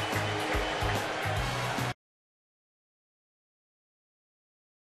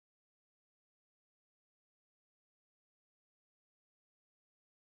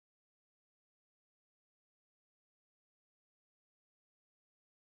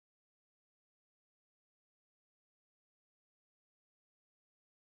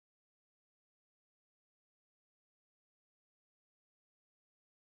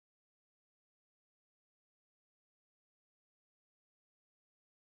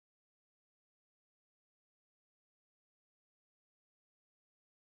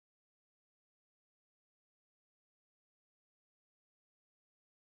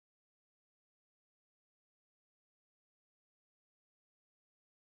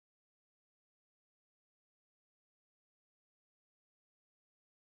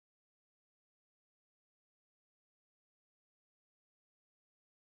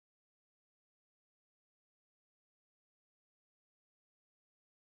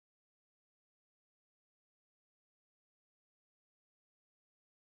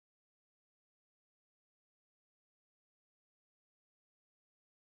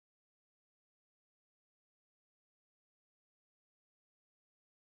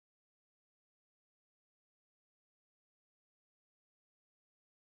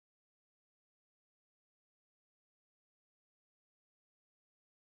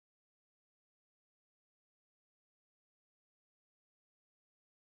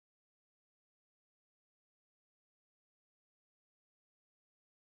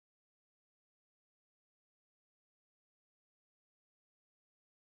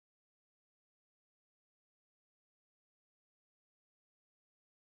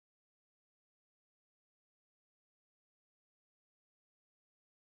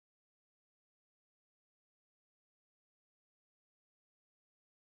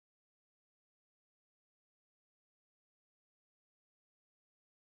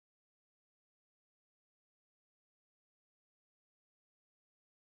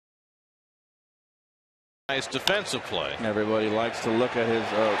 Nice defensive play. Everybody likes to look at his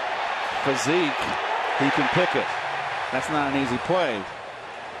physique. He can pick it. That's not an easy play.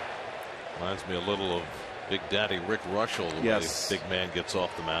 Reminds me a little of Big Daddy Rick Russell. The way big man gets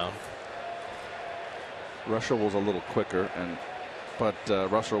off the mound. Russell was a little quicker, but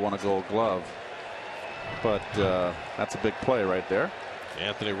Russell won a Gold Glove. But that's a big play right there.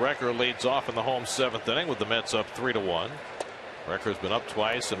 Anthony Recker leads off in the home 7th inning with the Mets up 3-1. Recker's been up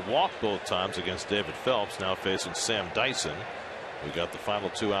twice and walked both times against David Phelps, now facing Sam Dyson. We got the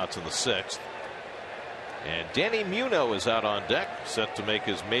final 2 outs in the 6th. And Danny Muno is out on deck, set to make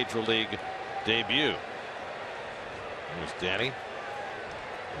his major league debut. There's Danny.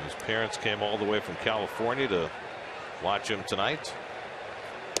 His parents came all the way from California to watch him tonight.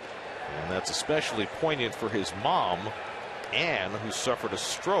 And that's especially poignant for his mom, Ann, who suffered a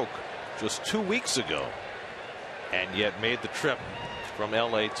stroke just 2 weeks ago, and yet made the trip from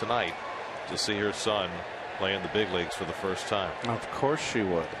LA tonight to see her son play in the big leagues for the first time. Of course she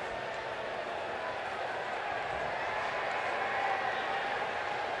would.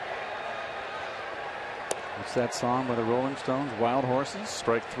 What's that song by the Rolling Stones? Wild Horses.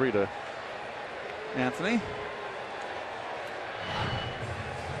 Strike 3 to Anthony.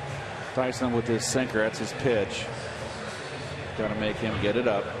 Dyson with his sinker. That's his pitch. Got to make him get it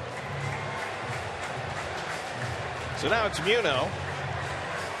up. So now it's Muno.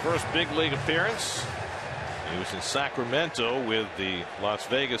 First big league appearance. He was in Sacramento with the Las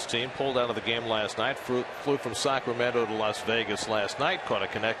Vegas team. Pulled out of the game last night. Flew from Sacramento to Las Vegas last night. Caught a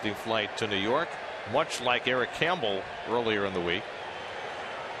connecting flight to New York. Much like Eric Campbell earlier in the week.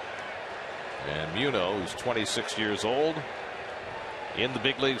 And Muno, who's 26 years old, in the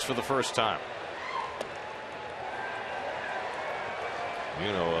big leagues for the first time.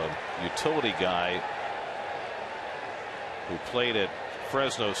 Muno, a utility guy who played at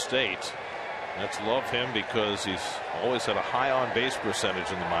Fresno State. Let's love him because he's always had a high on base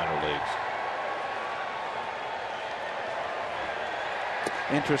percentage in the minor leagues.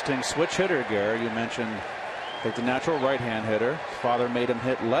 Interesting switch hitter, Gary. You mentioned he's a natural right-hand hitter. His father made him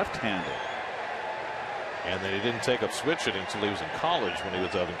hit left-handed. And then he didn't take up switch hitting until he was in college when he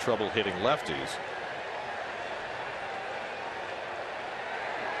was having trouble hitting lefties.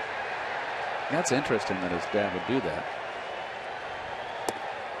 That's interesting that his dad would do that.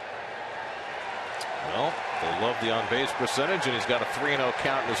 Well, they love the on-base percentage, and he's got a 3-0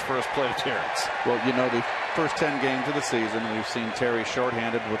 count in his first plate appearance. Well, you know, the first 10 games of the season, we've seen Terry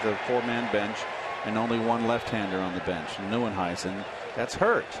shorthanded with a 4-man bench and only one left-hander on the bench, Neuenhuisen. That's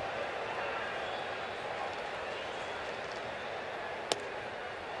hurt.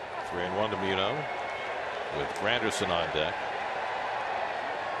 Three and 1 to Muno with Granderson on deck.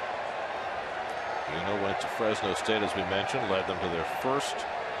 Muno went to Fresno State, as we mentioned, led them to their first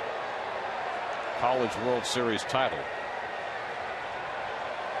College World Series title.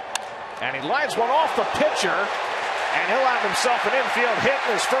 And he lines one off the pitcher, and he'll have himself an infield hit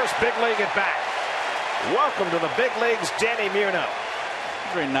in his first big league at bat. Welcome to the big leagues, Danny Muno.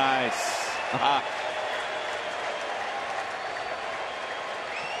 Very nice.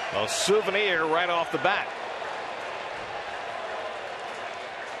 A souvenir right off the bat.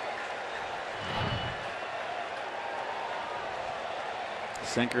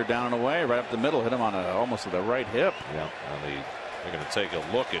 Sinker down and away, right up the middle, hit him on almost with the right hip. Yeah, and they're going to take a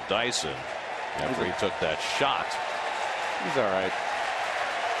look at Dyson after he took that shot. He's all right.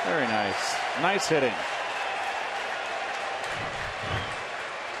 Very nice. Nice hitting.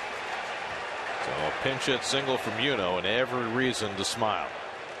 So a pinch hit single from Muno, and every reason to smile.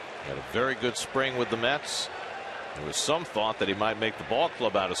 Had a very good spring with the Mets. There was some thought that he might make the ball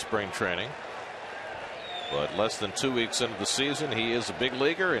club out of spring training. But less than 2 weeks into the season, he is a big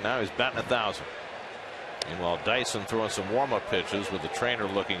leaguer, and now he's batting 1,000. Meanwhile, Dyson throwing some warm-up pitches with the trainer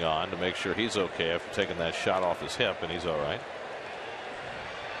looking on to make sure he's okay after taking that shot off his hip, and he's all right.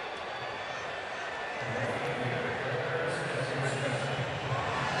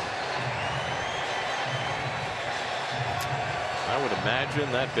 I would imagine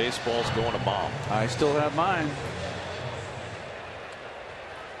that baseball's going to bomb. I still have mine.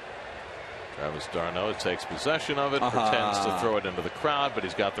 Travis d'Arnaud takes possession of it, pretends to throw it into the crowd, but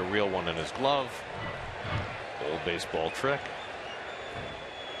he's got the real one in his glove. Old baseball trick.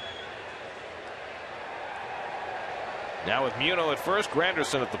 Now with Muno at first,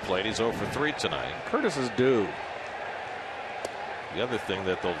 Granderson at the plate. He's 0 for 3 tonight. Curtis is due. The other thing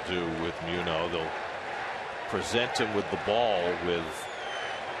that they'll do with Muno, they'll present him with the ball with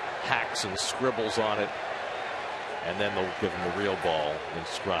hacks and scribbles on it, and then they'll give him a real ball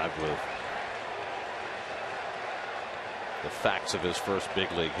inscribed with the facts of his first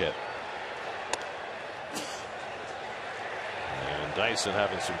big league hit. And Dyson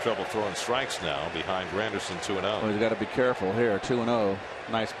having some trouble throwing strikes now behind Granderson 2-0. Well, he's got to be careful here. 2-0.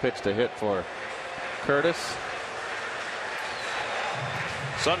 Nice pitch to hit for Curtis.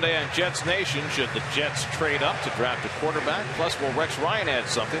 Sunday on Jets Nation, should the Jets trade up to draft a quarterback? Plus, will Rex Ryan add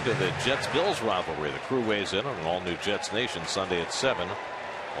something to the Jets-Bills rivalry? The crew weighs in on an all-new Jets Nation Sunday at 7,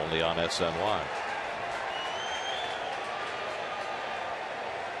 only on SNY.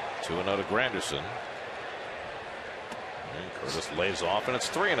 2-0 to Granderson. And Curtis lays off, and it's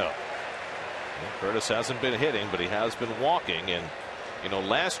 3-0. Well, Curtis hasn't been hitting, but he has been walking. And, you know,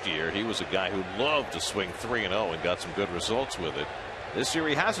 last year he was a guy who loved to swing 3-0 and got some good results with it. This year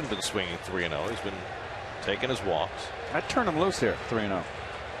he hasn't been swinging 3-0. He's been taking his walks. I'd turn him loose here, 3-0.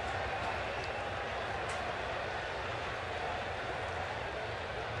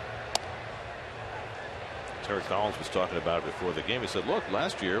 Terry Collins was talking about it before the game. He said, look,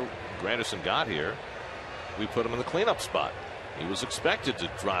 last year Granderson got here, we put him in the cleanup spot. He was expected to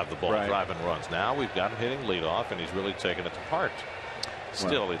drive the ball, driving runs. Now we've got him hitting leadoff, and he's really taking it to heart.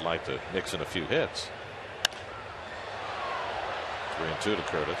 Still, he'd like to mix in a few hits. 3-2 to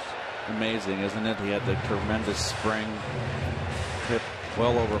Curtis. Amazing, isn't it? He had the tremendous spring, hit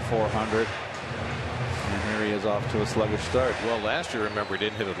well over 400. And here he is off to a sluggish start. Well, last year, remember, he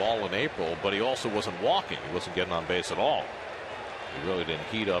didn't hit at all in April, but he also wasn't walking. He wasn't getting on base at all. He really didn't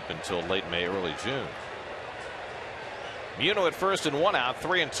heat up until late May, early June. Muno at first and 1 out,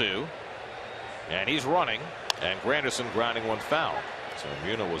 3-2. And he's running, and Granderson grounding one foul. So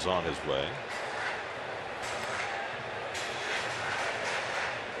Muno was on his way.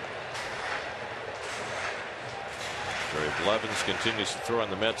 Jerry Blevins continues to throw in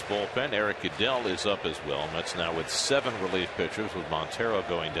the Mets bullpen. Eric Goodell is up as well. Mets now with 7 relief pitchers, with Montero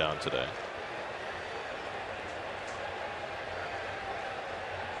going down today.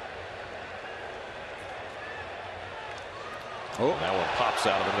 Oh. That one pops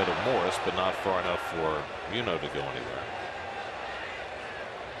out of the middle, Morris, but not far enough for Muno to go anywhere.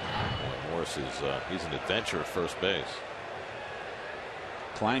 Boy, Morris is he's an adventure at first base.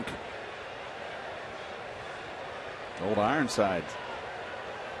 Clank. Old Ironside.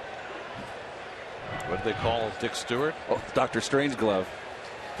 What did they call Dick Stewart? Oh, Dr. Strangeglove.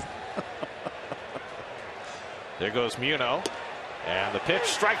 There goes Muno. And the pitch,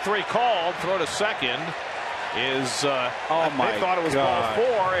 strike 3 called, throw to second is oh my they thought it was God.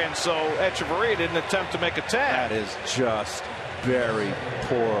 ball 4, and so Echeverria didn't attempt to make a tag. That is just very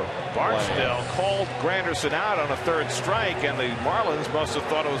poor Barksdale called Granderson out on a 3rd strike, and the Marlins must have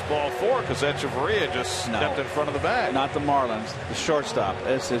thought it was ball 4 because Echeverria just stepped in front of the bag. Not the Marlins, the shortstop.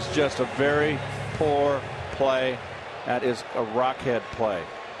 This is just a very poor play. That is a rockhead play.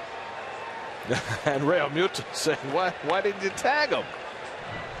 And Real Muto saying, why didn't you tag him?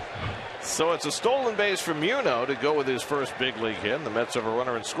 So it's a stolen base from Muno to go with his first big league hit, and the Mets have a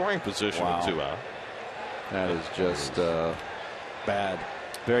runner in scoring position with 2 out. That is just bad.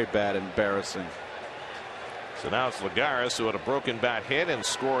 Very bad, embarrassing. So now it's Lagares, who had a broken bat hit and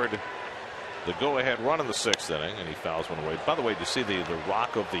scored the go-ahead run in the 6th inning, and he fouls one away. By the way, did you see the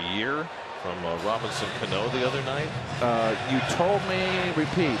Rock of the Year from Robinson Cano the other night? You told me.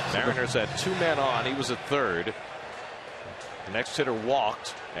 Repeat. Mariners had 2 men on. He was at 3rd. The next hitter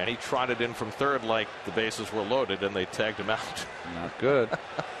walked, and he trotted in from 3rd like the bases were loaded, and they tagged him out. Not good.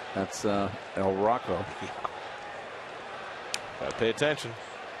 That's El Rocco. Gotta pay attention.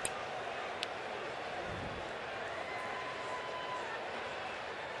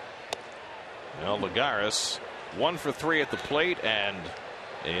 Now Lagares 1 for 3 at the plate, and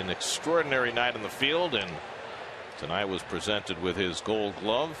an extraordinary night in the field, and tonight was presented with his Gold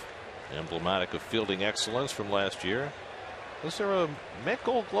Glove, emblematic of fielding excellence from last year. Was there a Met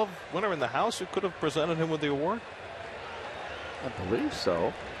Gold Glove winner in the house who could have presented him with the award? I believe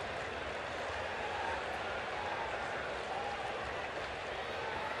so.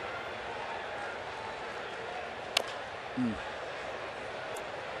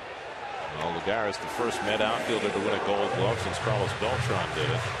 Well, Lagares, the first Met outfielder to win a Gold Glove since Carlos Beltran did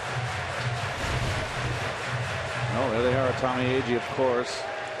it. Oh, there they are, Tommy Agee, of course.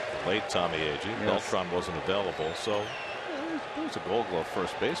 Late Tommy Agee. Yes. Beltran wasn't available, so there's a Gold Glove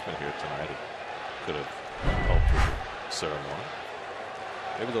first baseman here tonight who could have helped with the ceremony.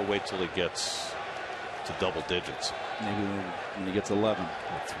 Maybe they'll wait till he gets to double digits. Maybe when he gets 11.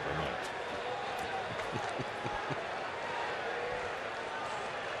 That's right.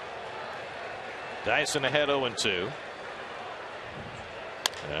 Dyson ahead 0-2.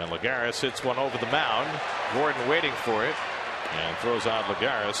 And Lagares hits one over the mound. Gordon waiting for it and throws out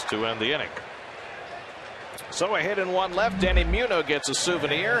Lagares to end the inning. So a hit and 1 left. Danny Muno gets a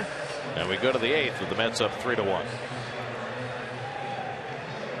souvenir, and we go to the 8th with the Mets up 3-1.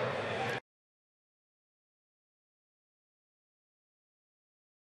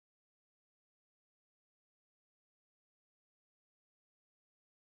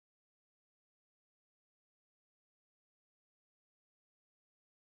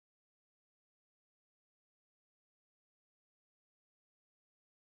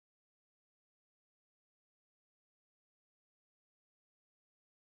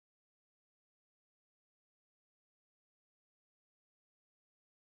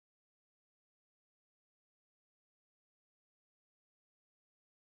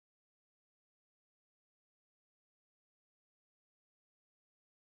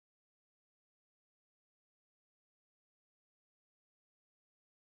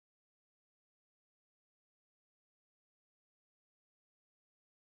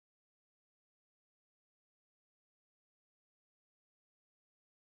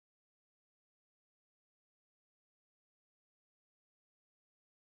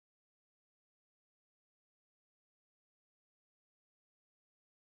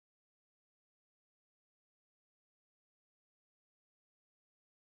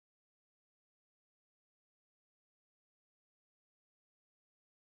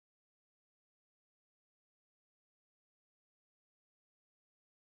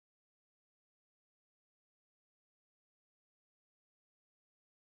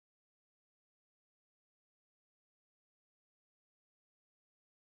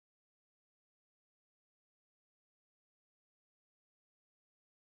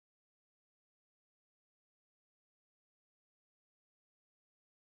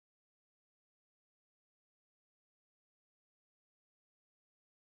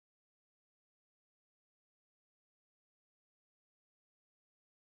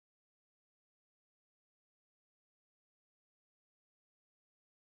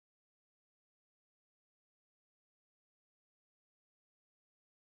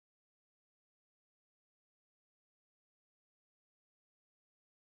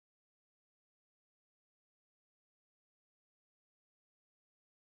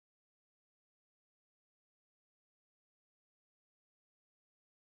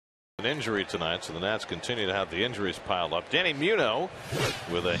 An injury tonight, so the Nats continue to have the injuries piled up. Danny Muno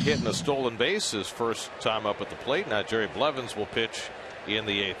with a hit and a stolen base, his first time up at the plate. Now Jerry Blevins will pitch in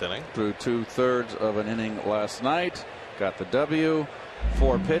the 8th inning. Threw 2/3 of an inning last night. Got the W.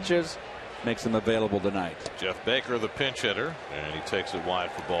 4 pitches. Makes him available tonight. Jeff Baker, the pinch hitter, and he takes it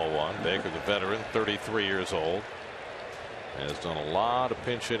wide for ball 1. Baker, the veteran, 33 years old, has done a lot of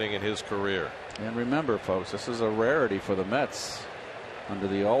pinch hitting in his career. And remember, folks, this is a rarity for the Mets under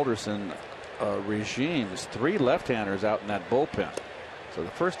the Alderson regime. There's 3 left-handers out in that bullpen. So the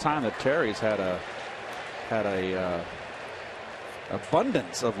first time that Terry's had a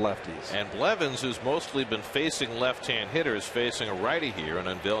abundance of lefties. And Blevins, who's mostly been facing left-hand hitters, facing a righty here and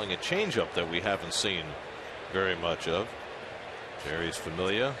unveiling a changeup that we haven't seen very much of. Terry's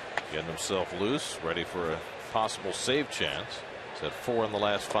familiar, getting himself loose, ready for a possible save chance. He's had 4 in the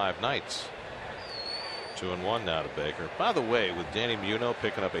last 5 nights. 2-1 now to Baker. By the way, with Danny Muno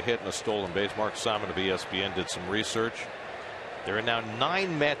picking up a hit and a stolen base, Mark Simon of ESPN did some research. There are now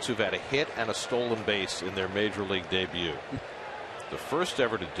 9 Mets who've had a hit and a stolen base in their major league debut. The first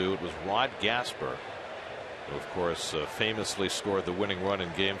ever to do it was Rod Gasper, who of course famously scored the winning run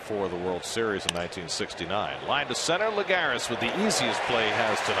in Game 4 of the World Series in 1969. Line to center, Lagares with the easiest play he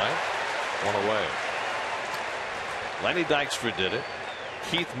has tonight. 1 away. Lenny Dykstra did it.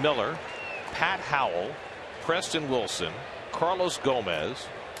 Keith Miller, Pat Howell, Preston Wilson, Carlos Gomez.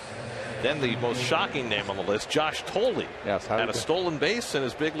 Then the most shocking name on the list, Josh Tolley, had a stolen base in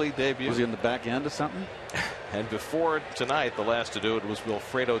his big league debut. Was he in the back end of something? And before tonight, the last to do it was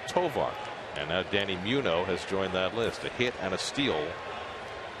Wilfredo Tovar. And now Danny Muno has joined that list. A hit and a steal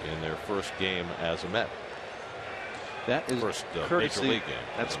in their first game as a Met. That is first courtesy. major league game.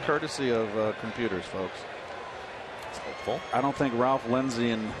 That's courtesy of computers, folks. It's hopeful. I don't think Ralph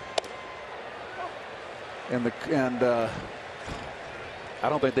Lindsay I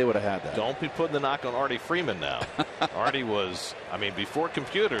don't think they would have had that. Don't be putting the knock on Artie Freeman now. Artie was, I mean, before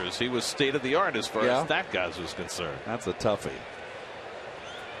computers, he was state of the art as far as that guy was concerned. That's a toughie.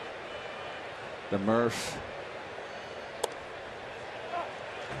 The Murph.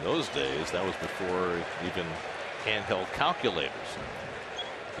 In those days, that was before even handheld calculators.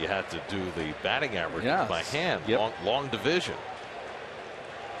 You had to do the batting averages by hand, long division.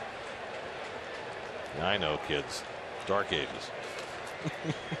 I know, kids. Dark ages.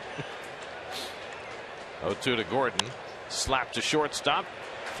 0-2 to Gordon. Slap to shortstop.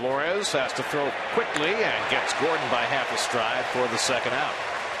 Flores has to throw quickly and gets Gordon by half a stride for the second out.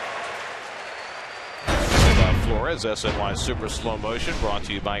 Flores, SNY Super Slow Motion, brought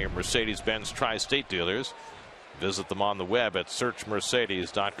to you by your Mercedes-Benz Tri-State dealers. Visit them on the web at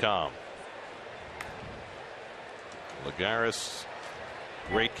searchmercedes.com. Lagares,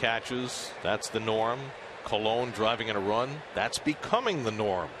 great catches. That's the norm. Colon driving in a run. That's becoming the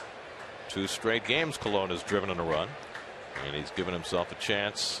norm. 2 straight games Colon has driven in a run. And he's given himself a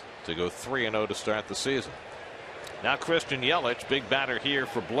chance to go 3-0 to start the season. Now Christian Yelich, big batter here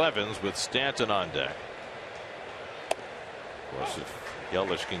for Blevins with Stanton on deck. Of course, if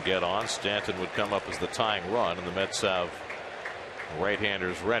Yelich can get on, Stanton would come up as the tying run, and the Mets have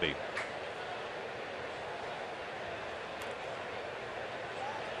right-handers ready.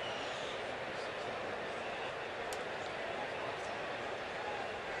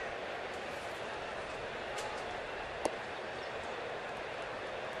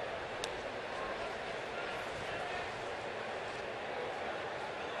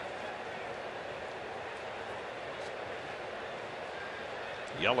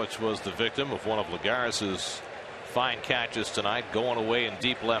 Yelich was the victim of one of Lagares' fine catches tonight, going away in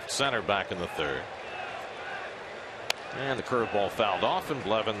deep left center back in the 3rd. And the curveball fouled off, and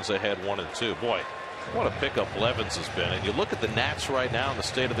Blevins ahead 1-2. Boy, what a pickup Blevins has been. And you look at the Nats right now in the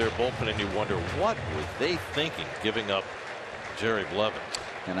state of their bullpen, and you wonder, what were they thinking giving up Jerry Blevins?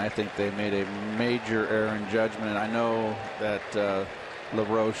 And I think they made a major error in judgment. I know that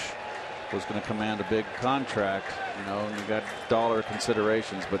LaRoche was going to command a big contract, you know, and you got dollar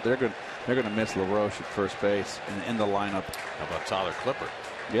considerations, but they're going to miss LaRoche at first base and in the lineup. How about Tyler Clippard?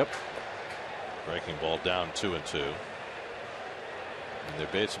 Yep. Breaking ball down 2-2. And they're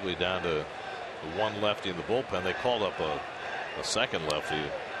basically down to one lefty in the bullpen. They called up a second lefty,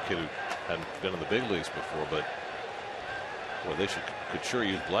 a kid who hadn't been in the big leagues before, but boy, they could sure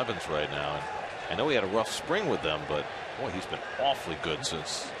use Blevins right now. And I know he had a rough spring with them, but boy, he's been awfully good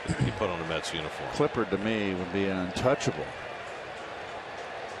since he put on the Mets uniform. Clippard to me would be an untouchable.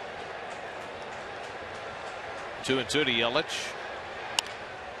 2-2 to Yelich.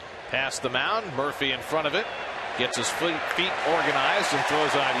 Past the mound, Murphy in front of it. Gets his feet organized and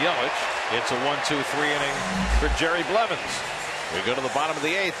throws on Yelich. It's a 1-2-3 inning for Jerry Blevins. We go to the bottom of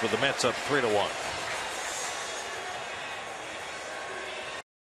the 8th with the Mets up 3-1.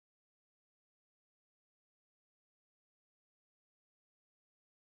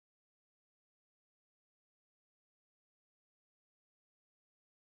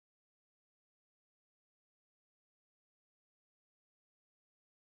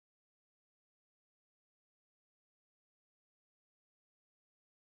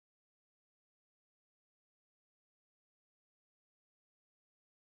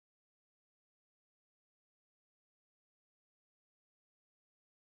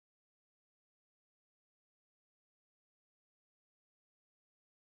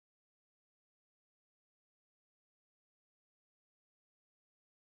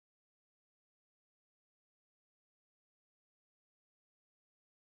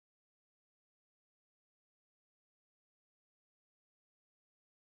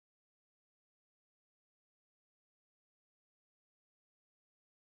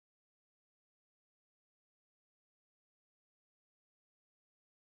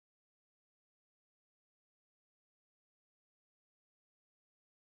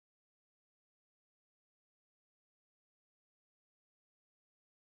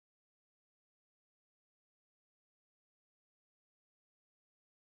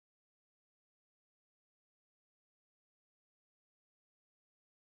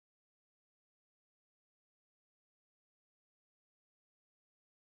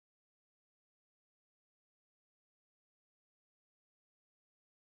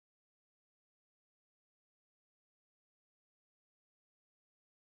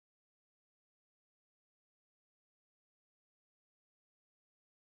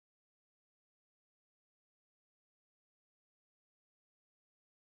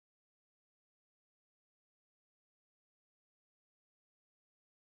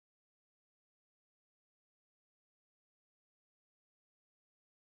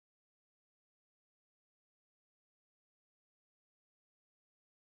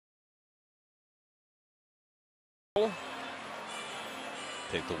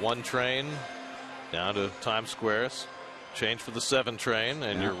 Take the 1 train down to Times Square, change for the 7 train,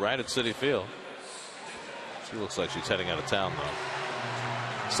 and you're right at Citi Field. She looks like she's heading out of town,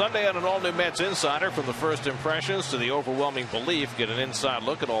 though. Sunday on an all-new Mets Insider, from the first impressions to the overwhelming belief, get an inside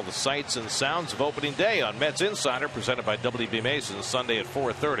look at all the sights and sounds of opening day on Mets Insider, presented by WB Mason, Sunday at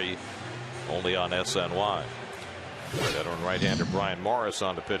 4:30, only on SNY. Veteran right-hander Brian Morris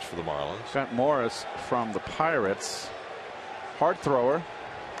on to pitch for the Marlins. Got Morris from the Pirates. Hard thrower.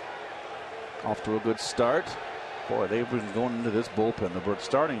 Off to a good start. Boy, they've been going into this bullpen. They're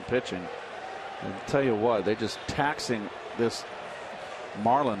starting pitching. And I'll tell you what, they're just taxing this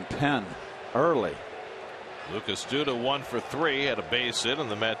Marlin pen early. Lucas Duda 1 for 3, had a base hit in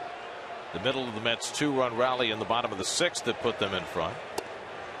the middle of the Mets' 2-run rally in the bottom of the 6th that put them in front.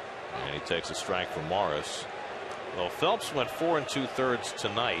 And he takes a strike from Morris. Well, Phelps went 4 2/3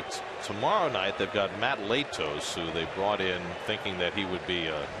 tonight. Tomorrow night they've got Matt Latos, who they brought in thinking that he would be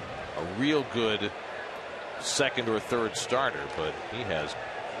a real good second or third starter, but he has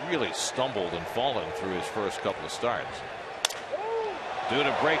really stumbled and fallen through his first couple of starts.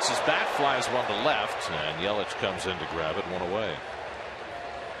 Duda breaks his bat, flies one to left, and Yelich comes in to grab it, 1 away.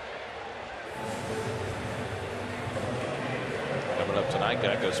 Coming up tonight,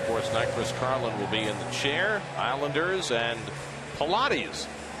 Geico Sports Night, Chris Carlin will be in the chair. Islanders and Pilates.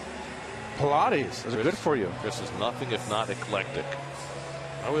 Pilates is good for you. Chris is nothing if not eclectic.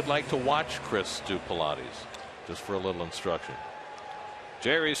 I would like to watch Chris do Pilates, just for a little instruction.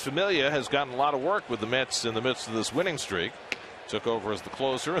 Jerry's Familia has gotten a lot of work with the Mets in the midst of this winning streak. Took over as the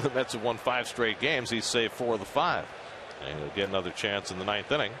closer. The Mets have won 5 straight games. He's saved 4 of the 5. And he'll get another chance in the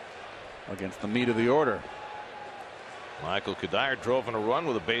 9th inning. Against the meat of the order. Michael Kadire drove in a run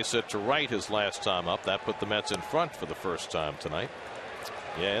with a base hit to right his last time up. That put the Mets in front for the first time tonight.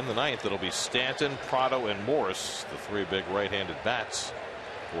 Yeah, in the 9th, it'll be Stanton, Prado, and Morse, the 3 big right-handed bats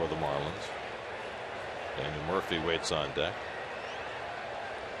for the Marlins. Daniel Murphy waits on deck.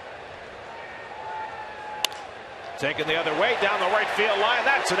 Taken the other way down the right field line.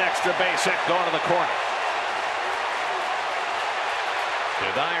 That's an extra base hit going to the corner.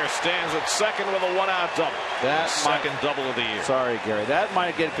 Kadire stands at second with a 1-out double. That second double of the year. Sorry, Gary. That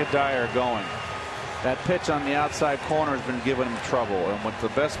might get Kadire going. That pitch on the outside corner has been giving him trouble. And what's the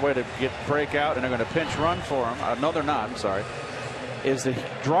best way to break out, and they're going to pinch run for him. No, they're not. I'm sorry. Is to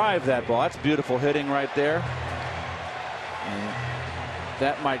drive that ball. That's beautiful hitting right there. And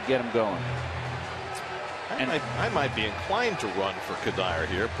that might get him going. I might be inclined to run for Kadire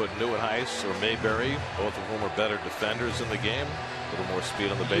here. Put Neuenhuis or Mayberry, both of whom are better defenders in the game. A little more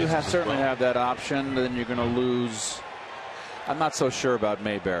speed on the bases. You certainly have that option. Then you're going to lose I'm not so sure about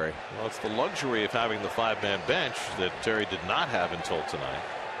Mayberry. Well, it's the luxury of having the 5-man bench that Terry did not have until tonight,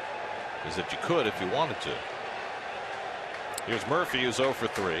 is that you could if you wanted to. Here's Murphy, who's 0 for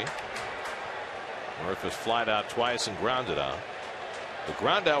 3. Murphy was flied out twice and grounded out. The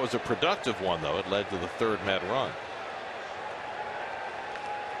ground out was a productive one, though. It led to the 3rd Met run.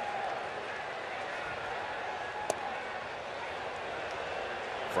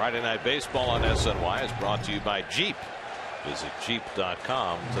 Friday Night Baseball on SNY is brought to you by Jeep. Visit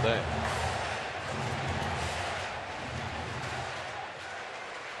Jeep.com today.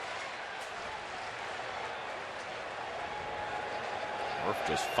 Murph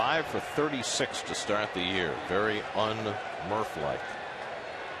just 5 for 36 to start the year. Very un-Murph-like.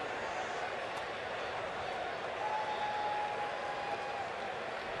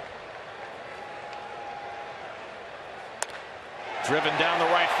 Driven down the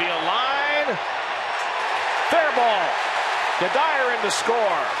right field line. Fair ball. Gadire in to score.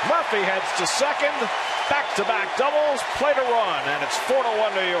 Murphy heads to second. Back-to-back doubles. Play to run, and it's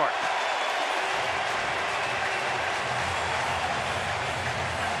 4-1 New York.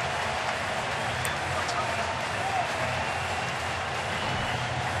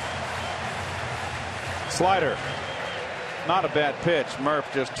 Slider. Not a bad pitch.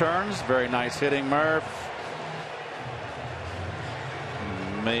 Murph just turns. Very nice hitting, Murph.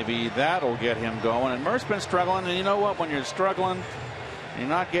 Maybe that'll get him going. And Murph's been struggling. And you know what? When you're struggling, you're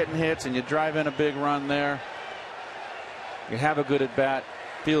not getting hits, and you drive in a big run there, you have a good at bat.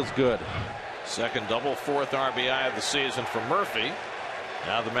 Feels good. Second double, 4th RBI of the season for Murphy.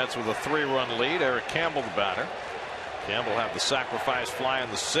 Now the Mets with a 3-run lead. Eric Campbell, the batter. Campbell had the sacrifice fly in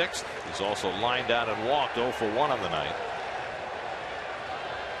the 6th. He's also lined out and walked 0 for 1 on the night.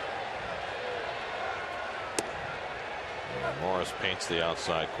 Morris paints the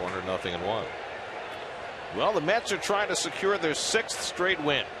outside corner, 0-1. Well, the Mets are trying to secure their 6th straight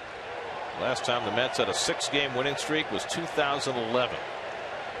win. Last time the Mets had a 6-game winning streak was 2011.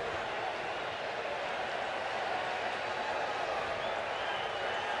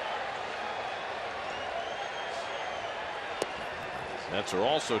 Mets are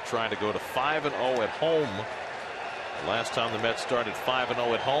also trying to go to 5-0 at home. The last time the Mets started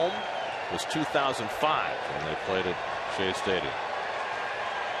 5-0 at home was 2005 when they played at Shea Stadium.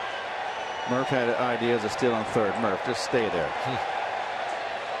 Murph had ideas of stealing third. Murph, just stay there.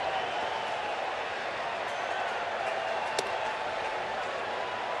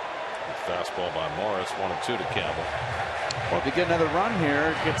 Fastball by Morris, 1-2 to Campbell. Well, if you get another run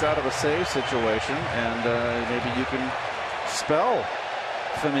here, it gets out of a save situation, and maybe you can spell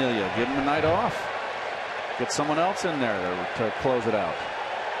Familia. Give him a night off. Get someone else in there to close it out.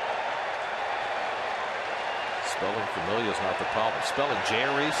 Spelling Familia is not the problem. Spelling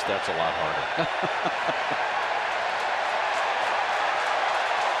Jerry's, that's a lot harder.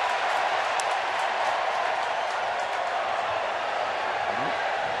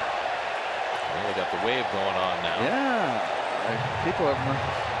 Well, we got the wave going on now. Yeah. People have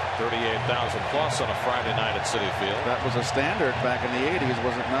 38,000 plus on a Friday night at Citi Field. That was a standard back in the 80s,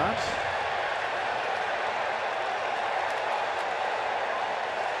 was it not?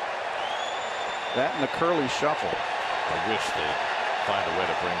 That and the curly shuffle. I wish they'd find a way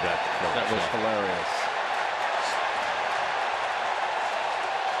to bring that. That was hilarious.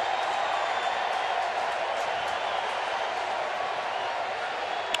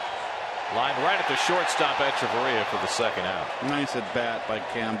 Lined right at the shortstop Echeverria for the 2nd out. Nice at bat by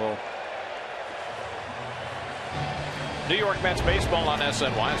Campbell. New York Mets baseball on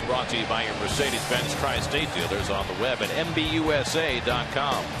SNY is brought to you by your Mercedes-Benz Tri-State dealers on the web at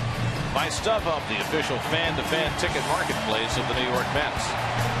MBUSA.com. By StubHub, the official fan-to-fan ticket marketplace of the New York Mets.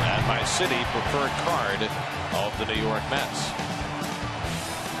 And by Citi, preferred card of the New York Mets.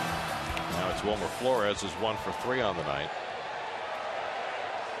 Now it's Wilmer Flores, who's 1 for 3 on the night.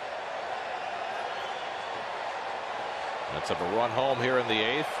 Mets have a run home here in the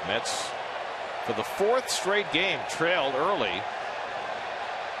 8th. Mets, for the 4th straight game, trailed early.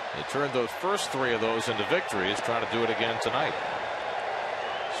 They turned those first 3 of those into victories, trying to do it again tonight.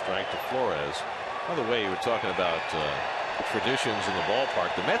 Strike to Flores. By the way, you were talking about traditions in the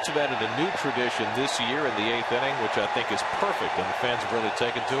ballpark. The Mets have added a new tradition this year in the 8th inning, which I think is perfect, and the fans have really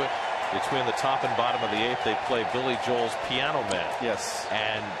taken to it. Between the top and bottom of the 8th, they play Billy Joel's Piano Man. Yes.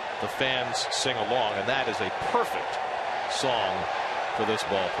 And the fans sing along, and that is a perfect song for this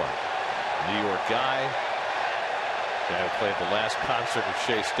ballpark. New York guy who played the last concert at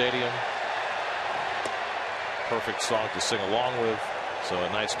Shea Stadium. Perfect song to sing along with. So a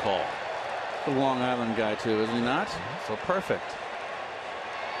nice call. The Long Island guy too, isn't he not? So perfect.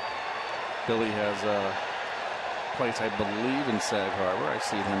 Billy has place, I believe, in Sag Harbor. I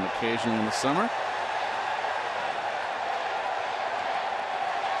see him occasionally in the summer.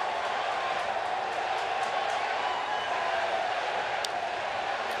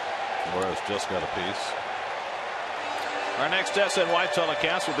 Flores just got a piece. Our next SNY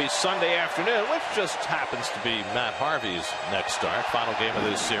telecast will be Sunday afternoon, which just happens to be Matt Harvey's next start. Final game of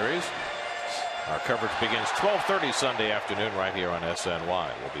this series. Our coverage begins 12:30 Sunday afternoon right here on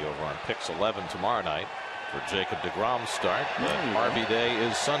SNY. We'll be over on Pix 11 tomorrow night for Jacob deGrom's start. But Harvey Day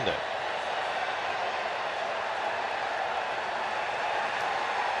is Sunday.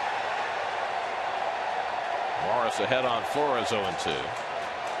 Morris ahead on Flores 0-2.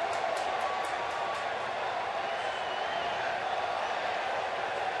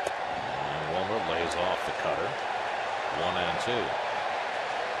 Lays off the cutter. 1-2.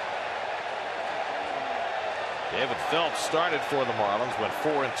 David Phelps started for the Marlins, went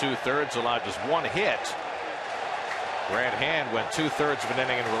 4 2/3, allowed just 1 hit. Brad Hand went 2/3 of an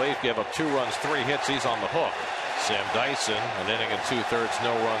inning in relief, gave up 2 runs, 3 hits. He's on the hook. Sam Dyson, an inning and 2/3,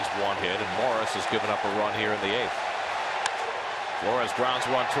 no runs, 1 hit, and Morris has given up a run here in the 8th. Flores grounds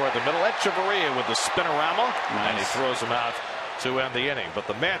one toward the middle. Echeverria with the spinorama, and he throws him out to end the inning. But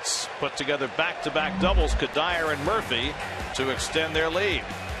the Mets put together back-to-back doubles, Kadire and Murphy, to extend their lead.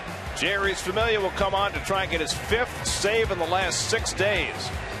 Jerry's Familia will come on to try and get his 5th save in the last 6 days.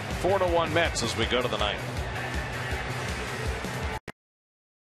 4-1 Mets as we go to the 9th.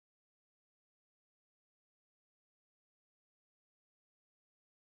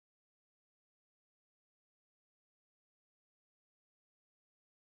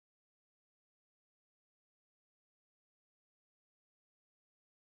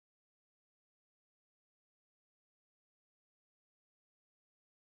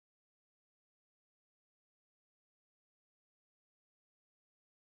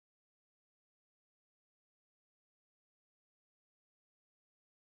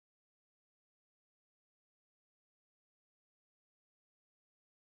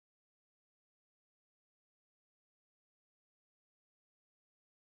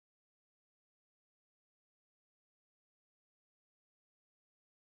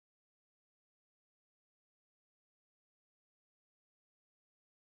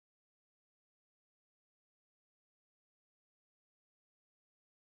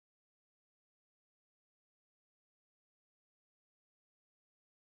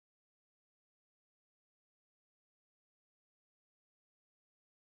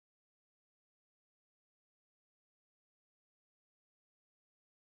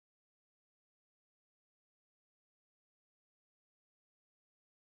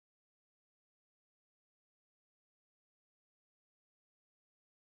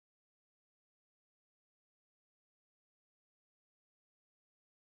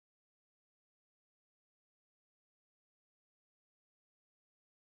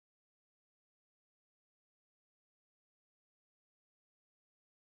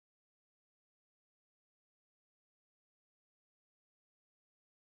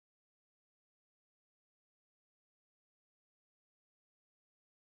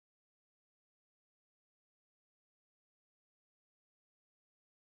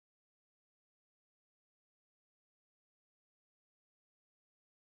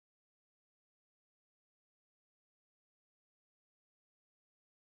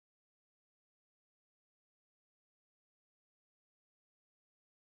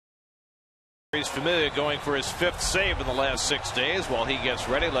 He's familiar going for his 5th save in the last 6 days. While he gets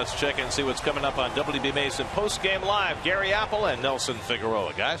ready, let's check and see what's coming up on WB Mason Postgame Live. Gary Apple and Nelson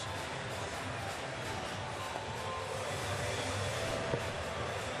Figueroa, guys.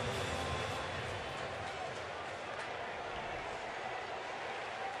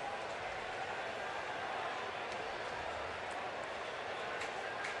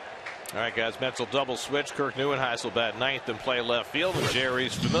 All right, guys, Mets will double switch. Kirk Neuenhuis will bat 9th and play left field. And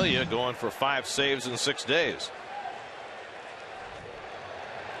Jerry's Familia going for 5 saves in 6 days.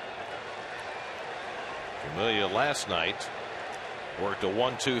 Familia last night worked a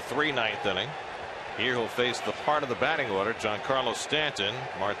 1-2-3 9th inning. Here he'll face the part of the batting order, Giancarlo Stanton,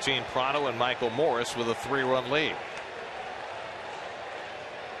 Martin Prado, and Michael Morris with a 3-run lead.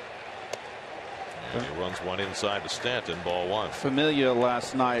 And he runs one inside to Stanton, ball 1. Familia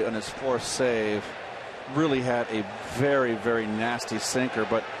last night on his 4th save really had a very, very nasty sinker,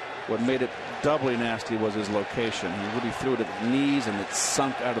 but what made it doubly nasty was his location. He really threw it at the knees and it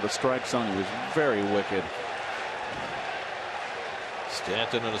sunk out of the strike zone. He was very wicked.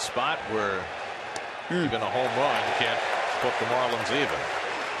 Stanton in a spot where even a home run can't put the Marlins even.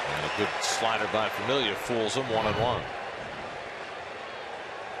 And a good slider by Familia fools him, 1-1.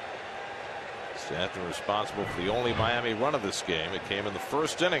 Stanton responsible for the only Miami run of this game. It came in the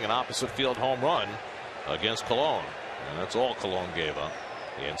first inning, an opposite field home run against Cologne. And that's all Cologne gave up.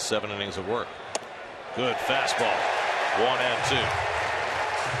 He had 7 innings of work. Good fastball. 1-2.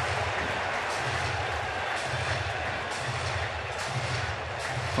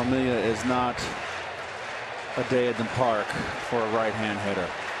 Familia is not a day at the park for a right-hand hitter.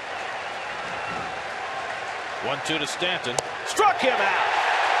 1-2 to Stanton. Struck him out.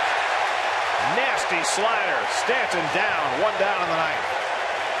 Nasty slider. Stanton down. 1 down in the ninth.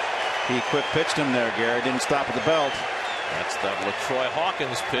 He quick pitched him there, Gary. Didn't stop at the belt. That's that LaTroy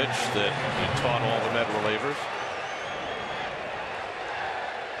Hawkins pitch that he taught all the Met relievers.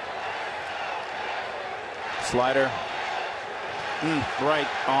 Slider. Right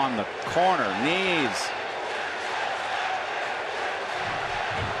on the corner. Knees.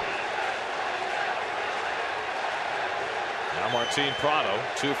 Now Martin Prado,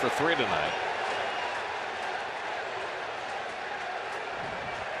 2 for 3 tonight.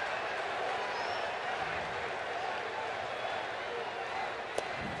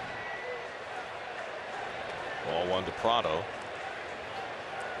 Ball 1 to Prado.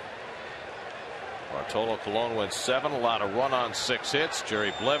 Bartolo Colon went 7, allowed a run on 6 hits.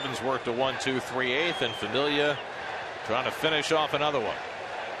 Jerry Blevins worked a 1-2-3/8, and Familia trying to finish off another one.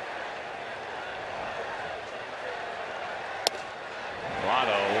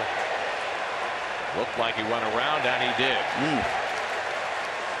 Prado looked like he went around, and he did.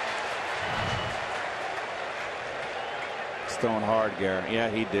 He's throwing hard, Gary. Yeah,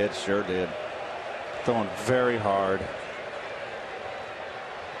 he did. Sure did. Throwing very hard.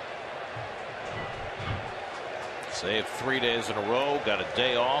 Saved 3 days in a row. Got a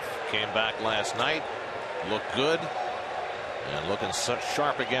day off. Came back last night. Looked good. And looking such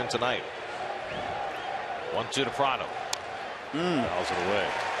sharp again tonight. 1-2 to Prado. Fouls it away.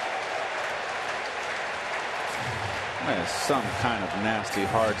 That is some kind of nasty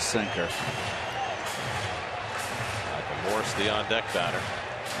hard sinker. Michael Morse, the on deck batter.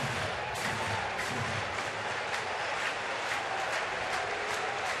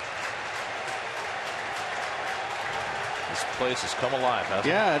 This place has come alive, hasn't it?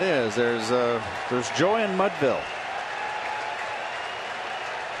 Yeah, it is. There's joy in Mudville.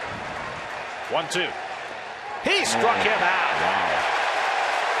 1-2. He struck him out. Wow.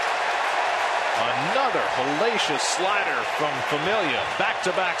 Another hellacious slider from Familia.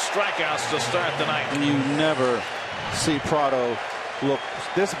 Back-to-back strikeouts to start the night. You never see Prado look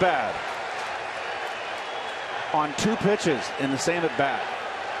this bad on 2 pitches in the same at bat.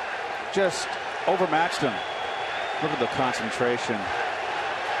 Just overmatched him. Look at the concentration.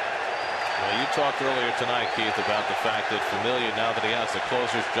 Well, you talked earlier tonight, Keith, about the fact that Familia, now that he has the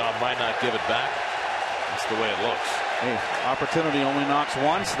closer's job, might not give it back. That's the way it looks. Hey, opportunity only knocks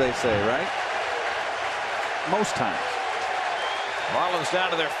once, they say, right? Most times. Marlins down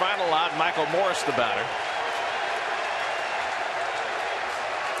to their final out. Michael Morse, the batter.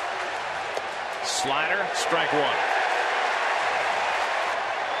 Slider, strike 1.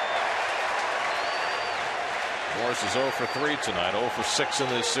 Morse is 0 for 3 tonight, 0 for 6 in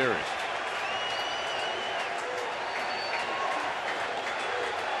this series.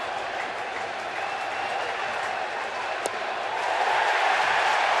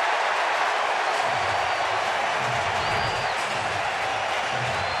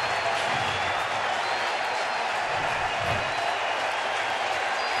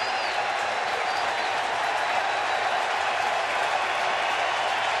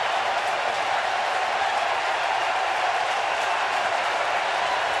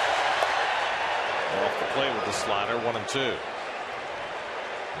 Slider, 1-2.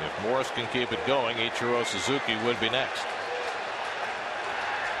 If Morris can keep it going, Ichiro Suzuki would be next.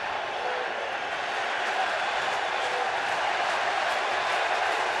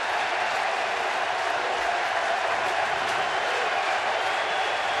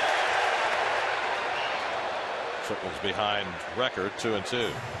 Triples behind record,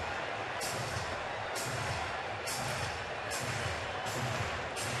 2-2.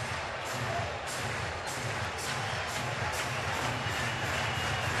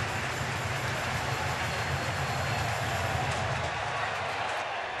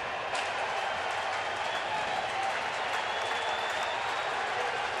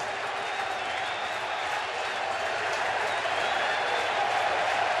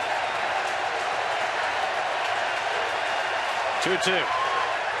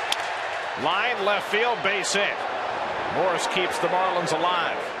 Line left field, base hit. Morris keeps the Marlins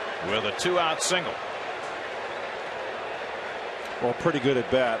alive with a 2-out single. Well, pretty good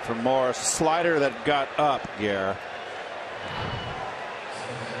at bat from Morris. Slider that got up, Gare.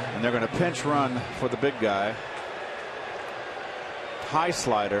 And they're going to pinch run for the big guy. High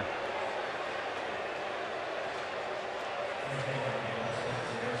slider.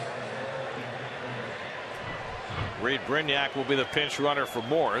 Reed Brignac will be the pinch runner for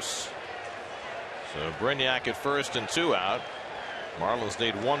Morse. So Brignac at first and 2 out. Marlins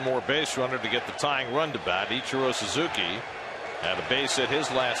need one more base runner to get the tying run to bat. Ichiro Suzuki had a base hit his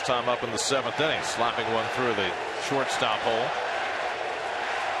last time up in the 7th inning, slapping one through the shortstop hole.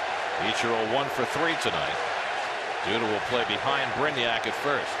 Ichiro 1 for 3 tonight. Duda will play behind Brignac at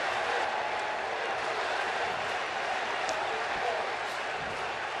first.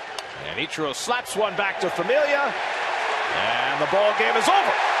 And Ichiro slaps one back to Familia, and the ball game is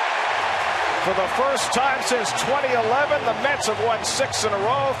over. For the first time since 2011, the Mets have won 6 in a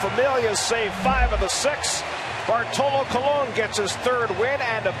row. Familia's saved 5 of the 6. Bartolo Colon gets his 3rd win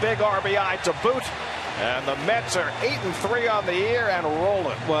and a big RBI to boot. And the Mets are 8-3 on the year and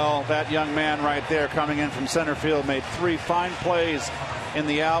rolling. Well, that young man right there coming in from center field made 3 fine plays in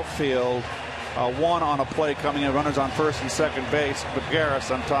the outfield. One on a play coming in, runners on first and second base. But Garris,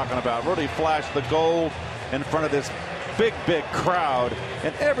 I'm talking about, really flashed the gold in front of this big crowd,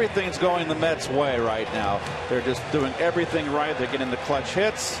 and everything's going the Mets' way right now. They're just doing everything right. They're getting the clutch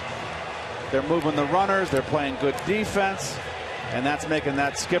hits. They're moving the runners. They're playing good defense, and that's making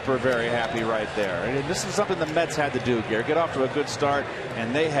that skipper very happy right there. And this is something the Mets had to do, Gary. Get off to a good start,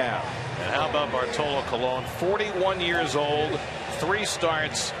 and they have. And how about Bartolo Colon, 41 years old, 3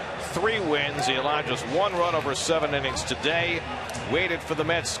 starts, 3 wins. He allowed just 1 run over 7 innings today. Waited for the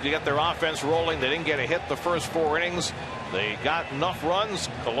Mets to get their offense rolling. They didn't get a hit the first 4 innings. They got enough runs.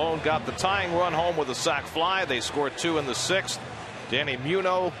 Colon got the tying run home with a sac fly. They scored 2 in the 6th. Danny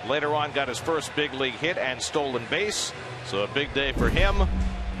Muno later on got his first big league hit and stolen base. So a big day for him.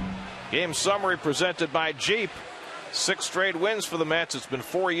 Game summary presented by Jeep. 6 straight wins for the Mets. It's been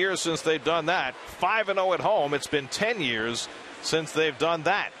 4 years since they've done that. 5-0 at home. It's been 10 years since they've done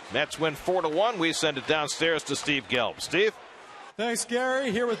that. Mets win 4-1. We send it downstairs to Steve Gelb. Steve? Thanks,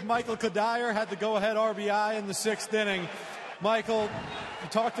 Gary. Here with Michael Kadire. Had the go-ahead RBI in the 6th inning. Michael, you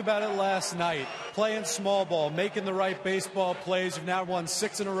talked about it last night. Playing small ball, making the right baseball plays. You've now won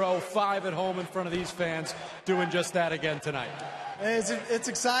 6 in a row, 5 at home in front of these fans. Doing just that again tonight. It's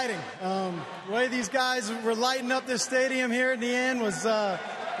exciting. The way these guys were lighting up this stadium here at the end was a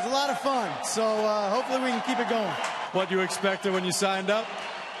lot of fun. So hopefully we can keep it going. What you expected when you signed up?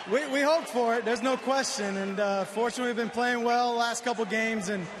 We hoped for it. There's no question. And fortunately, we've been playing well the last couple games,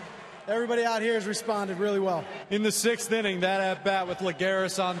 and everybody out here has responded really well. In the 6th inning, that at bat with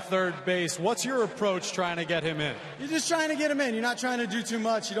Lagares on 3rd base. What's your approach trying to get him in? You're just trying to get him in. You're not trying to do too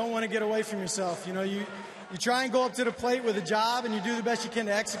much. You don't want to get away from yourself. You know, you try and go up to the plate with a job, and you do the best you can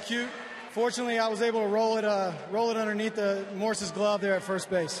to execute. Fortunately, I was able to roll it underneath Morse's glove there at first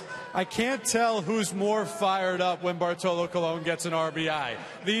base. I can't tell who's more fired up when Bartolo Colon gets an RBI,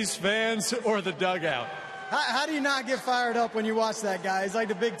 these fans or the dugout. How do you not get fired up when you watch that guy? He's like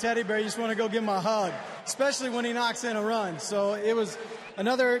the big teddy bear. You just want to go give him a hug, especially when he knocks in a run. So it was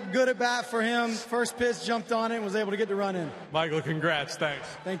another good at bat for him. First pitch, jumped on it, and was able to get the run in. Michael, congrats. Thanks.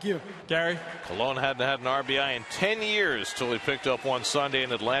 Thank you. Gary? Colon hadn't had an RBI in 10 years till he picked up one Sunday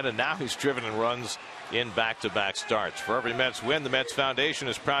in Atlanta. Now he's driven in runs in back-to-back starts. For every Mets win, the Mets Foundation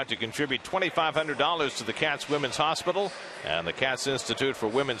is proud to contribute $2,500 to the Cats Women's Hospital and the Cats Institute for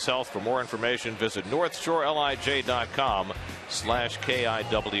Women's Health. For more information, visit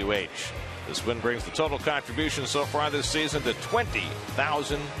northshorelij.com/KIWH. This win brings the total contribution so far this season to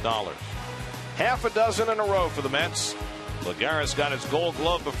 $20,000. Half a dozen in a row for the Mets. Lagares got his Gold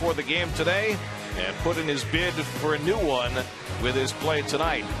Glove before the game today and put in his bid for a new one with his play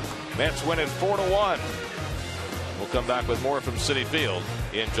tonight. Mets win it 4-1. We'll come back with more from Citi Field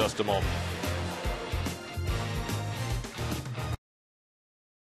in just a moment.